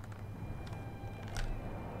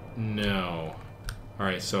 No.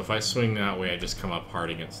 Alright, so if I swing that way, I just come up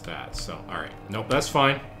hard against that. So, alright. Nope, that's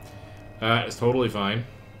fine. That is totally fine.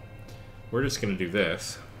 We're just going to do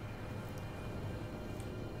this.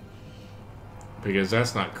 Because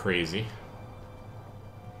that's not crazy.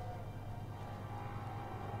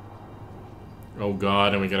 Oh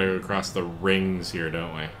god, and we gotta go across the rings here,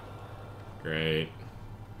 don't we? Great.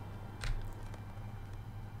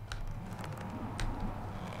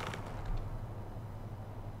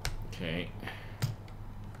 Okay.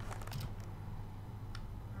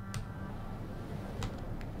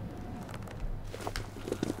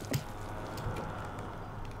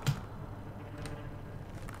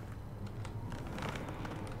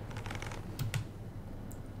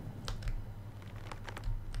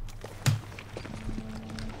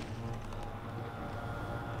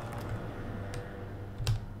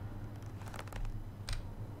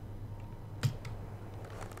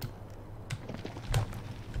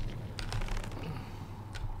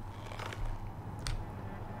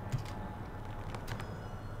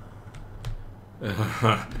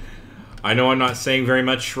 I know I'm not saying very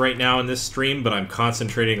much right now in this stream, but I'm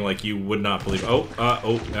concentrating like you would not believe.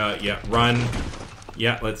 Yeah, run.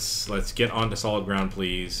 Yeah, let's get onto solid ground,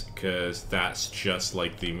 please, because that's just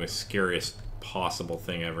like the most scariest possible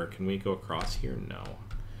thing ever. Can we go across here? No.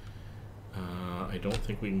 I don't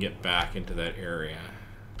think we can get back into that area.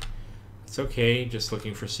 It's okay, just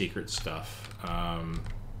looking for secret stuff.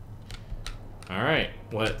 Alright,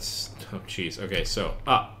 let's... Oh, jeez. Okay, so,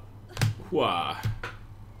 up. Wah.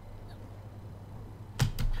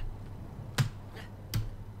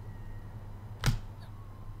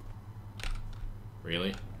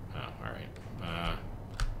 Really? Oh, alright.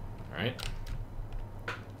 Alright.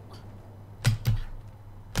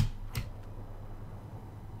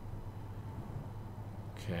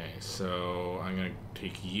 Okay, so I'm gonna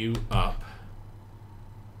take you up.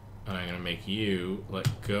 And I'm gonna make you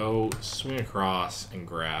let go, swing across, and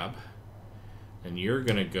grab. And you're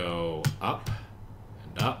gonna go up,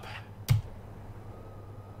 and up,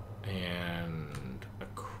 and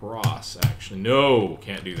across, actually. No,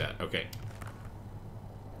 can't do that. Okay.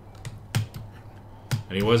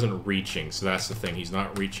 And he wasn't reaching, so that's the thing. He's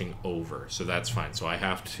not reaching over, so that's fine. So I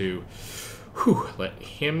have to let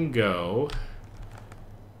him go.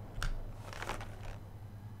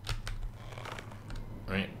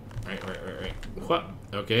 Right. What?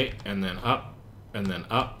 Okay, and then up, and then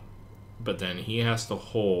up. But then he has to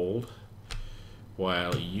hold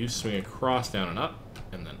while you swing across, down, and up,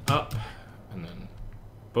 and then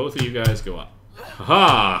both of you guys go up.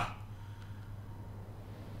 Ha!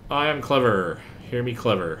 I am clever. Hear me,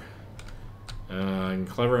 clever. I'm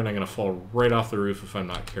clever, and I'm going to fall right off the roof if I'm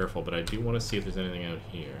not careful, but I do want to see if there's anything out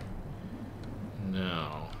here.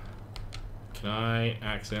 No. Can I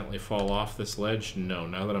accidentally fall off this ledge? No.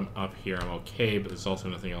 Now that I'm up here, I'm okay, but there's also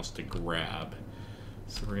nothing else to grab.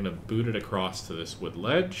 So we're going to boot it across to this wood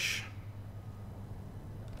ledge.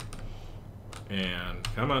 And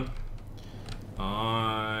come on.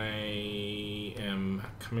 I am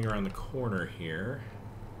coming around the corner here.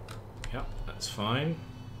 Yep, that's fine.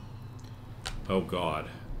 Oh god.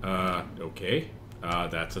 Okay.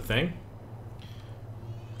 That's a thing.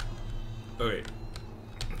 Okay.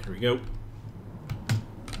 Here we go.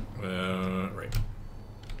 Right.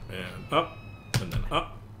 And up, and then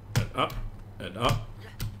up, and up, and up.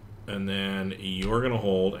 And then you're going to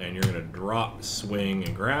hold, and you're going to drop, swing,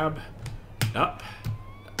 and grab. Up,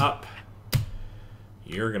 up.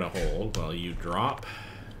 You're going to hold while you drop,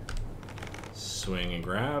 swing, and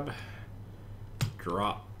grab.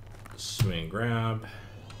 Drop, swing, grab.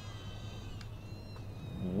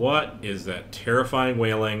 What is that terrifying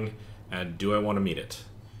wailing, and do I want to meet it?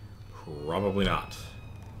 Probably not.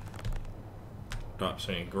 Drop,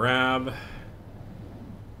 swing, grab.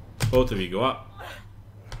 Both of you go up.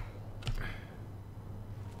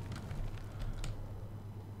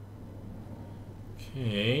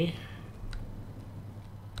 Okay.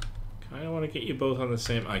 Kind of want to get you both on the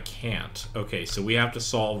same... I can't. Okay, so we have to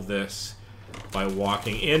solve this by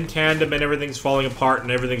walking in tandem and everything's falling apart and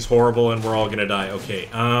everything's horrible and we're all gonna die. Okay,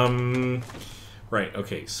 right,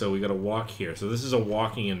 okay, so we gotta walk here. So this is a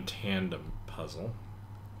walking in tandem puzzle.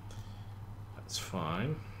 That's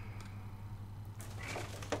fine.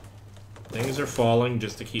 Things are falling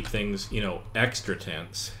just to keep things, you know, extra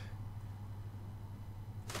tense.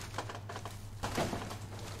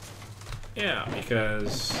 Yeah,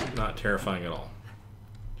 because not terrifying at all.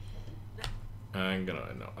 I'm gonna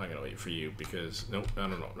wait for you because no.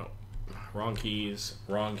 Wrong keys.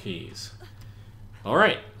 Wrong keys. All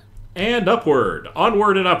right, and upward,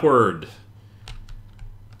 onward and upward,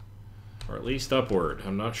 or at least upward.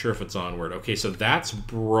 I'm not sure if it's onward. Okay, so that's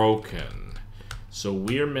broken. So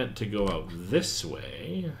we're meant to go out this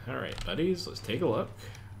way. All right, buddies, let's take a look.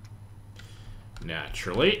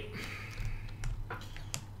 Naturally,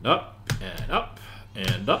 up and up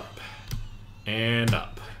and up and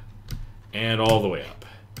up. And all the way up.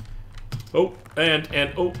 Oh,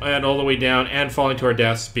 and all the way down and falling to our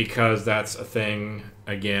deaths because that's a thing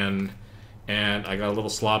again. And I got a little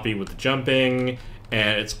sloppy with the jumping,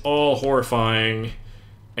 and it's all horrifying.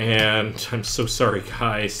 And I'm so sorry,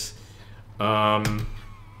 guys.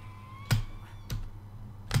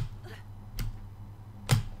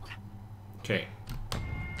 Okay.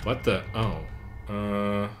 What the? Oh.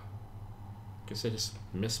 Guess I just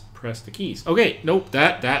mispressed the keys. Okay, nope,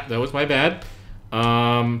 that was my bad.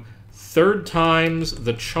 Third time's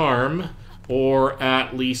the charm, or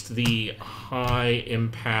at least the high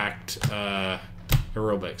impact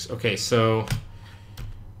aerobics. Okay, so all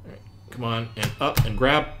right, come on and up and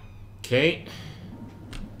grab. Okay.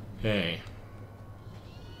 Okay.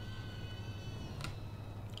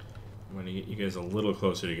 I'm gonna get you guys a little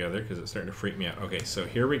closer together because it's starting to freak me out. Okay, so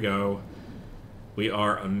here we go. We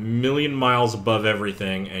are a million miles above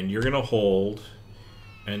everything, and you're going to hold,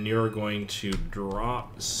 and you're going to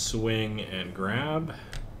drop, swing, and grab.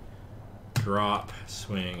 Drop,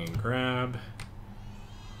 swing, and grab.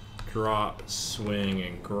 Drop, swing,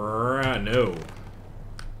 and grab. No.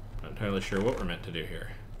 Not entirely sure what we're meant to do here.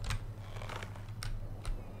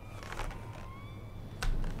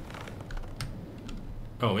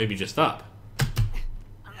 Oh, maybe just up.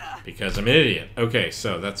 Because I'm an idiot. Okay,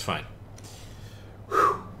 so that's fine.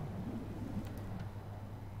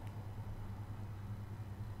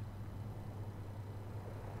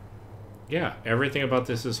 Yeah, everything about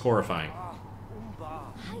this is horrifying.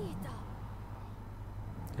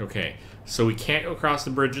 Okay, so we can't go across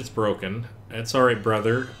the bridge, it's broken. That's alright,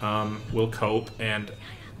 brother. We'll cope, and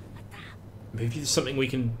maybe there's something we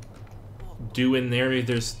can do in there. Maybe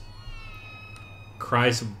there's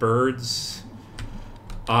cries of birds.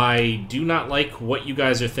 I do not like what you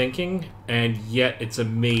guys are thinking, and yet it's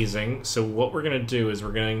amazing. So what we're going to do is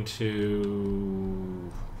we're going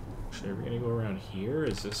to... Actually, are we going to go around here?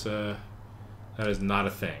 Is this a... That is not a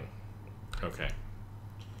thing. Okay.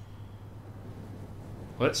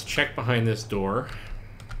 Let's check behind this door.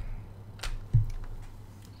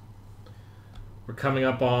 We're coming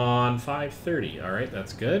up on 5:30. All right,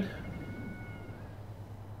 that's good.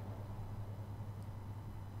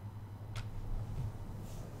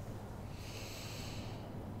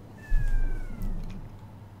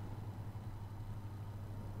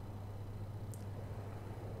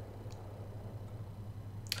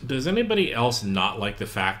 Does anybody else not like the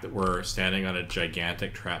fact that we're standing on a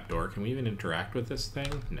gigantic trapdoor? Can we even interact with this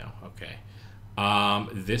thing? No. Okay.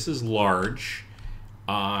 This is large.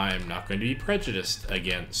 I'm not going to be prejudiced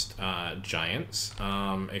against giants,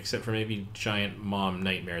 except for maybe Giant Mom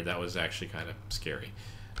Nightmare. That was actually kind of scary.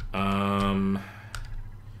 But...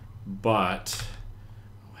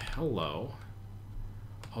 Oh, hello.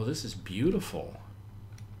 Oh, this is beautiful.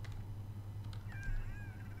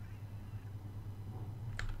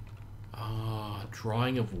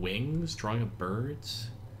 Drawing of wings, drawing of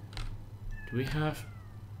birds. Do we have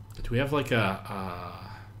like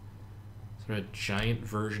a sort of giant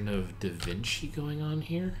version of Da Vinci going on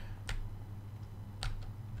here?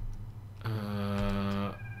 We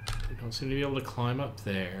don't seem to be able to climb up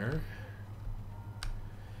there.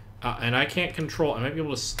 And I can't control. I might be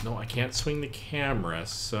able to. No, I can't swing the camera.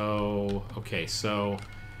 So okay, so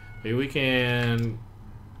maybe we can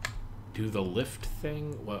do the lift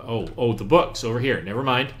thing. Oh, the books over here. Never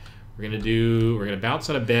mind. We're gonna bounce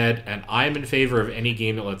on a bed, and I'm in favor of any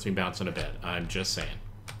game that lets me bounce on a bed. I'm just saying.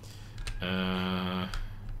 Can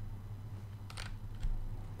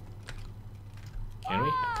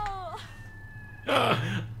we?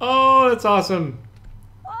 Oh, that's awesome.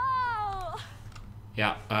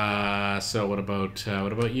 Yeah. So what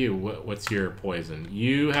about you? What's your poison?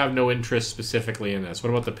 You have no interest specifically in this. What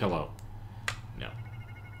about the pillow? No.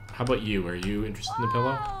 How about you? Are you interested in the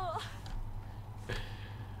pillow?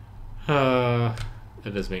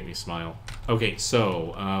 That does make me smile. Okay,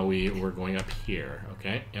 so we're going up here.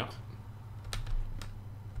 Okay, yeah.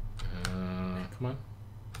 Come on.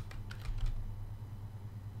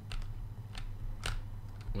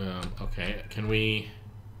 Okay, can we...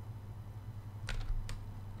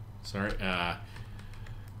 Sorry,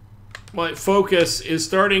 My focus is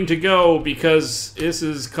starting to go because this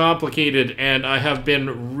is complicated, and I have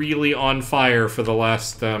been really on fire for the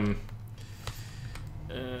last. I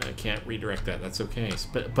can't redirect that. That's okay.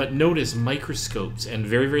 But notice microscopes and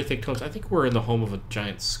very, very thick tomes. I think we're in the home of a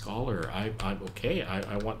giant scholar. I'm okay.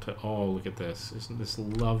 I want to. Oh, look at this! Isn't this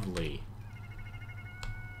lovely?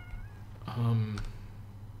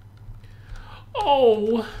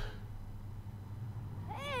 Oh.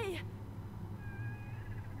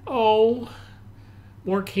 Oh,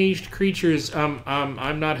 more caged creatures.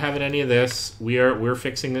 I'm not having any of this. We're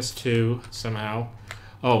fixing this too somehow.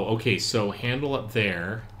 Oh, okay. So handle up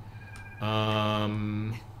there.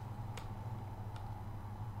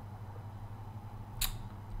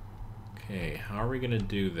 Okay, how are we gonna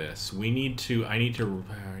do this? I need to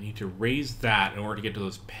raise that in order to get to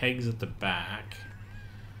those pegs at the back.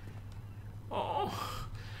 Oh,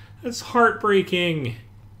 that's heartbreaking.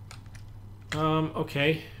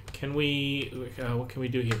 Okay. Can we, what can we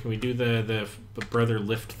do here? Can we do the brother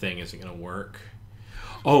lift thing? Is it going to work?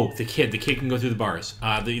 Oh, the kid can go through the bars.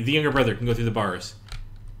 The younger brother can go through the bars.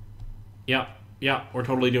 Yep, we're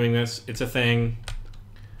totally doing this. It's a thing.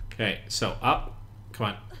 Okay, so up. Come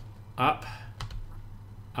on. Up.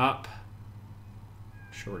 Up.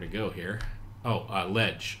 Sure where to go here. Oh,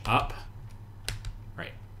 ledge. Up.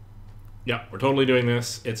 Right. Yep, we're totally doing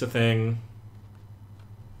this. It's a thing.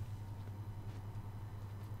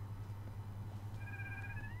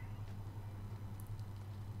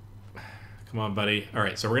 Come on, buddy. All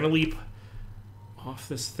right, so we're going to leap off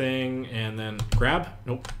this thing and then grab.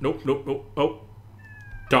 Nope. Oh,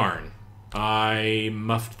 darn. I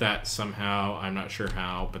muffed that somehow. I'm not sure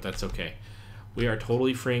how, but that's okay. We are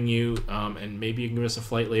totally freeing you, and maybe you can give us a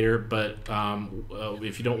flight later, but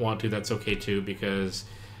if you don't want to, that's okay too, because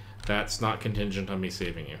that's not contingent on me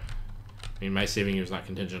saving you. I mean, my saving you is not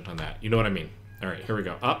contingent on that. You know what I mean? All right, here we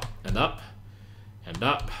go. Up and up and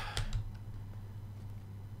up.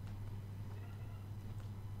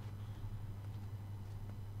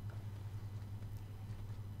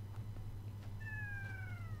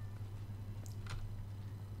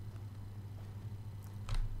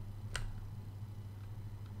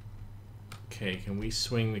 Okay, can we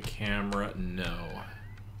swing the camera? No.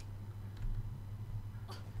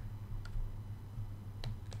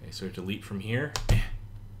 Okay, so we have to leap from here.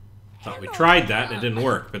 Thought we tried that and it didn't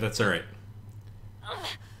work, but that's alright.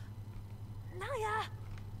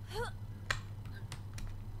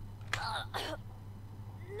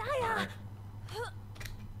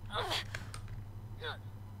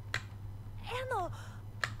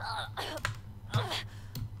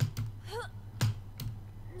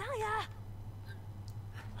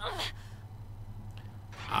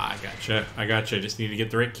 I gotcha. I just need to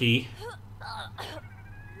get the right key.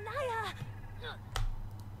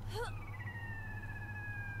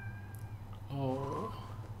 Oh.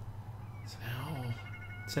 It's an owl.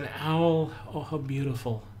 It's an owl. Oh, how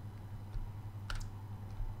beautiful.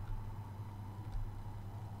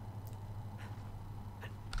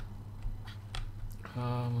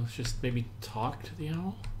 Let's just maybe talk to the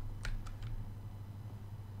owl.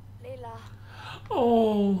 Leila.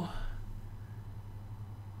 Oh.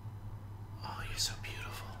 You're so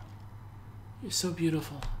beautiful. You're so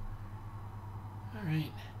beautiful. All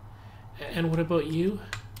right. And what about you?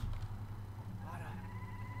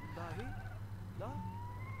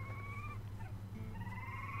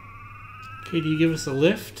 Okay, do you give us a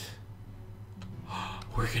lift?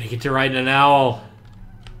 We're gonna get to ride an owl.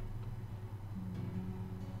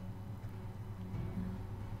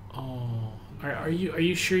 Oh, are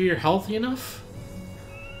you sure you're healthy enough?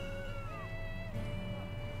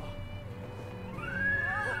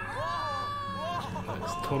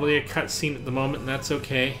 Totally a cutscene at the moment, and that's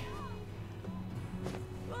okay.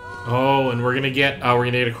 Oh, and we're gonna get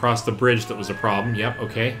across the bridge that was a problem. Yep,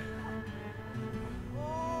 okay.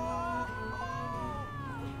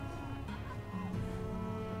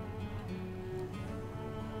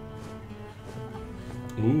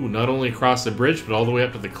 Ooh, not only across the bridge, but all the way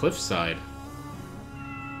up to the cliffside.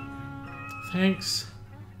 Thanks.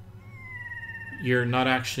 You're not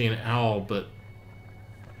actually an owl, but...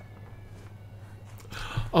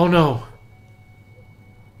 Oh no!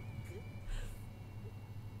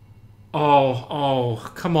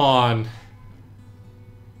 Oh, come on.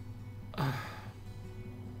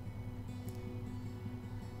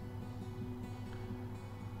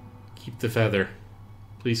 Keep the feather.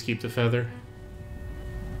 Please keep the feather.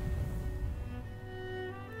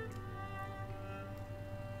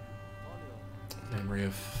 Memory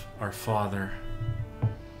of our father.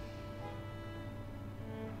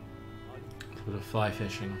 For the fly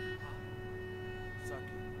fishing.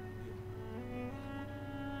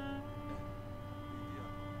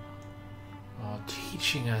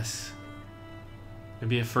 teaching us?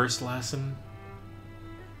 Maybe a first lesson?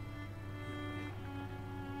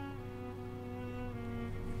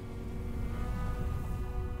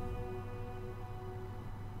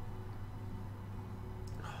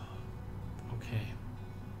 Okay.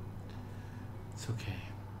 It's okay.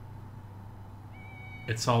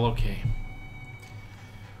 It's all okay.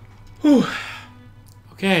 Whew.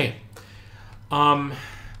 Okay. Can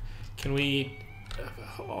we...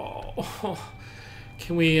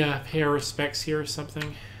 can we pay our respects here or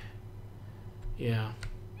something? Yeah.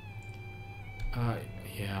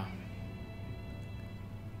 Yeah.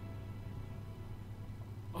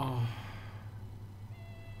 Oh.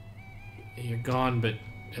 You're gone, but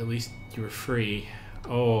at least you were free.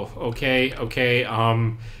 Oh, okay, okay.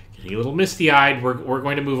 Getting a little misty-eyed. We're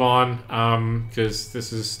going to move on, because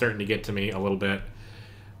this is starting to get to me a little bit.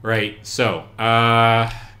 Right, so,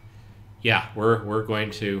 yeah, we're going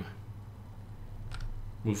to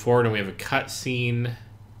move forward, and we have a cut scene,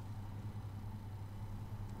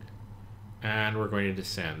 and we're going to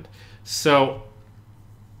descend. So,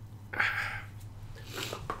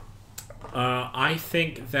 I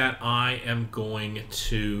think that I am going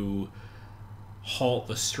to halt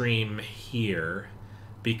the stream here,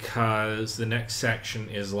 because the next section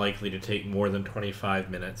is likely to take more than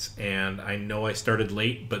 25 minutes, and I know I started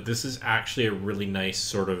late, but this is actually a really nice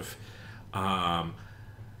sort of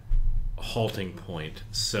halting point.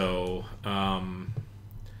 So,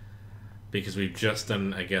 because we've just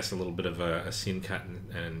done, I guess, a little bit of a scene cut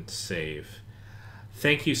and save.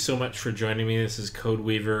 Thank you so much for joining me. This is Code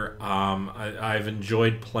Weaver. I've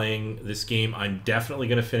enjoyed playing this game. I'm definitely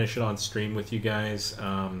going to finish it on stream with you guys.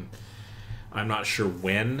 I'm not sure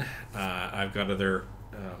when. I've got other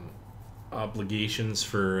obligations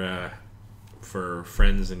for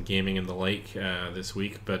friends and gaming and the like this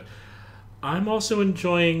week, but I'm also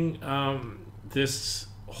enjoying this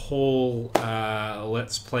whole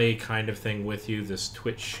Let's Play kind of thing with you, this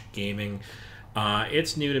Twitch gaming.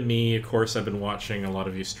 It's new to me. Of course, I've been watching a lot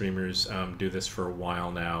of you streamers do this for a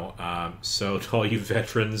while now. So to all you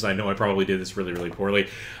veterans, I know I probably did this really, really poorly.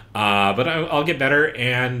 But I'll get better.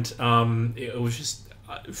 And it was just,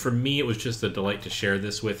 for me, it was just a delight to share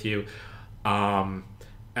this with you.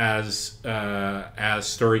 As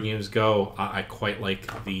story games go, I quite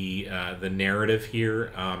like the narrative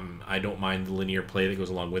here. I don't mind the linear play that goes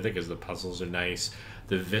along with it, because the puzzles are nice.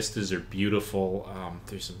 The vistas are beautiful.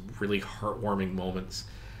 There's some really heartwarming moments.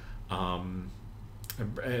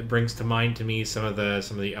 It brings to mind to me some of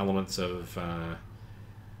the elements of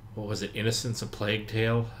what was it, Innocence: A Plague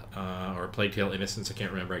Tale, or Plague Tale: Innocence. I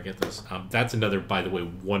can't remember. I get this. That's another, by the way,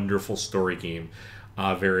 wonderful story game.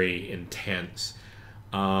 Very intense.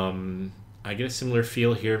 I get a similar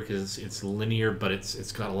feel here because it's linear, but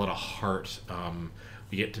it's got a lot of heart.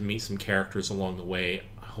 We get to meet some characters along the way.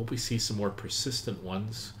 I hope we see some more persistent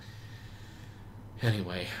ones.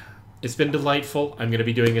 Anyway, it's been delightful. I'm going to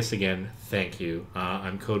be doing this again. Thank you.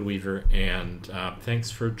 I'm Code Weaver, and thanks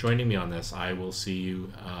for joining me on this. I will see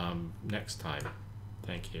you next time.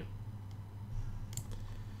 Thank you.